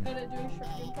that's really good at doing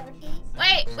Shrek impressions.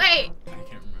 Wait. I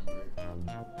can't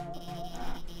remember.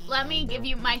 Let me give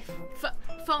you my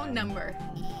phone number.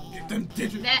 Get them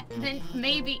digits. Then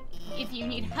maybe if you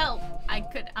need help, I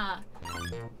could,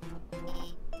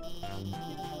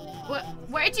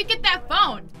 Where'd you get that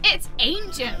phone? It's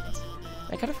ancient.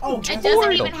 I got it from It doesn't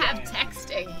Toriel. even have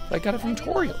texting. I got it from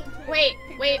Toriel. Wait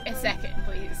a second,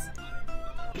 please.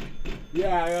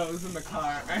 Yeah, I was in the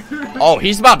car. Oh,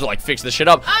 he's about to like fix this shit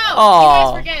up. Oh, you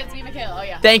Aw. guys forget it's me, Michaela. Oh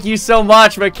yeah. Thank you so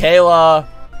much, Michaela.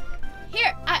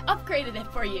 Here, I upgraded it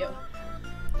for you.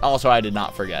 Also, I did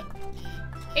not forget.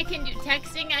 It can do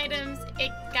texting items.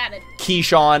 It got a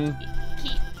Keyshawn.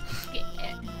 key.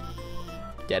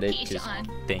 Get it? Keyshawn.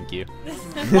 Thank you.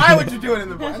 Why would you do it in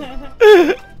the bus?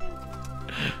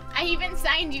 I even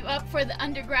signed you up for the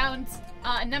Underground's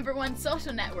 #1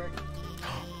 social network.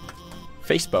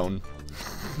 Facebone.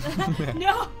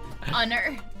 No.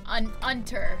 Unter.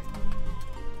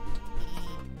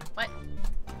 What?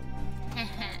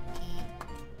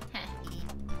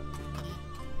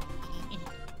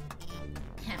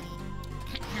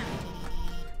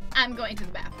 I'm going to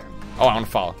the bathroom. Oh, I want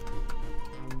to follow.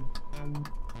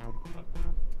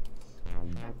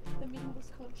 The meme was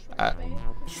called Shrek Bay.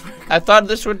 I thought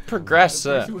this would progress. She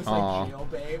was Aw. like jail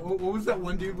bae. What was that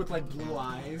one dude with like blue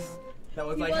eyes? That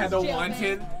was He like was had the jail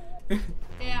wanted.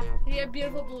 Yeah, he had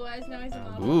beautiful blue eyes. Now he's a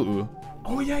model. Ooh.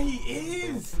 Oh yeah, he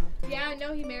is. Yeah,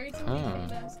 no, he married somebody Oh.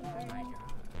 famous.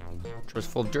 Which was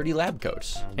full of dirty lab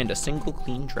coats and a single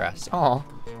clean dress. Aw.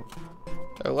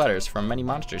 There are letters from many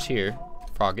monsters here.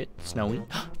 Frogget, Snowy,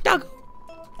 Doggo.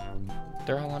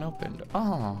 They're all unopened.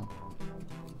 Aw.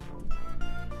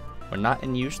 When not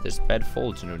in use, this bed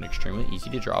folds into an extremely easy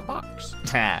to draw box.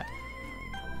 It's a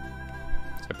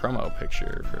promo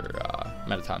picture for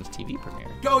Metaton's TV premiere.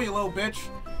 Go, you little bitch.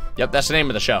 Yep, that's the name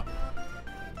of the show.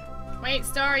 Wait,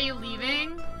 Star, are you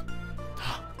leaving?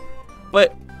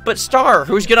 But Star,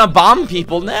 who's gonna bomb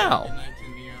people now?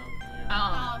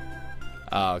 Oh.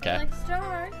 Oh, okay. Like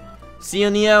Star. See you,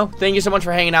 Neo. Thank you so much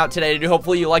for hanging out today.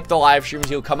 Hopefully you like the live streams.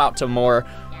 You'll come out to more.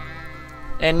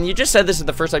 And you just said this is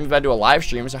the first time you've been to a live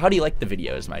stream, so how do you like the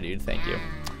videos, my dude? Thank you.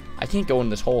 I can't go in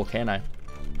this hole, can I?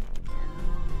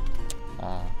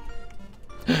 Aw.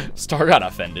 Star got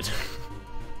offended.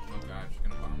 Oh god, she's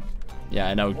gonna bomb us. Yeah,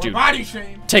 I know, More dude. body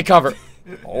shame. Take cover.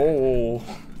 Oh.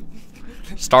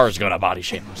 Star's gonna body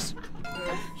shame us.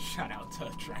 Shout out to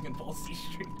Dragon Ball Z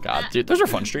stream. God, dude, those are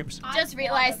fun streams. Just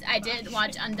realized I did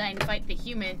watch Undyne fight the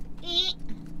human. It's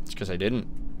because I didn't.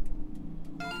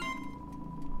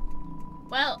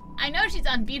 Well, I know she's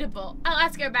unbeatable. I'll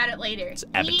ask her about it later. It's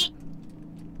Abbott.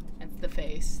 That's the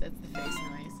face. That's the face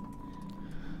noise.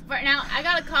 For now, I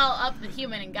gotta call up the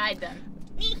human and guide them.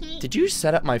 Did you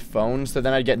set up my phone so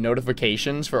then I'd get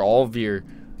notifications for all of your...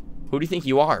 Who do you think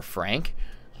you are, Frank?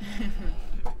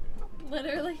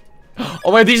 Literally.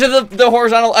 Oh my, these are the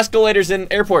horizontal escalators in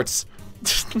airports.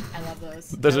 I love those.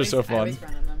 Those are so I fun. always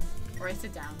run on them. Or I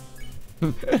sit down.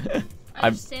 I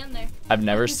just stand there. I've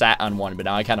never sat on one, but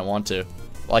now I kind of want to.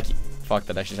 Like, fuck,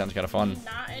 that actually sounds kind of fun.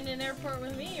 Not in an airport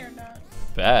with me or not.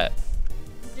 Bet.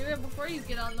 Do it before you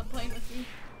get on the plane with me.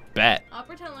 Bet. I'll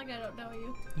pretend like I don't know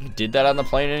you. You did that on the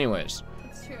plane anyways.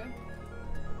 It's true.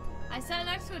 I sat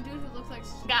next to a dude who looks like.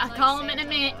 Gotta like call him in a Santa,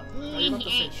 minute. though. I was about to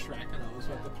say Shrek and I was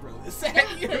about to throw this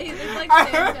at you. He looks like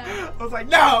Santa. I was like,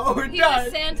 no, we're He done.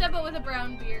 was Santa but with a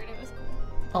brown beard. It was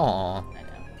cool. Aw. I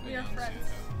know. We are friends.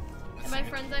 And by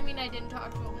friends, I mean I didn't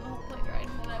talk to him the whole plane ride,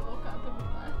 and then I woke up and we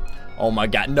left. Oh my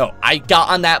god, no. I got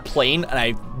on that plane and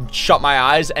I shut my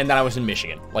eyes and then I was in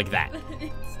Michigan. Like that.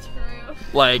 It's true.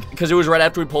 Like, because it was right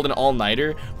after we pulled an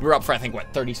all-nighter. We were up for, I think,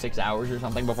 what, 36 hours or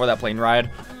something before that plane ride.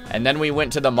 And then we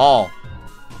went to the mall.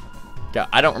 God,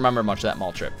 I don't remember much of that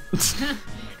mall trip.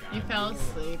 You fell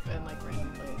asleep in like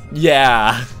random places.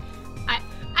 Yeah.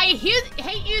 I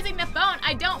hate using the phone.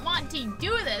 I don't want to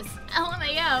do this.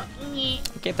 LMAO.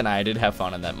 I can't deny I did have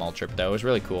fun on that mall trip, though. It was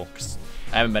really cool. 'Cause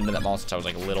I haven't been to that mall since I was,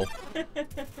 like, little.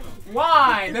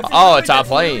 Why? That's Oh, literally- it's our that's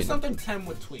literally plane. Something Tim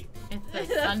would tweet. It's the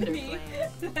That's thunder me.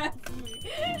 plane. That's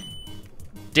me.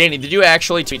 Danny, did you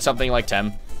actually tweet something like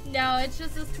Tem? No, it's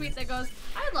just this tweet that goes,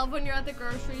 I love when you're at the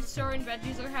grocery store and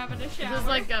veggies are having a shower. This is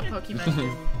like a Pokemon Disney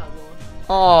puzzle.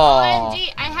 Aww.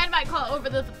 OMG, I had my call over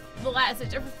the last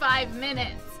switcher for 5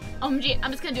 minutes. OMG,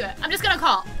 I'm just gonna do it. I'm just gonna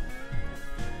call.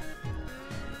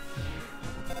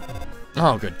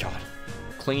 Oh, good God.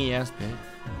 Clingy ass bitch.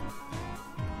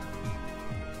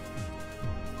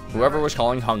 Whoever was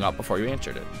calling hung up before you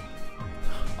answered it.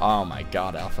 Oh my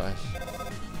God, Alpha.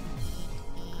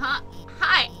 Huh?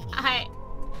 Hi.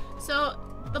 So,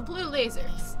 the blue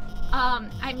lasers.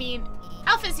 I mean,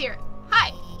 Alpha's here.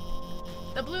 Hi.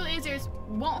 The blue lasers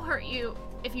won't hurt you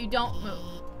if you don't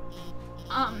move.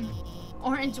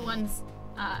 Orange ones,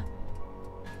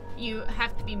 you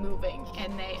have to be moving,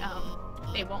 and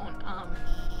they won't,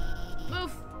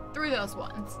 move through those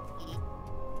ones.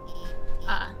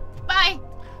 Bye.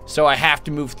 So I have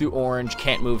to move through orange,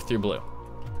 can't move through blue.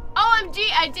 OMG,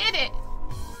 I did it!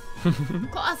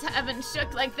 Claws haven't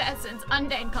shook like that since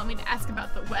Undyne called me to ask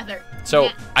about the weather. So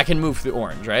Yeah. I can move through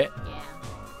orange, right?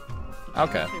 Yeah.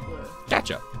 Okay. Through blue.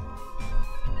 Gotcha.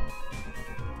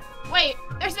 Wait,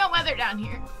 there's no weather down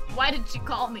here. Why did she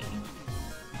call me?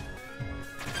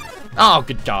 Oh,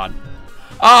 good God.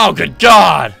 Oh, good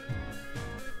God.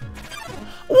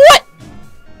 What?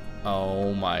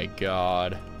 Oh my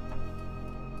God.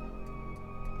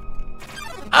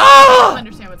 I don't Ah!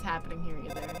 understand what's happening here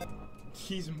either.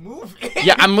 He's moving.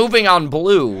 Yeah, I'm moving on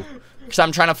blue because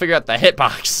I'm trying to figure out the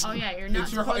hitbox. Oh yeah, you're not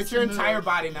supposed It's your to entire move.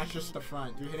 body, not just the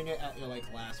front. You're hitting it at your like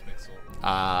last pixel.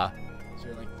 So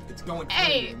you're like, it's going. through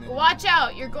Hey, you and then- watch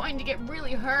out! You're going to get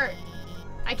really hurt.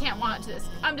 I can't watch this.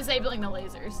 I'm disabling the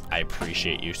lasers. I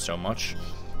appreciate you so much.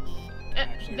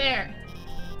 There.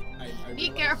 I Be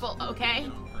realized careful, you were okay?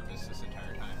 doing it on purpose this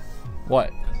entire time.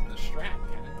 What? Because of the strap,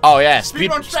 man. Oh yeah,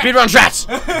 Speedrun strats. speedrun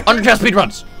strats. Undertale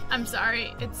speedruns. I'm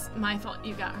sorry. It's my fault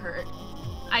you got hurt.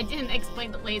 I didn't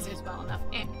explain the lasers well enough.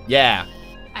 Yeah.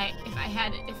 if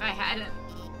I hadn't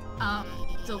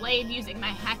delayed using my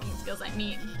hacking skills, I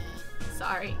mean,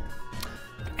 sorry.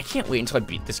 I can't wait until I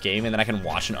beat this game and then I can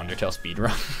watch an Undertale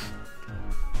speedrun.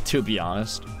 To be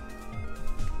honest.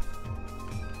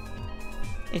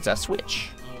 It's a Switch.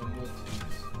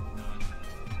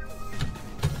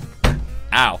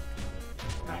 Ow.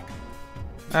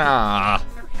 Ah.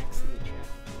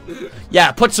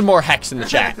 Yeah, put some more hex in the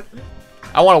chat.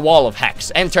 I want a wall of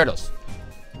hex and turtles.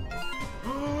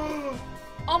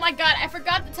 Oh my god, I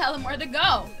forgot to tell him where to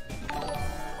go.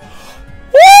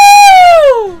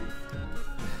 Woo!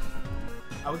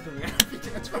 I was doing it.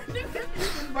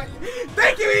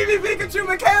 Thank you, Eevee Pikachu,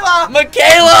 Michaela!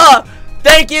 Michaela!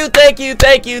 Thank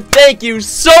you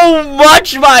so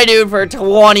much, my dude, for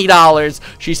 $20.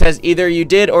 She says, either you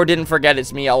did or didn't forget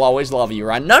it's me. I'll always love you,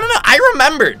 Ron. No, I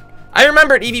remembered.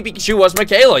 Eevee Pikachu was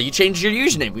Michaela. You changed your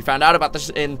username. We found out about this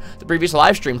in the previous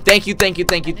live stream. Thank you. Thank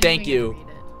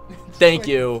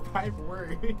you. Like 5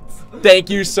 words.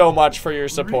 Thank you so much for your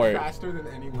support. Faster than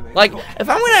anyone else. Like, if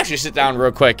I'm gonna actually sit down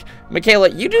real quick, Michaela,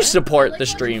 you do support the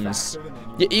streams.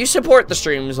 You support the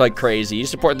streams like crazy. You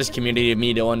support this community of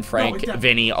me, Dylan, Frank,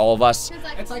 Vinny, all of us.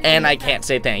 And I can't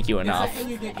say thank you enough.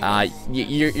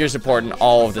 You're supporting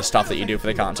all of the stuff that you do for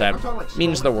the content.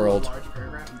 Means the world.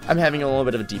 I'm having a little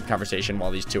bit of a deep conversation while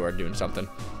these two are doing something.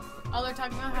 Oh, they're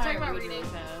talking about how I read really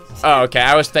fast. Oh, okay.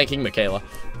 I was thanking Michaela.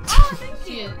 Oh, thank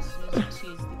you.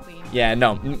 She's the queen. Yeah,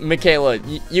 no, Michaela,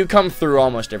 you come through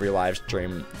almost every live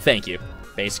stream. Thank you,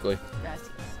 basically. Gracias.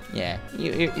 Yeah,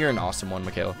 you're an awesome one,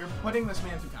 Michaela. You're putting this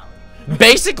man through college.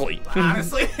 Basically.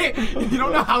 Honestly, you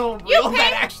don't know how real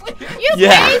that actually is. You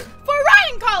paid for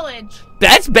Ryan College.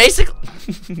 That's basically.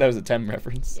 That was a Tem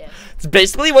reference. Yes. It's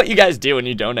basically what you guys do when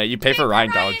you donate. You pay for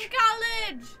Ryan College.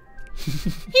 College.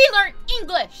 He learned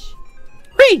English.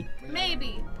 Free.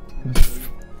 Maybe.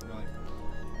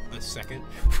 A second.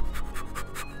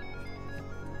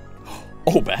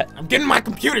 Oh, bet. I'm getting my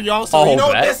computer, y'all, so you know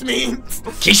what this means.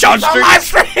 Keyshawn live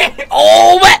stream.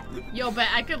 Oh, bet. Yo, bet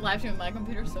I could live stream my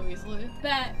computer so easily.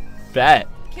 Bet.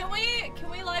 Can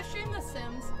we live stream The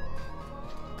Sims?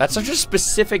 That's such a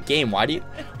specific game. Why do you?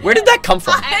 Where did that come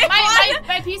from?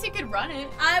 My PC could run it.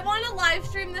 I want to live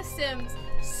stream The Sims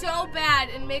so bad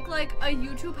and make like a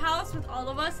YouTube house with all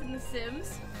of us in The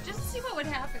Sims, just to see what would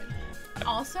happen.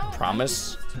 Also,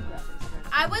 Promise.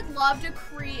 I would love to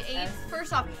create,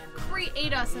 first off,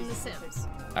 create us in The Sims.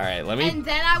 All right, let me. And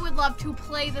then I would love to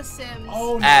play The Sims.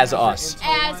 As us.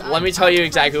 As Let me tell you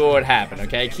exactly what would happen,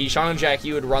 okay? Keyshawn and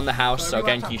Jackie would run the house, so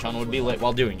again, Keyshawn would be lit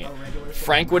while doing it.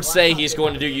 Frank would say he's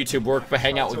going to do YouTube work, but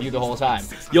hang out with you the whole time.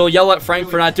 You'll yell at Frank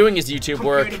for not doing his YouTube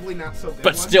work,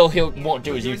 but still he won't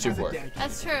do his YouTube work.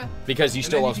 That's true. Because you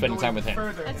still love spending time with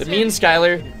him. But me and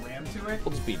Skylar,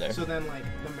 we'll just be there.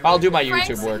 I'll do my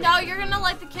YouTube work. No, you're gonna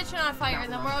light the kitchen on fire,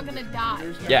 and then we're all gonna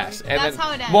die. Yes, and that's then,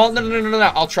 how it ends. Well, no.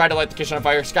 I'll try to light the kitchen on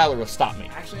fire. Skylar will stop me.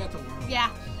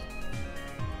 Yeah.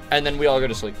 And then we all go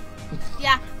to sleep.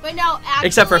 Yeah, but no, actually,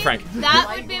 Except for Frank.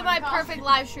 That would be my perfect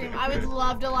live stream. I would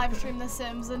love to live stream The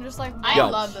Sims and just like. I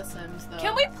love The Sims though.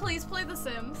 Can we please play The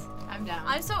Sims? I'm down.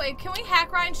 I'm so. Can we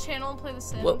hack Ryan's channel and play The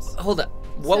Sims? Well, hold up.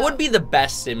 What would be the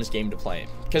best Sims game to play?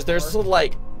 Because there's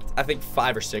like, I think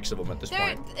 5 or 6 of them at this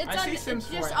point.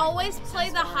 Just always play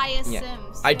the highest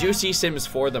Sims. I do see Sims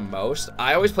 4 the most.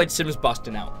 I always played Sims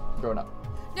Bustin' Out growing up.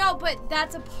 No, but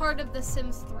that's a part of The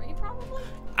Sims 3 probably.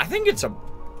 I think it's a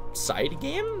side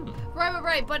game.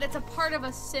 Right. But it's a part of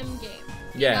a sim game.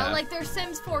 Yeah. You know, like there's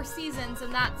Sims 4 seasons,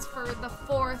 and that's for the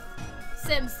 4th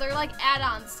Sims. They're like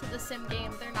add-ons to the sim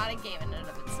game. They're not a game in and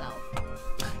of itself.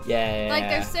 Yeah. Like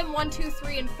there's Sim 1, 2,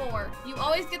 3, and 4. You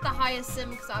always get the highest Sim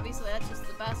because obviously that's just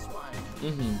the best one.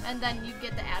 Mm-hmm. And then you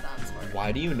get the add-ons for it.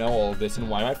 Why do you know all of this, and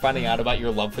why am I finding out about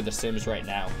your love for The Sims right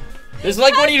now? This is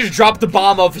like when you just drop the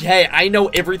bomb of, hey, I know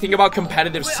everything about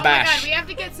competitive Smash. Oh my god, we have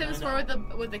to get Sims 4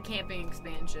 with the camping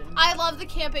expansion. I love the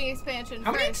camping expansion.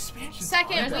 How many first. expansions?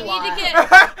 Second, we need to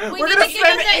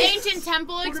get the ancient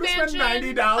temple expansion.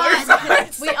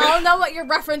 $90. We all know what you're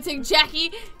referencing,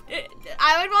 Jackie.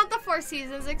 I would want the 4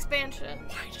 Seasons expansion.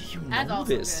 Why do you That's know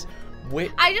also this? good.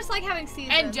 Wait. I just like having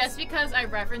seasons. And just because I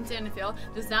reference it and Phil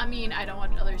does not mean I don't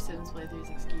want other Sims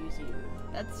playthroughs. Excuse you.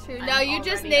 That's true. I'm No, you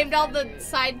just already named all the offended.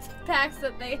 side packs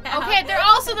that they have. Okay, they're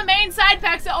also the main side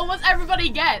packs that almost everybody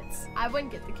gets. I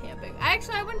wouldn't get the camping. I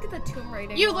wouldn't get the tomb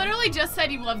raiding. You one. literally just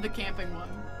said you loved the camping one.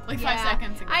 Like 5 Yeah,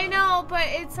 seconds ago. I know, but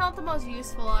it's not the most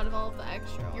useful out of all of the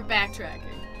extra ones. You're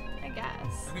backtracking. I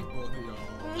guess. I think both of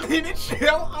y'all need to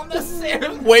chill on the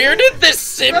Sims. Where did this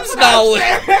Sims knowledge?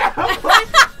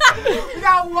 We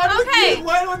got one with Okay. you,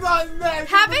 one was on next.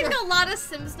 Having a lot of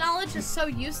Sims knowledge is so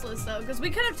useless though, because we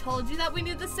could have told you that we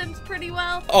knew the Sims pretty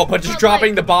well. Oh, but just But,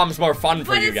 dropping like- the bomb's more fun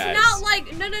for But you it's guys. not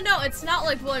like no, it's not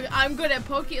like well, I'm good at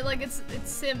Pokemon. Like it's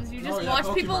Sims. You just yeah,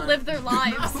 watch people Pokemon. live their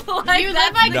lives. Like, You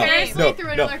that's live the vicariously game. no, through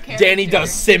no. another character. Danny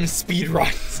does Sim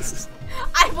speedruns.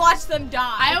 I've watched them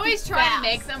die. I always try fast. to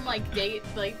make them like date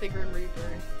like the Grim Reaper.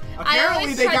 Apparently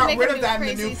always they try to got make rid them of do that in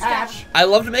the crazy new stuff. patch. I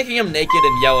loved making them naked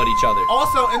and yell at each other.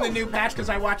 Also in the new patch, because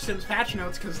I watch Sims patch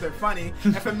notes because they're funny,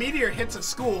 if a meteor hits a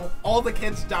school, all the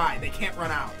kids die. They can't run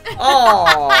out.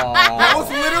 That was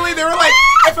Oh. literally, they were like,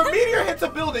 if a meteor hits a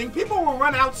building, people will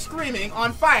run out screaming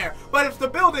on fire. But if the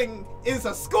building is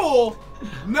a school,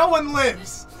 no one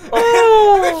lives.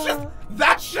 Oh.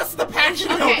 That's just the patch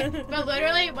note. Okay, but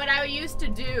literally what I used to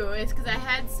do is because I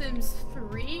had Sims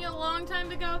 3 a long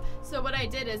time ago. So what I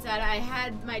did is that I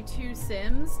had my 2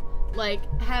 Sims like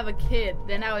have a kid.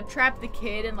 Then I would trap the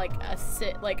kid in like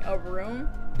a room.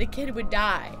 The kid would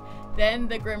die. Then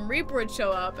the Grim Reaper would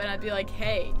show up, and I'd be like,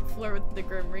 "Hey, flirt with the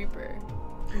Grim Reaper."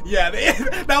 Yeah,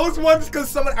 that was once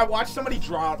because I watched somebody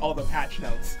draw out all the patch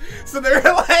notes. So they were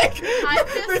like,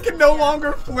 they can no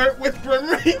longer flirt with Grim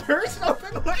Reaper or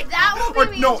something like That will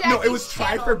be me no, and it was Jackie's try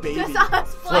channel. for baby. Just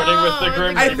us Flirting with the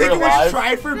Grim I Reaper think it was live.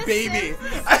 try for The baby.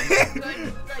 Sims is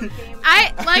good,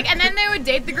 like, game. And then they would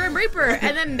date the Grim Reaper,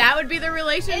 and then that would be the It's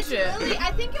relationship. really,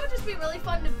 I think it would just be really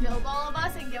fun to build all of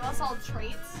us and give us all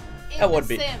traits. In That would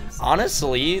the be. Sims.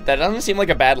 Honestly, that doesn't seem like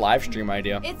a bad live stream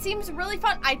idea. It seems really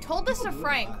fun. I told this to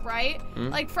Frank, right? Hmm?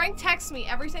 Like, Frank texts me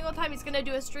every single time he's gonna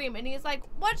do a stream, and he's like,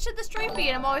 what should the stream be?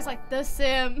 And I'm always like, The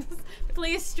Sims.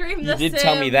 Please stream You The did Sims.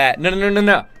 tell me that.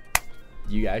 No.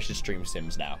 You guys should stream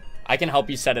Sims now. I can help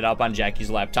you set it up on Jackie's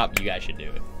laptop. You guys should do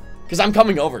it. Because I'm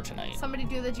coming over tonight. Somebody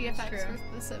do the GFX True.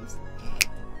 for The Sims.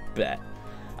 Bet.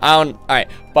 Alright,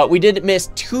 but we did miss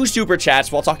 2 super chats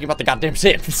while talking about the goddamn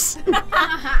Sims.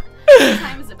 What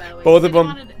time is it, by the way? Both You of said you them.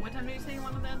 wanted- What time did you say you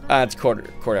wanted that? It's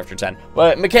quarter after 10.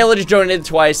 But Michaela just donated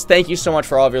twice. Thank you so much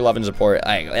for all of your love and support.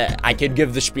 I could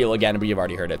give the spiel again, but you've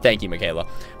already heard it. Thank you, Michaela.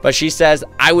 But she says,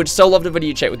 I would so love to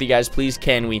video chat with you guys. Please,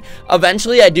 can we?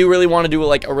 Eventually, I do really want to do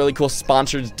like a really cool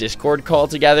sponsored Discord call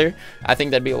together. I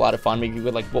think that'd be a lot of fun. Maybe we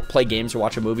would like play games or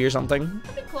watch a movie or something.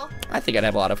 That'd be cool. I think I'd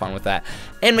have a lot of fun with that.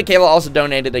 And Michaela also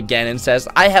donated again and says,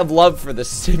 I have love for the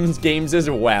Sims games as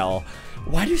well.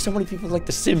 Why do so many people like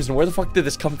the Sims, and where the fuck did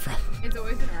this come from? It's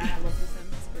always been around. I love The Sims.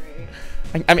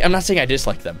 It's great. I mean, I'm not saying I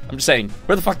dislike them. I'm just saying,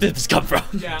 where the fuck did this come from?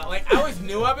 Yeah, like I always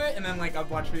knew of it, and then like I've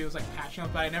watched videos like patch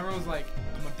notes, but I never was like,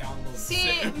 I'm gonna download. See,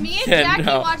 Sims. me and Yeah, Jackie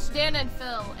no. watched Dan and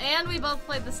Phil, and we both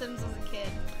played The Sims as a kid.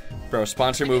 Bro,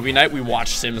 sponsor movie night, we watch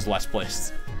Sims Let's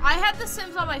Plays. I had The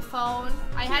Sims on my phone.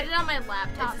 I had it on my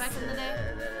laptop back in the day.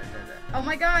 Oh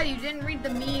my god, you didn't read the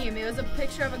meme. It was a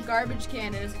picture of a garbage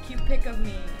can. It was a cute pic of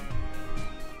me.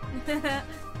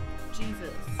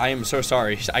 Jesus. I am so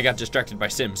sorry. I got distracted by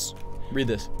Sims. Read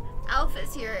this.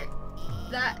 Alpha's here.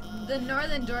 That the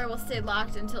northern door will stay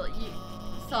locked until you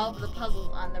solve the puzzles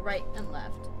on the right and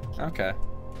left. Okay.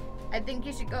 I think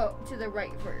you should go to the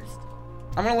right first.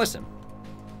 I'm gonna listen.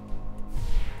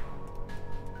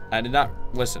 I did not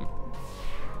listen.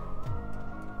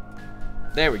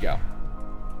 There we go.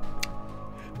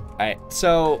 Alright,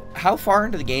 so how far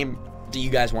into the game do you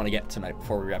guys want to get tonight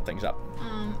before we wrap things up?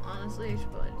 Honestly, you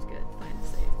should probably just find a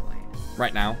save point.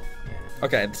 Right now?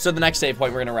 Okay, so the next save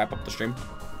point, we're gonna wrap up the stream.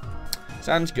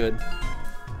 Sounds good.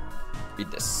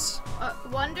 Read this.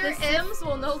 Wonder The if Sims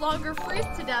will no longer freeze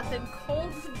to death in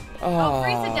cold. Oh.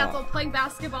 Freeze to death while playing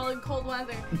basketball in cold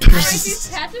weather. These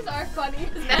patches are funny.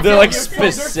 They're like They're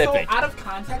specific. so out of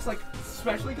context, like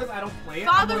especially because I don't play it.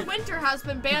 Father I'm like, Winter has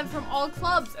been banned from all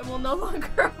clubs and will no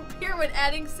longer appear when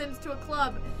adding Sims to a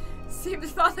club.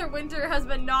 Seems Father Winter has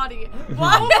been naughty.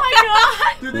 What? Oh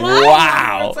my god! Dude, they-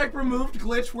 Wow. It's like removed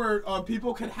glitch where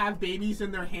people could have babies in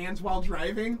their hands while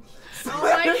driving. So Oh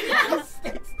my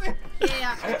god.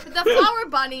 Yeah, the Flower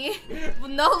Bunny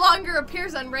no longer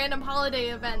appears on random holiday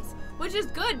events, which is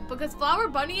good because flower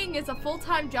bunnying is a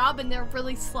full-time job and they're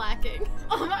really slacking.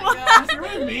 Oh my god. You know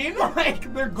what I mean?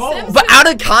 Like their goals. But out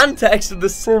of context of the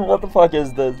Sim, what the fuck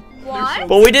is this? What?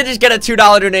 But we did just get a $2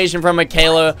 donation from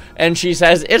Michaela, and she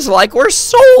says, it's like we're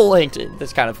soul linked.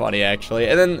 That's kind of funny, actually.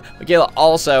 And then Michaela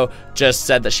also just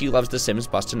said that she loves The Sims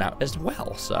busting out as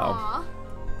well, so. Aw.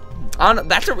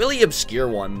 That's a really obscure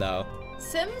one, though.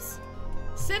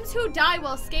 Sims who die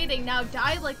while skating now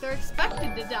die like they're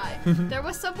expected to die. There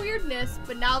was some weirdness,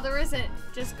 but now there isn't.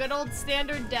 Just good old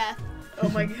standard death. Oh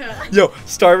my god. Yo,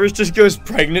 Starburst just goes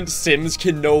pregnant Sims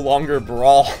can no longer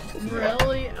brawl.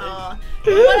 Really?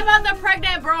 What about the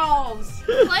pregnant brawls?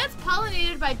 Plants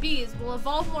pollinated by bees will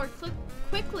evolve more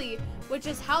quickly, which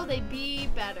is how they be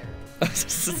better.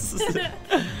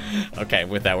 Okay,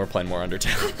 with that, we're playing more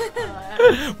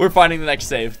Undertale. We're finding the next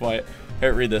save point.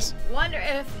 Here, read this. Wonder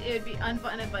if it would be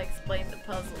unfun if I explained the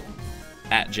puzzle.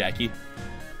 At Jackie.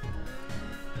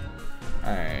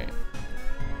 Alright.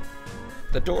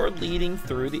 The door leading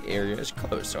through the area is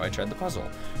closed, so I tried the puzzle.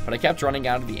 But I kept running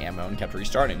out of the ammo and kept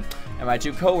restarting. And my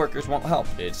 2 coworkers won't help.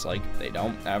 It's like they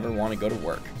don't ever want to go to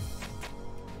work.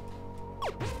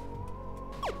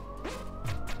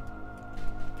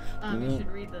 You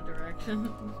should read the directions.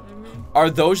 Are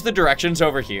those the directions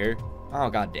over here? Oh,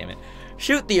 god damn it.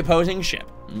 Shoot the opposing ship.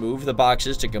 Move the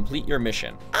boxes to complete your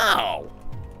mission. Ow!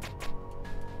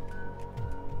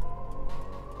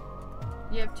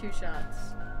 You have 2 shots.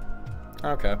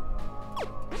 Okay.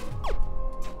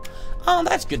 Oh,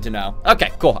 that's good to know. Okay,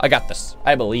 cool. I got this.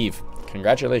 I believe.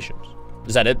 Congratulations.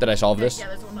 Is that it? Did I solve this? Yeah,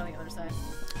 there's one on the other side.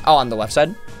 Oh, on the left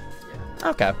side? Yeah.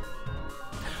 Okay.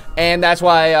 And that's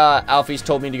why Alfie's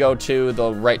told me to go to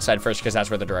the right side first, because that's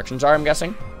where the directions are, I'm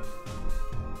guessing?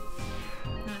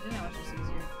 No, I think that was just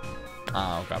easier.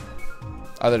 Oh, okay.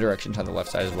 Other directions on the left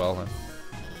side as well. Huh?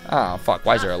 Oh, fuck.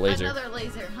 Why is there a laser? Another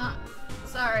laser, huh?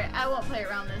 Sorry, I won't play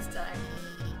around this time.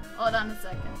 Hold on a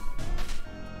second.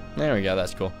 There we go.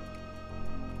 That's cool.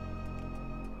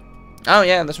 Oh,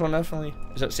 yeah. This one definitely.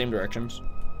 Is that the same directions?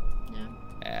 Yeah.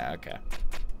 Yeah, okay.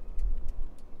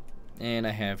 And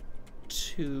I have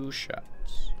 2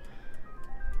 shots.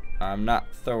 I'm not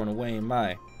throwing away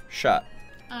my shot.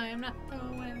 I am not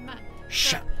throwing away my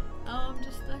Shot. Oh, I'm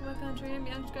just like my country. I'm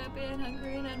young, scrappy, and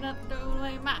hungry, and I'm not throwing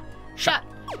away my Shot.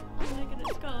 I'm making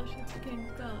a scholarship for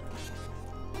KingCorphish.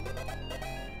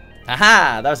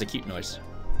 Aha! That was a cute noise.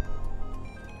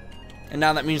 And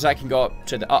now that means I can go up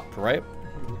to the up, right?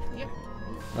 Yep.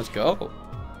 Let's go.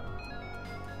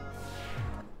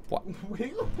 What?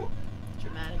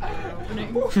 Dramatic door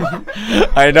opening.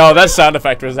 I know, that sound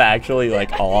effect was actually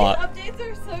like a lot. These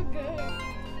updates are so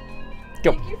good.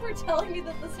 Go. Thank you for telling me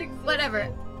that this exists.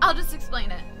 Whatever. I'll just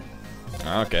explain it.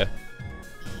 Okay.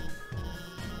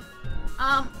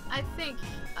 I think,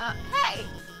 hey!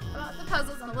 About the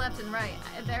puzzles on the left and right.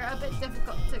 They're a bit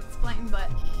difficult to explain,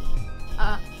 but,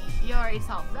 you already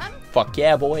solved them? Fuck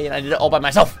yeah, boy, and I did it all by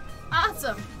myself.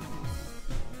 Awesome!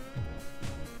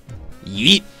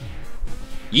 Yeet.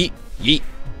 Yeet. Yeet.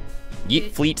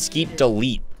 Yeet, fleet, skeet,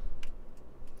 delete.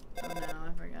 Oh no,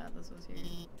 I forgot this was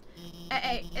here.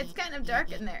 Hey, it's kind of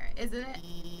dark in there, isn't it?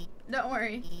 Don't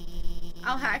worry.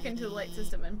 I'll hack into the light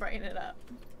system and brighten it up.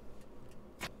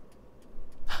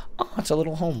 Oh, it's a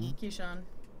little home. Keyshawn.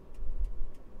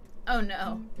 Oh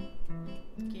no.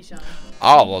 Keyshawn.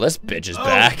 Oh, well, this bitch is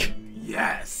back.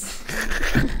 Yes.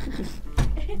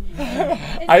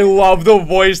 I love the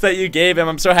voice that you gave him.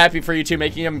 I'm so happy for you two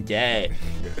making him gay.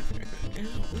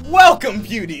 Welcome,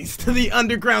 beauties, to the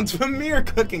Underground's premier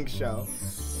cooking show.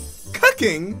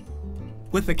 Cooking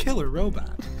with a killer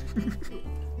robot.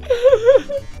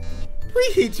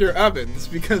 Preheat your ovens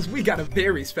because we got a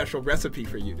very special recipe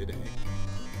for you today.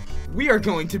 We are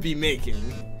going to be making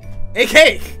a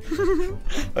cake.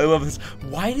 I love this.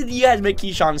 Why did you guys make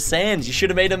Keyshawn Sands? You should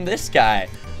have made him this guy.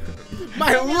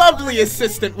 My lovely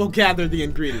assistant will gather the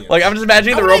ingredients. Like, I'm just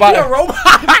imagining the I'm robot. making a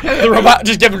robot. The robot,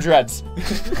 just give him dreads.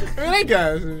 There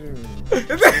goes.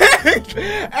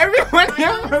 Everyone I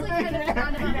give them a honestly big could've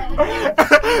gone hand.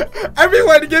 ahead.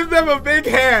 Everyone give them a big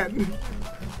hand.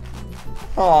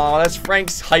 Aw, that's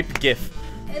Frank's hype gif.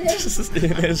 It is.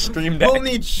 In his stream deck. We'll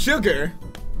need sugar,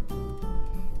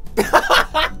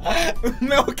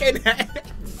 milk, and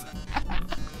eggs.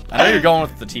 I know you're going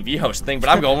with the TV host thing, but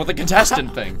I'm going with the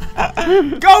contestant thing.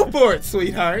 Go for it,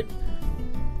 sweetheart.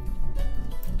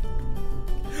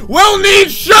 We'll need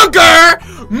sugar,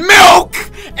 milk,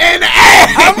 and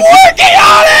eggs. I'm working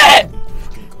on it!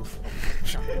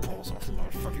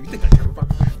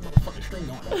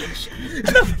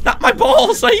 Not my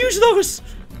balls, I use those.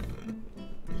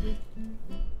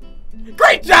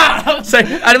 Great job!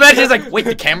 I'd imagine it's like, wait,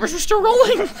 the cameras are still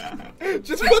rolling?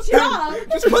 Just job.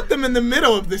 put them in the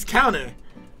middle of this counter.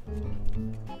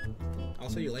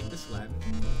 Also, you like this slab?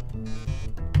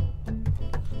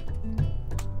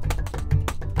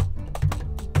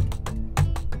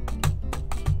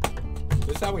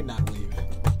 This is how we not leave.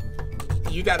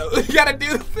 You gotta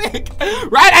do the thing,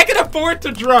 right? I can afford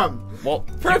to drum. Well,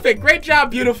 Perfect. Great job,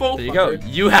 beautiful. there you go.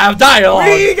 You have dialogue.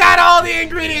 We got all the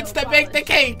ingredients to make the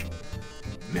cake.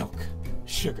 Milk,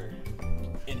 sugar,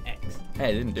 and eggs. Hey,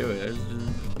 I didn't do it.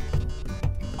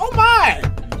 Oh my!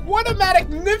 What a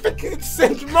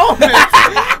magnificent moment!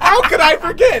 How could I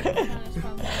forget?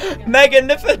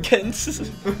 Magnificence.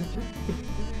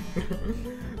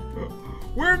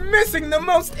 we're missing the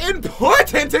most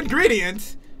important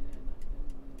ingredient.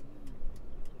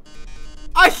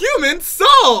 A human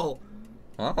soul!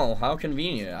 Oh, how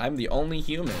convenient. I'm the only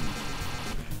human.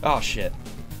 Oh, shit.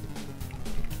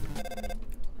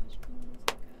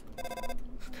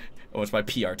 Oh, it's my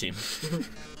PR team.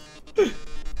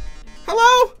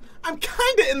 Hello? I'm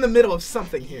kinda in the middle of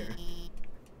something here.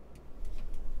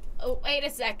 Oh, wait a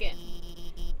second.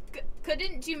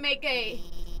 Couldn't you make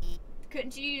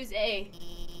couldn't you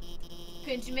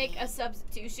make a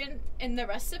substitution in the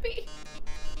recipe?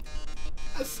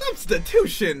 A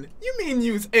substitution? You mean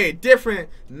use a different,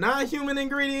 non-human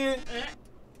ingredient?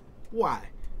 Why?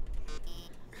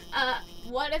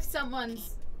 What if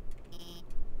someone's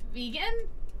vegan?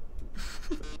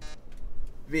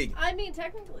 Vegan. I mean,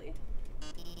 technically.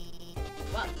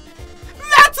 Well,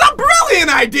 That's a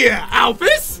brilliant idea,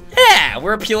 Alphys! Yeah,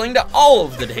 we're appealing to all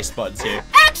of the taste buds here.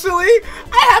 Actually,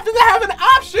 I happen to have an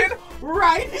option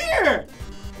right here!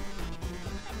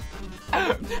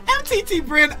 MTT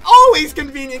brand always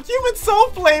convenient human soul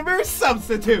flavor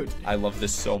substitute. I love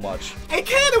this so much. A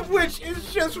can of which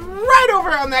is just right over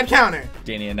on that counter.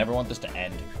 Danny, I never want this to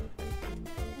end.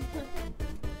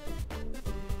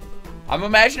 I'm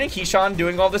imagining Keyshawn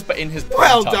doing all this, but in his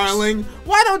Well, tux. darling,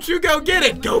 why don't you go get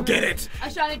it? Go get it.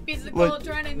 a shiny piece of Like- gold,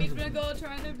 trying to meet the gold,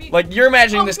 trying to beat. Like, you're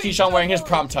imagining Oh, this piece Keyshawn of wearing his gold.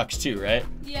 prom tux too, right?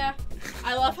 Yeah.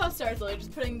 I love how Star's literally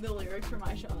just putting the lyrics for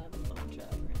my show on the phone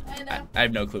chat. I know. I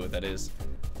have no clue what that is.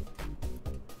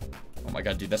 Oh my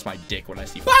god, dude, that's my dick when I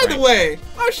see By the Frank. way,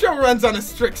 our show runs on a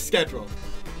strict schedule.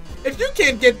 If you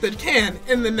can't get the can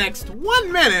in the next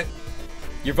 1 minute,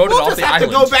 You're voted we'll off just the have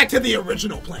island. to go back to the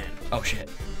original plan. Oh shit.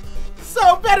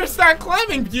 So better start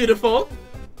climbing, beautiful.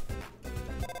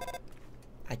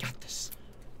 I got this.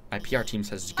 My PR team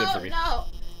says it's good Oh for me. no.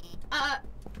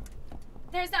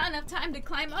 There's not enough time to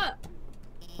climb up.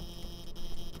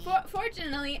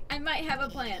 Fortunately, I might have a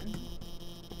plan.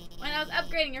 When I was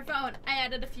upgrading your phone, I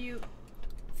added a few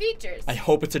features. I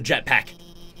hope it's a jetpack.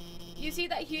 You see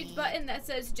that huge button that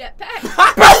says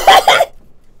jetpack?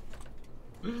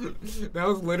 That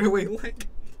was literally like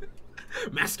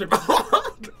Master Ball.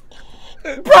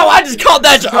 Bro, I just called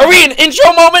that. Are we in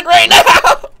intro moment right now?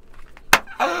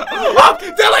 Oh,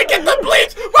 Dylan, get the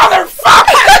bleach,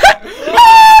 motherfucker!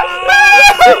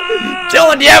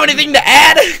 Dylan, do you have anything to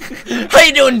add? How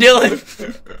you doing, Dylan?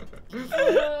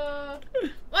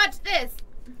 Watch this.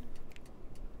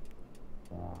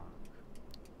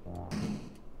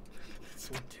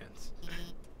 So intense.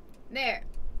 There.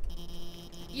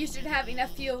 You should have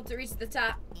enough fuel to reach the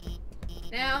top.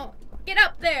 Now, get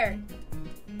up there.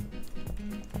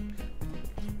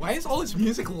 Why is all this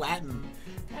music Latin?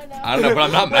 I know. I don't know, but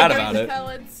I'm not mad about it.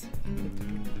 Pellets.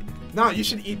 No, you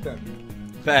should eat them.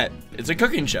 Bet. It's a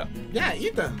cooking show. Yeah,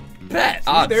 eat them. Bet. See,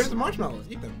 Odds. there's the marshmallows.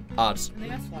 Eat them. Odds. I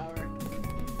think that's flour.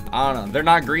 I don't know. They're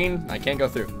not green. I can't go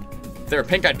through. They're a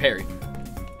pink-eyed Perry.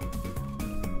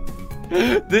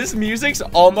 This music's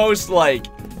almost like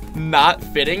not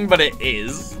fitting, but it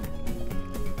is.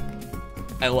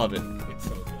 I love it. It's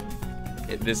so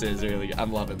good. This is really good.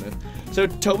 I'm loving this. So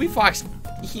Toby Fox,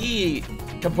 he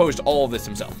composed all of this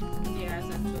himself. Yeah,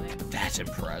 essentially. That's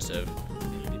impressive.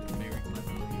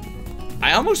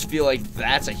 I almost feel like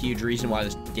that's a huge reason why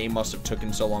this game must have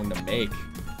taken so long to make.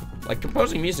 Like,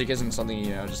 composing music isn't something,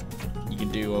 you know, just you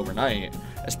can do overnight.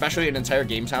 Especially an entire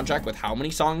game soundtrack with how many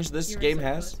songs this game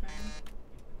has.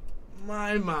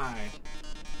 My.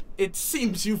 It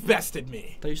seems you've bested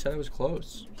me. I thought you said I was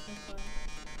close.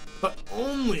 But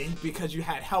only because you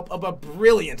had help of a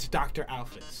brilliant Dr.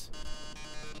 Alphys.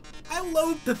 I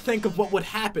loathe to think of what would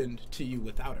happen to you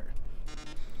without her.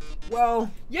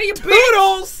 Well, Yeah, you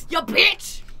toodles! You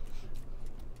bitch!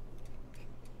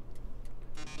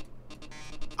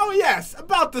 Oh yes,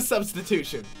 about the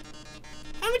substitution.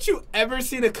 Haven't you ever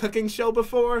seen a cooking show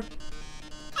before?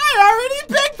 I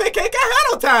already baked the cake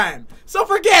ahead of time, so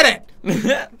forget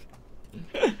it!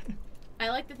 I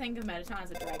like to think of Mettaton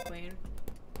as a drag queen.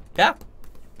 Yeah,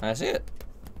 I see it.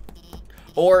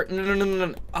 Or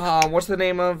no. What's the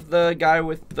name of the guy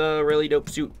with the really dope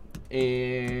suit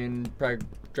in Drag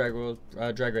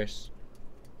Race?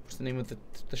 What's the name of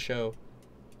the show?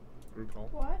 RuPaul.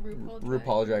 What?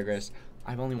 RuPaul Drag Race.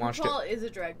 I've only watched RuPaul is a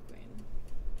drag queen.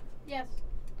 Yes.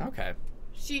 it. Okay.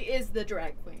 She is the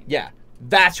drag queen. Yeah,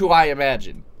 that's who I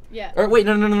imagine. Yeah. Or wait,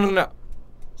 no.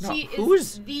 She who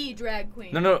is the drag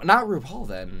queen. No, not RuPaul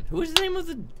then. Who is the name of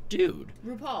the dude?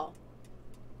 RuPaul.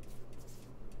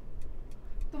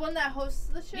 The one that hosts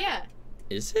the show? Yeah.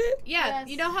 Is it? Yeah. Yes.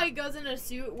 You know how he goes in a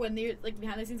suit when they're like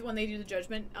behind the scenes when they do the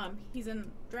judgment? He's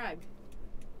in drag.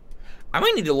 I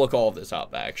might need to look all of this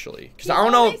up, actually. Because I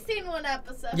don't know. I've only seen one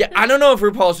episode. Yeah, I don't know if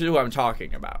RuPaul's who I'm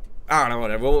talking about. I don't know,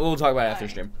 whatever. We'll talk about it after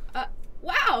stream.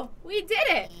 Wow, we did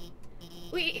it.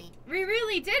 We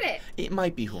really did it. It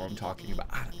might be who I'm talking about.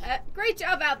 I don't know. Great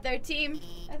job out there, team.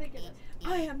 I think it is.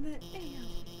 I am the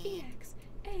A-L-E-X-A-N-D-E-R.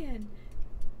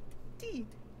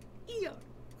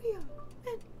 We are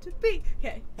meant to be.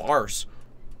 Okay. Bars.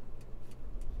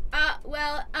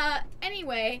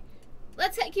 Anyway,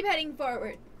 let's keep heading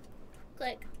forward.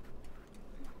 Click.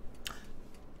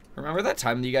 Remember that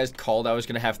time that you guys called I was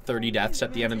going to have 30 deaths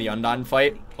at the end of the Undyne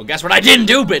fight? Well, guess what I didn't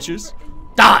do, bitches?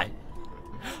 Die!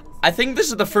 I think this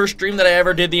is the first stream that I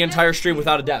ever did the entire stream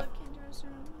without a death.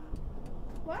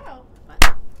 Wow.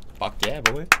 Fuck yeah,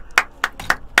 boy.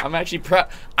 I'm actually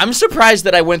I'm surprised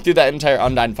that I went through that entire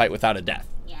Undyne fight without a death.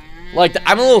 Yeah. Like,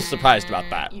 I'm a little surprised about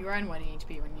that. You were on 1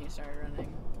 HP when you started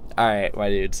running. Alright, my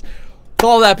dudes. With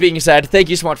all that being said, thank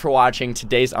you so much for watching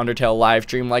today's Undertale live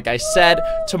stream. Like I said,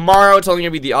 tomorrow it's only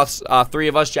going to be the three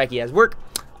of us. Jackie has work.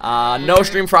 No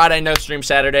stream Friday, no stream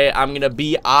Saturday. I'm going to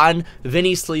be on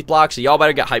Vinny's sleep block, so y'all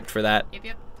better get hyped for that. Yep.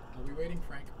 Are we waiting,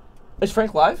 Frank? Is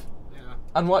Frank live? Yeah.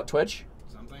 On what, Twitch?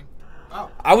 Something. Oh.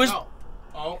 I was...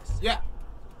 Oh, yeah.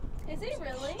 Is he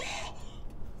really?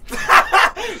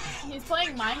 He's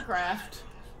playing Minecraft.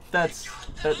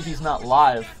 He's not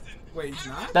live. Wait, he's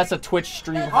not? That's a Twitch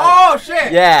stream. Oh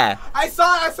shit! Yeah. I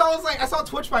saw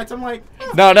Twitch bites. I'm like,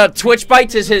 No, Twitch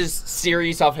Bites is his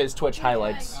series of his Twitch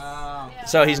highlights.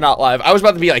 So he's not live. I was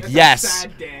about to be like, it's yes. a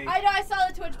sad day. I know, I saw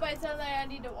the Twitch bites and I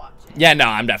need to watch it. Yeah, no,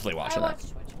 I'm definitely I watching that.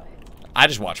 watched Twitch bites. I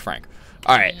just watched Frank.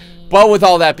 Alright. But with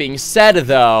all that being said,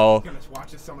 though... Goodness,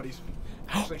 watching somebody's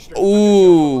actually stream.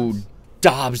 Ooh,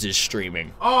 Dobbs is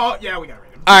streaming. Oh, yeah, we gotta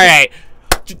read him. Alright.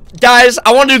 Guys,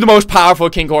 I want to do the most powerful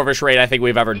KingCorphish raid I think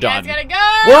we've ever done. You guys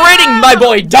gotta go! We're raiding my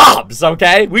boy Dobbs,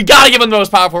 okay? We gotta give him the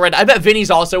most powerful raid. I bet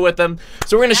Vinny's also with them.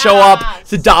 So we're gonna show up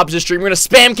to Dobbs' stream. We're gonna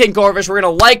spam KingCorphish. We're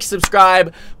gonna like,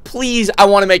 subscribe. Please, I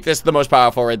want to make this the most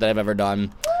powerful raid that I've ever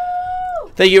done.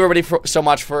 Woo! Thank you everybody so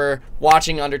much for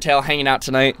watching Undertale, hanging out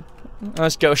tonight.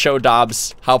 Let's go show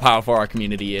Dobbs how powerful our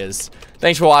community is.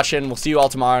 Thanks for watching. We'll see you all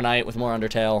tomorrow night with more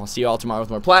Undertale. I'll see you all tomorrow with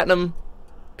more Platinum.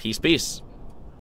 Peace, peace.